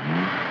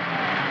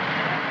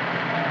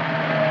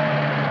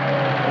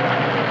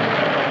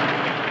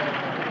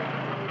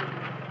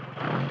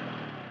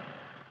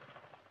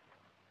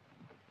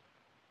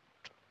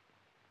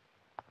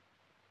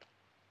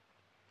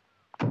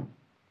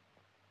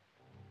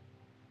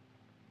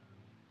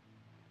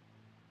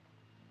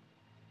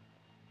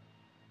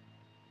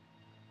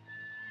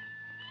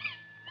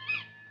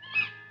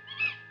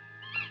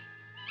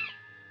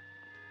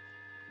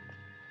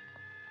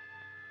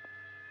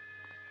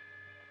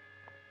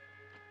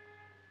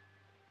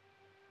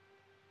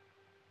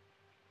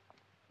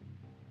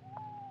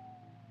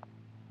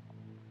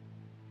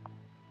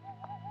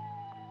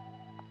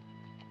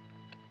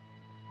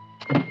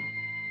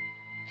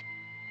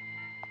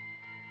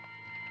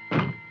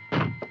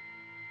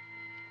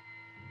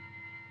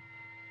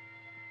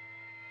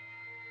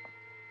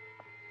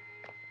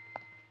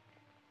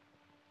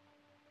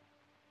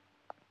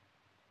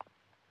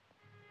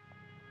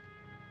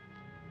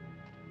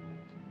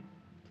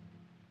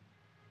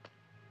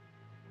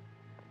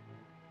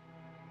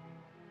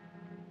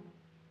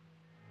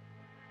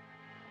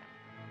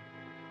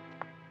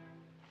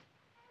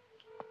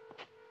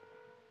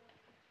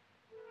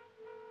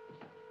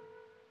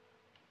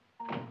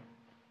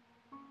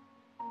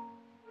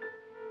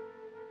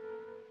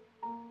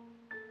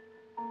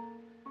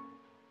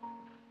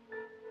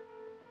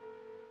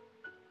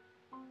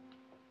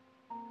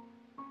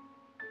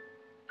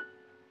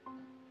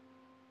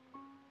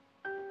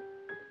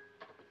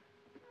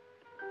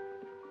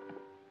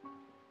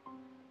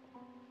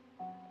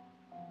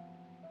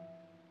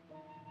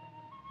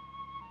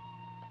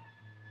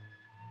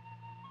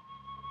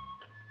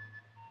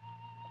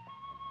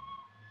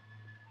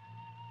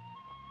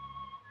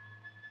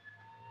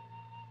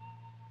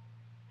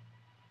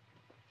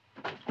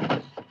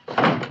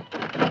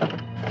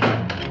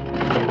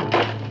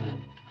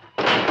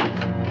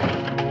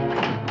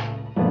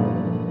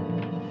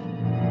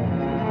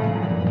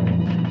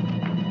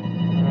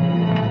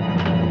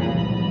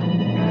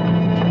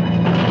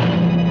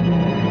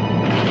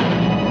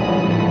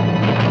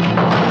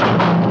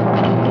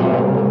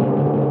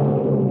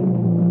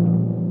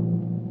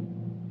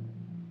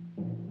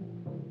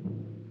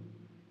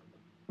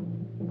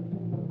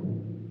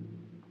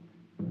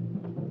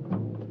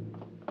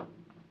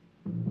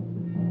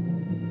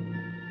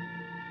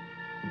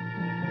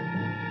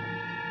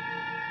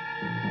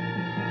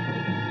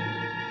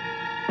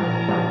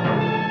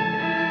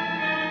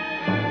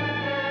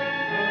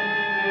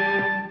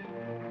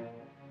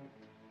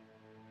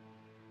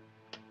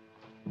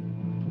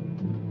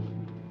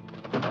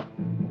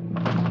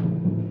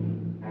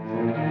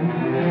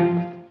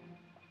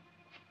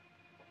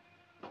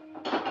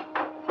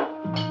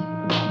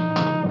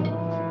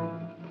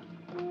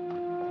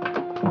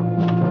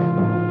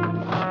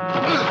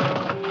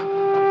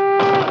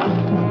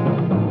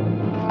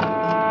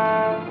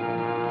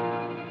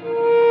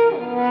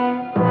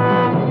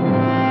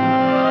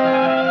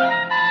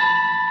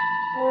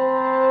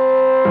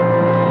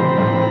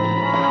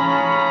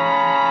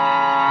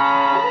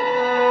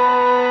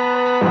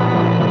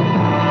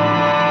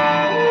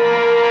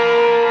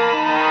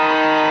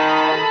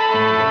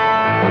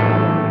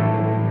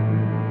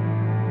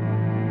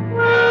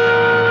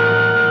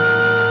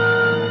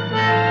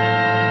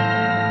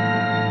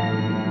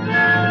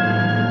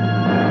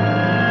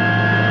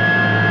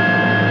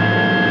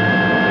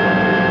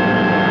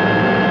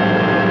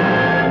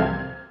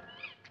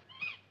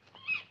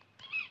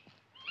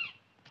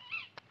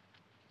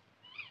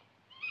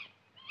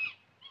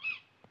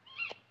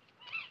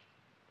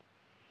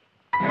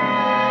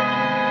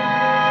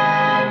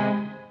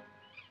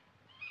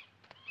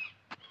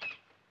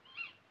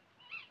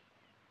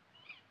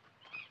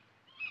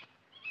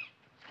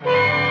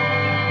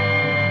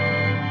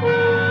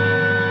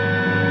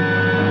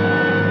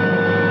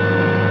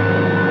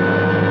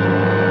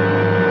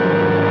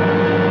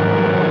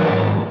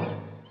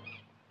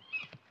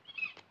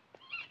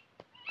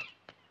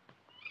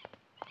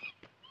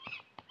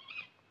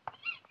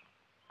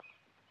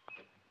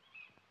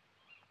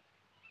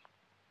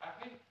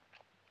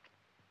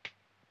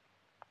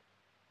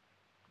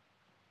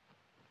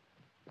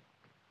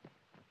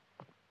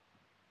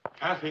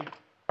 Kathy?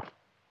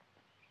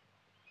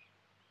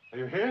 Are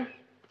you here?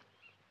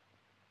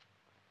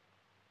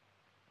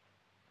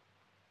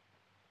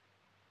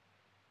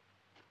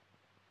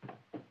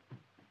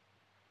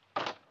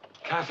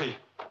 Kathy,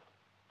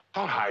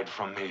 don't hide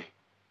from me.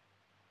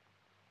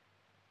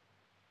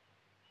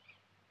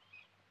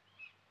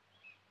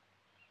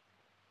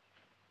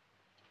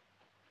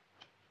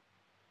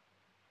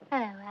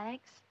 Hello,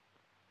 Alex.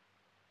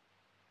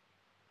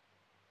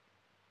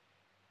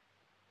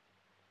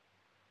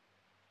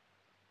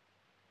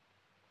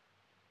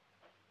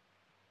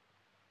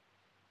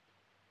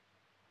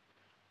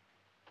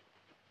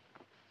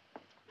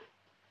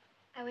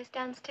 I was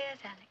downstairs,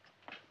 Alex.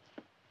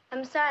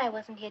 I'm sorry I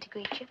wasn't here to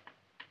greet you.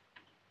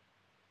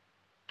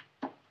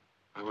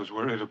 I was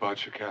worried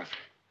about you, Kathy.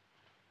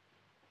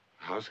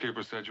 The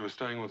housekeeper said you were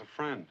staying with a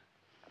friend.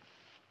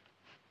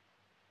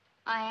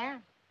 I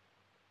am.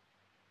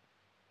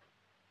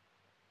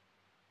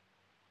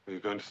 Are you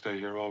going to stay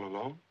here all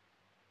alone?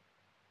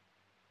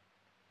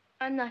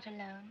 I'm not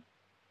alone.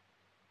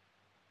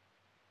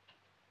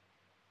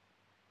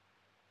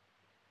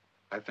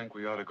 I think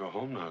we ought to go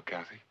home now,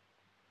 Kathy.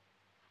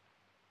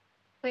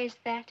 Where's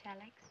that,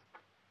 Alex?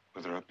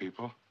 Where there are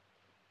people.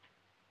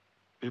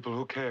 People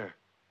who care.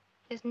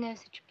 There's no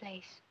such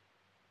place.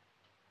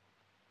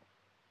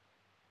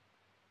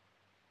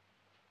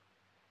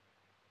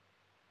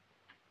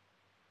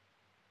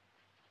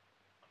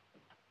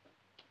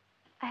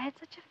 I had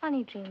such a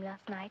funny dream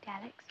last night,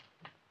 Alex.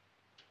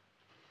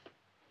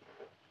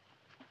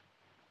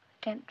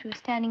 I dreamt we were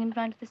standing in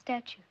front of the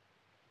statue.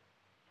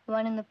 The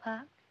one in the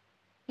park,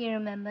 you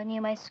remember,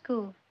 near my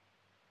school.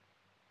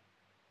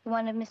 The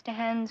one of Mr.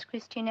 Hans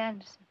Christian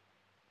Andersen.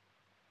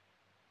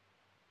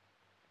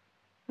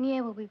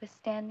 Near where we were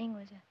standing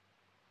was a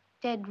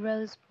dead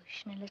rose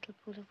bush in a little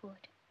pool of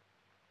water.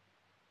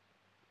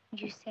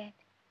 And you said,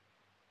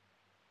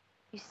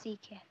 "You see,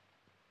 Kathy,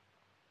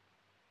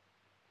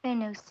 there are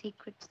no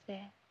secrets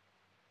there.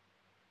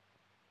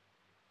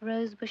 The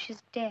rose bush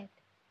is dead,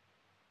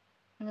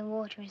 and the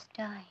water is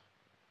dying."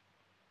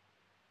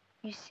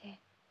 You said,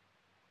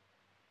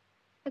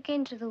 "Look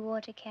into the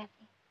water,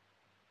 Kathy.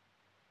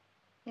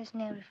 There's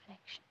no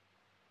reflection.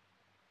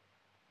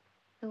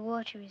 The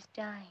water is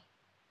dying."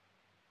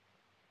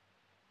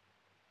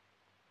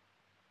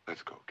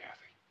 Let's go,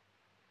 Kathy.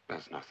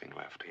 There's nothing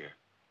left here.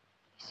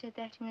 You said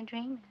that in a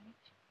dream,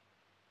 Alex.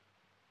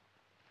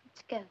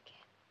 Let's go,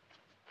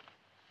 Kathy.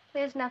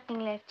 There's nothing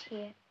left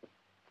here.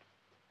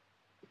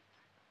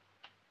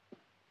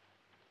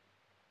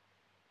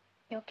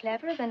 You're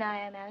cleverer than I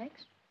am,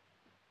 Alex.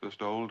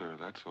 Just older,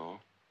 that's all.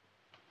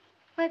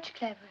 Much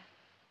cleverer.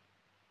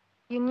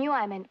 You knew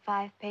I meant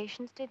 5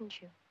 patients,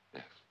 didn't you?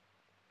 Yes.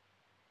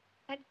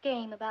 That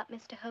game about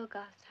Mr.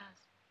 Hogarth's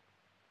house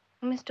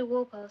and Mr.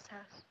 Walpole's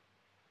house.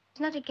 It's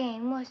not a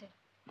game, was it?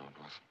 No, it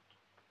wasn't.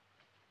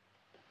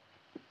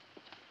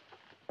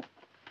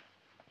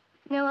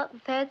 You know what the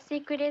third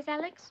secret is,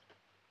 Alex?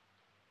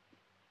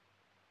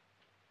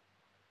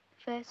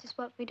 The first is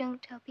what we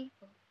don't tell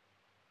people.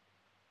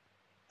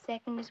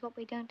 Second is what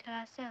we don't tell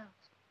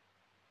ourselves.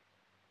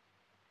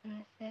 And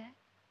the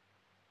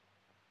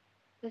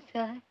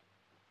third?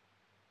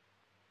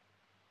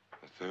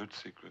 The third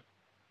secret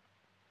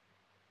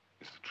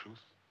is the truth.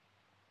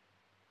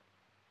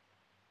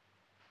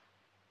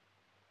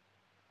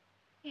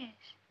 Yes.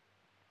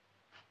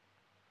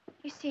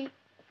 You see,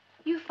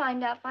 you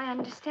find out by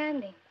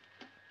understanding.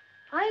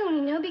 I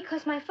only know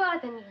because my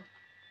father knew.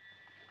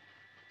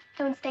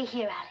 Don't stay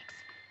here, Alex.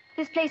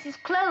 This place is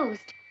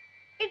closed.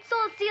 It's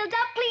all sealed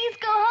up. Please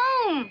go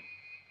home.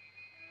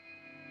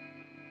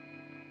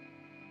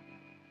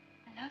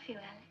 I love you,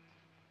 Alex.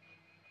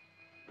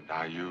 And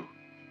I you.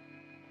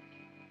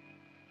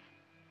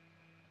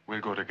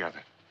 We'll go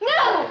together.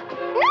 No!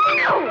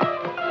 No!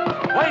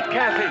 Wait,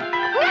 Kathy!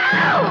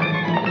 No!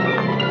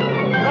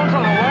 Don't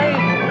run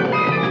away!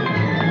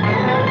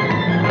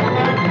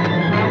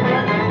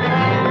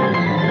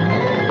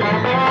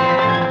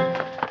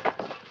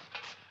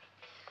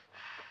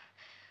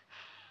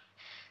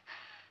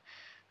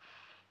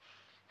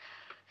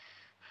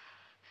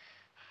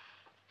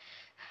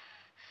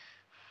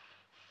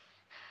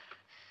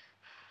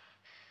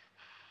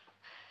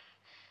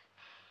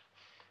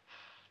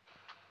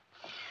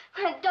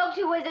 That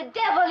doctor was a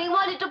devil. He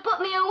wanted to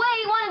put me away.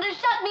 He wanted to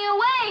shut me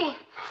away.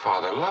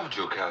 Father loved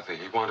you, Kathy.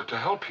 He wanted to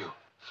help you.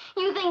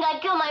 You think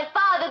I'd kill my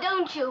father,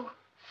 don't you?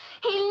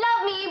 He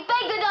loved me. He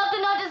begged the doctor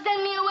not to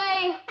send me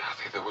away.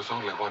 Kathy, there was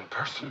only one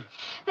person.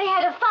 They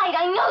had a fight.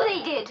 I know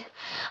they did.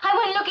 I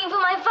went looking for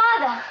my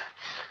father.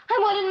 I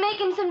wanted to make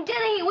him some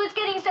dinner. He was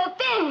getting so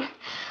thin.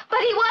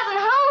 But he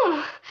wasn't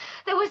home.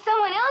 There was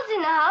someone else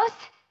in the house.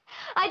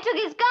 I took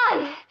his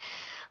gun.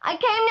 I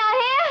came down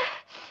here,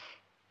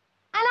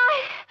 and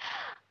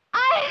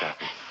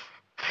Kathy,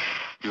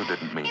 you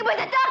didn't mean It was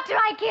a doctor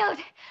I killed.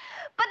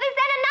 But they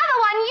sent another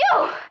one, you.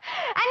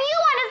 And you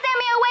want to send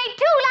me away,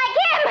 too, like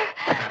him.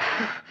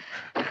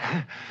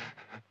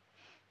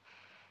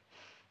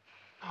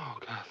 Oh,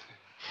 Kathy.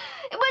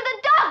 It was a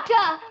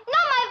doctor,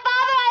 not my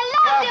father. I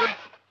loved him.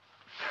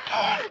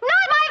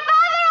 Not my father.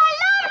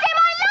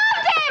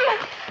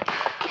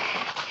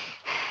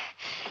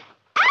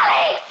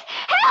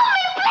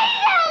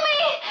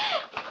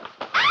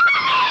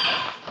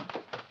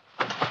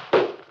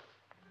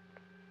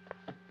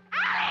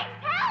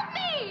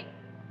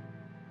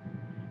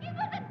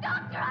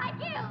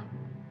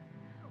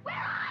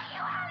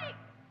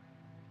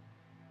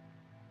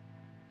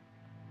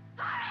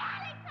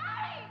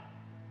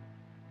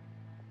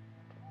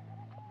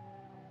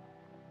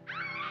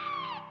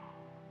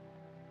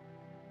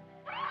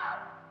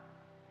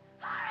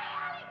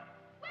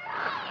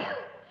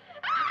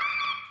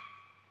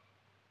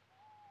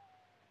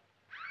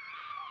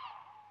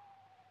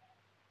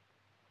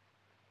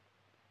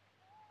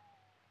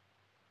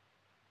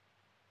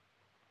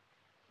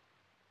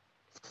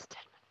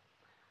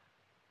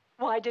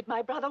 Why did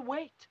my brother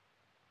wait?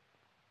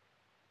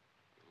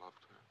 He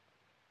loved her.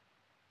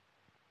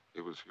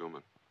 He was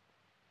human.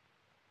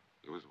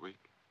 He was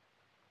weak.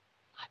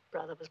 My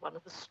brother was one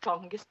of the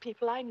strongest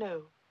people I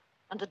know.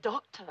 And a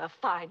doctor, a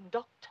fine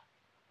doctor.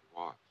 He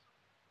was.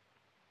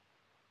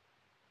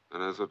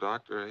 And as a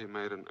doctor, he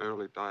made an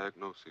early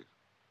diagnosis.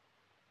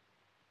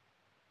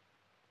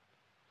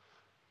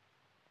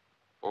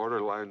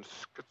 Borderline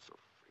schizophrenia.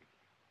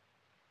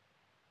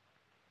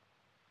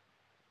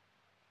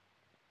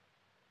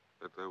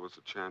 That there was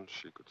a chance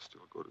she could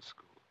still go to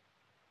school.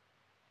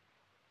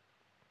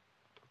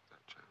 Took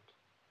that chance.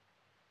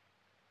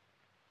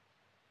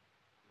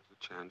 There's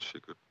a chance she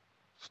could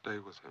stay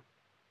with him.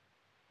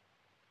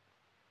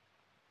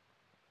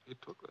 He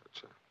took that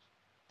chance.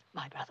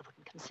 My brother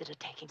wouldn't consider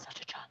taking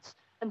such a chance.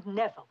 And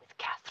never with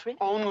Catherine.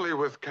 Only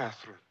with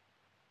Catherine.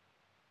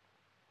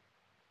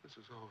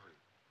 Mrs. Ovey.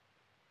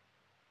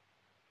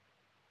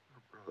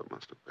 Your brother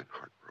must have been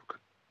heartbroken.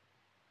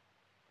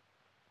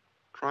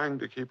 Trying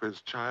to keep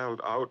his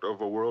child out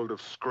of a world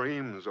of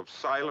screams, of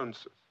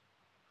silences.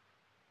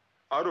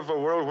 Out of a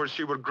world where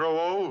she would grow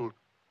old.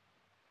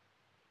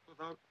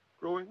 Without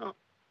growing up.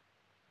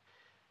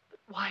 But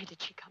why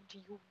did she come to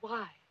you?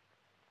 Why?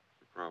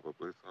 She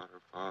probably thought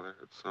her father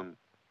had some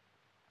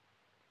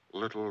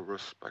little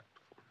respect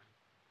for me.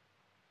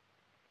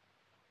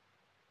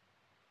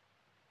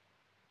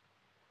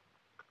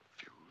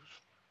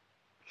 Confused,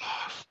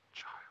 lost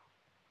child.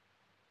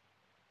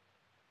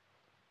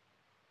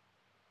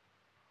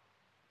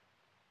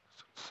 The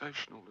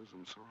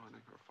sensationalism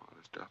surrounding her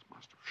father's death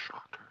must have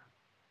shocked her.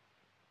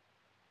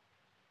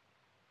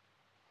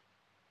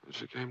 And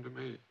she came to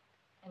me.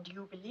 And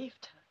you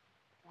believed her?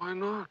 Why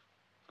not?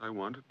 I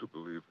wanted to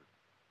believe it.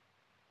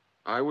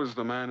 I was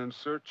the man in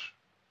search.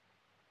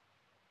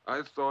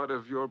 I thought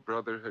if your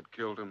brother had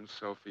killed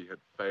himself, he had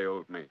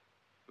failed me.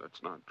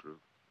 That's not true.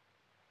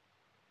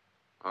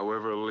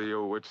 However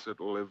Leo Whitset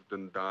lived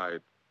and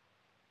died,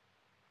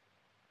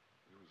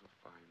 he was a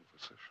fine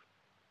physician.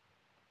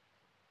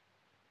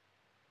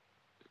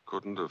 He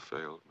couldn't have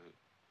failed me.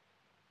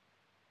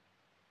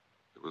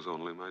 He was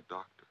only my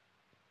doctor.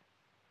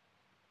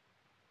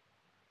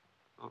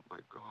 Not my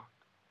God.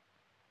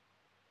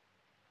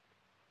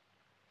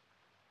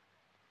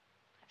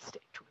 I've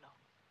stayed too long.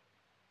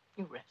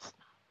 You rest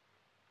now.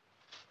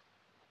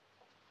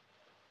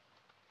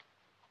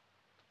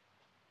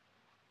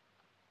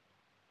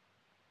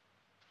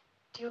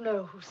 Do you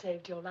know who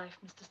saved your life,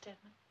 Mr.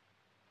 Stedman?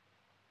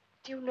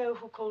 Do you know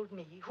who called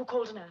me, who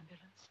called an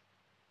ambulance?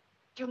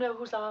 Do you know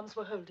whose arms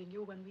were holding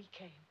you when we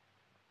came?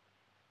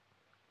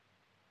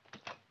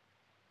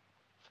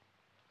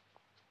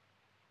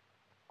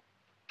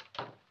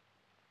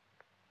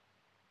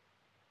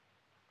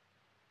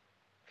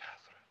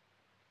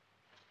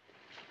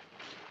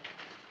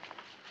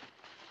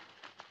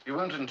 You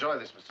won't enjoy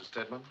this, Mr.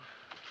 Stedman.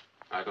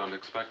 I don't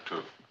expect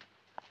to.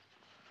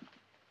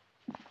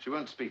 She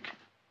won't speak.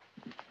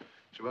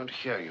 She won't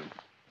hear you.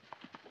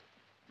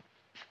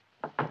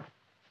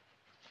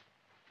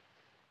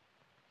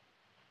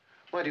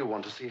 Why do you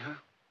want to see her?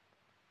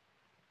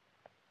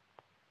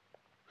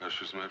 Because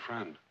she's my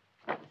friend.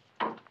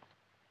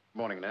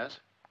 Morning, nurse.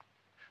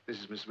 This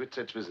is Miss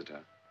Whitset's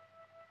visitor.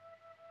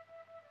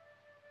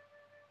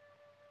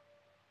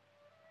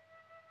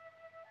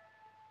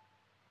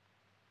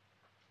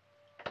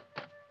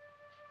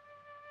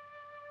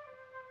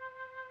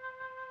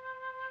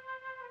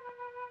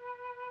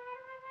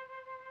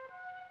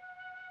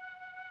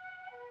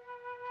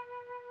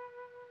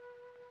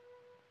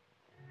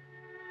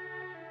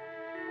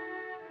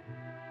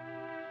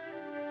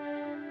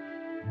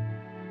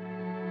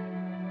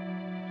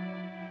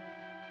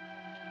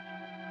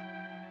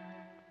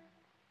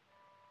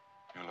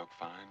 You look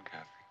fine,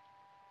 Kathy.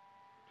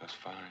 Just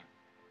fine.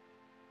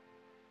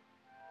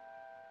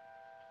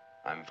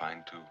 I'm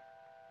fine, too.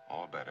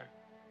 All better.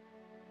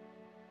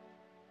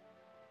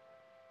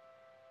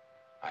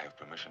 I have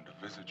permission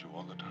to visit you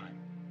all the time.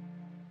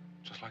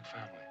 Just like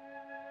family.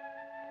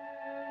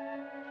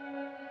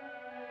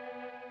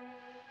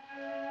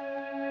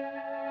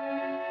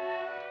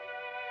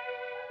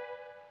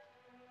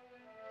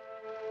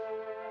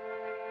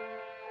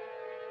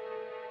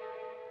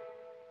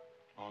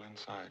 All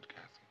inside,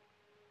 Kathy.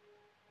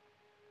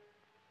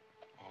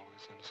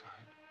 Always inside.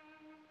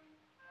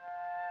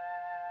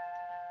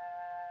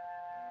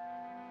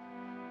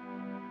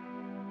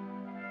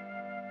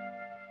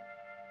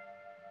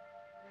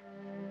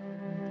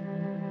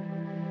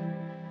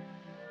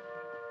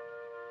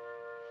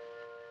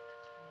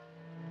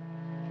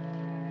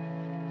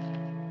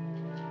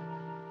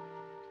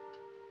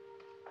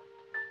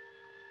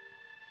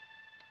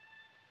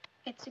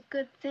 It's a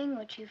good thing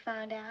what you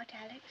found out,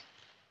 Alex.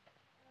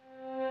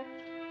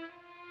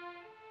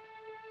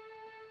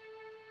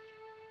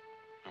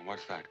 And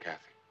what's that, Kathy?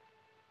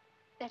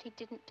 That he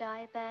didn't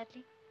die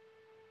badly.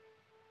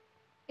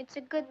 It's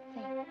a good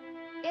thing,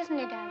 isn't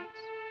it, Alex?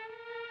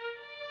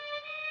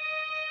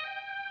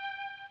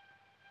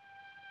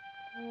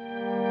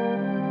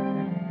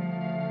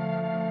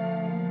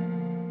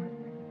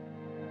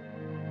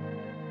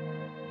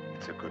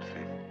 a good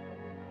thing.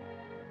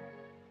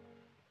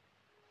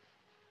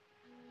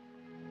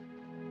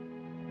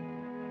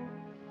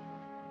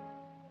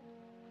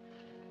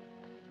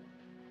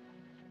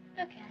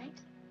 Look,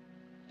 Alex.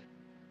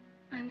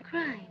 I'm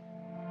crying.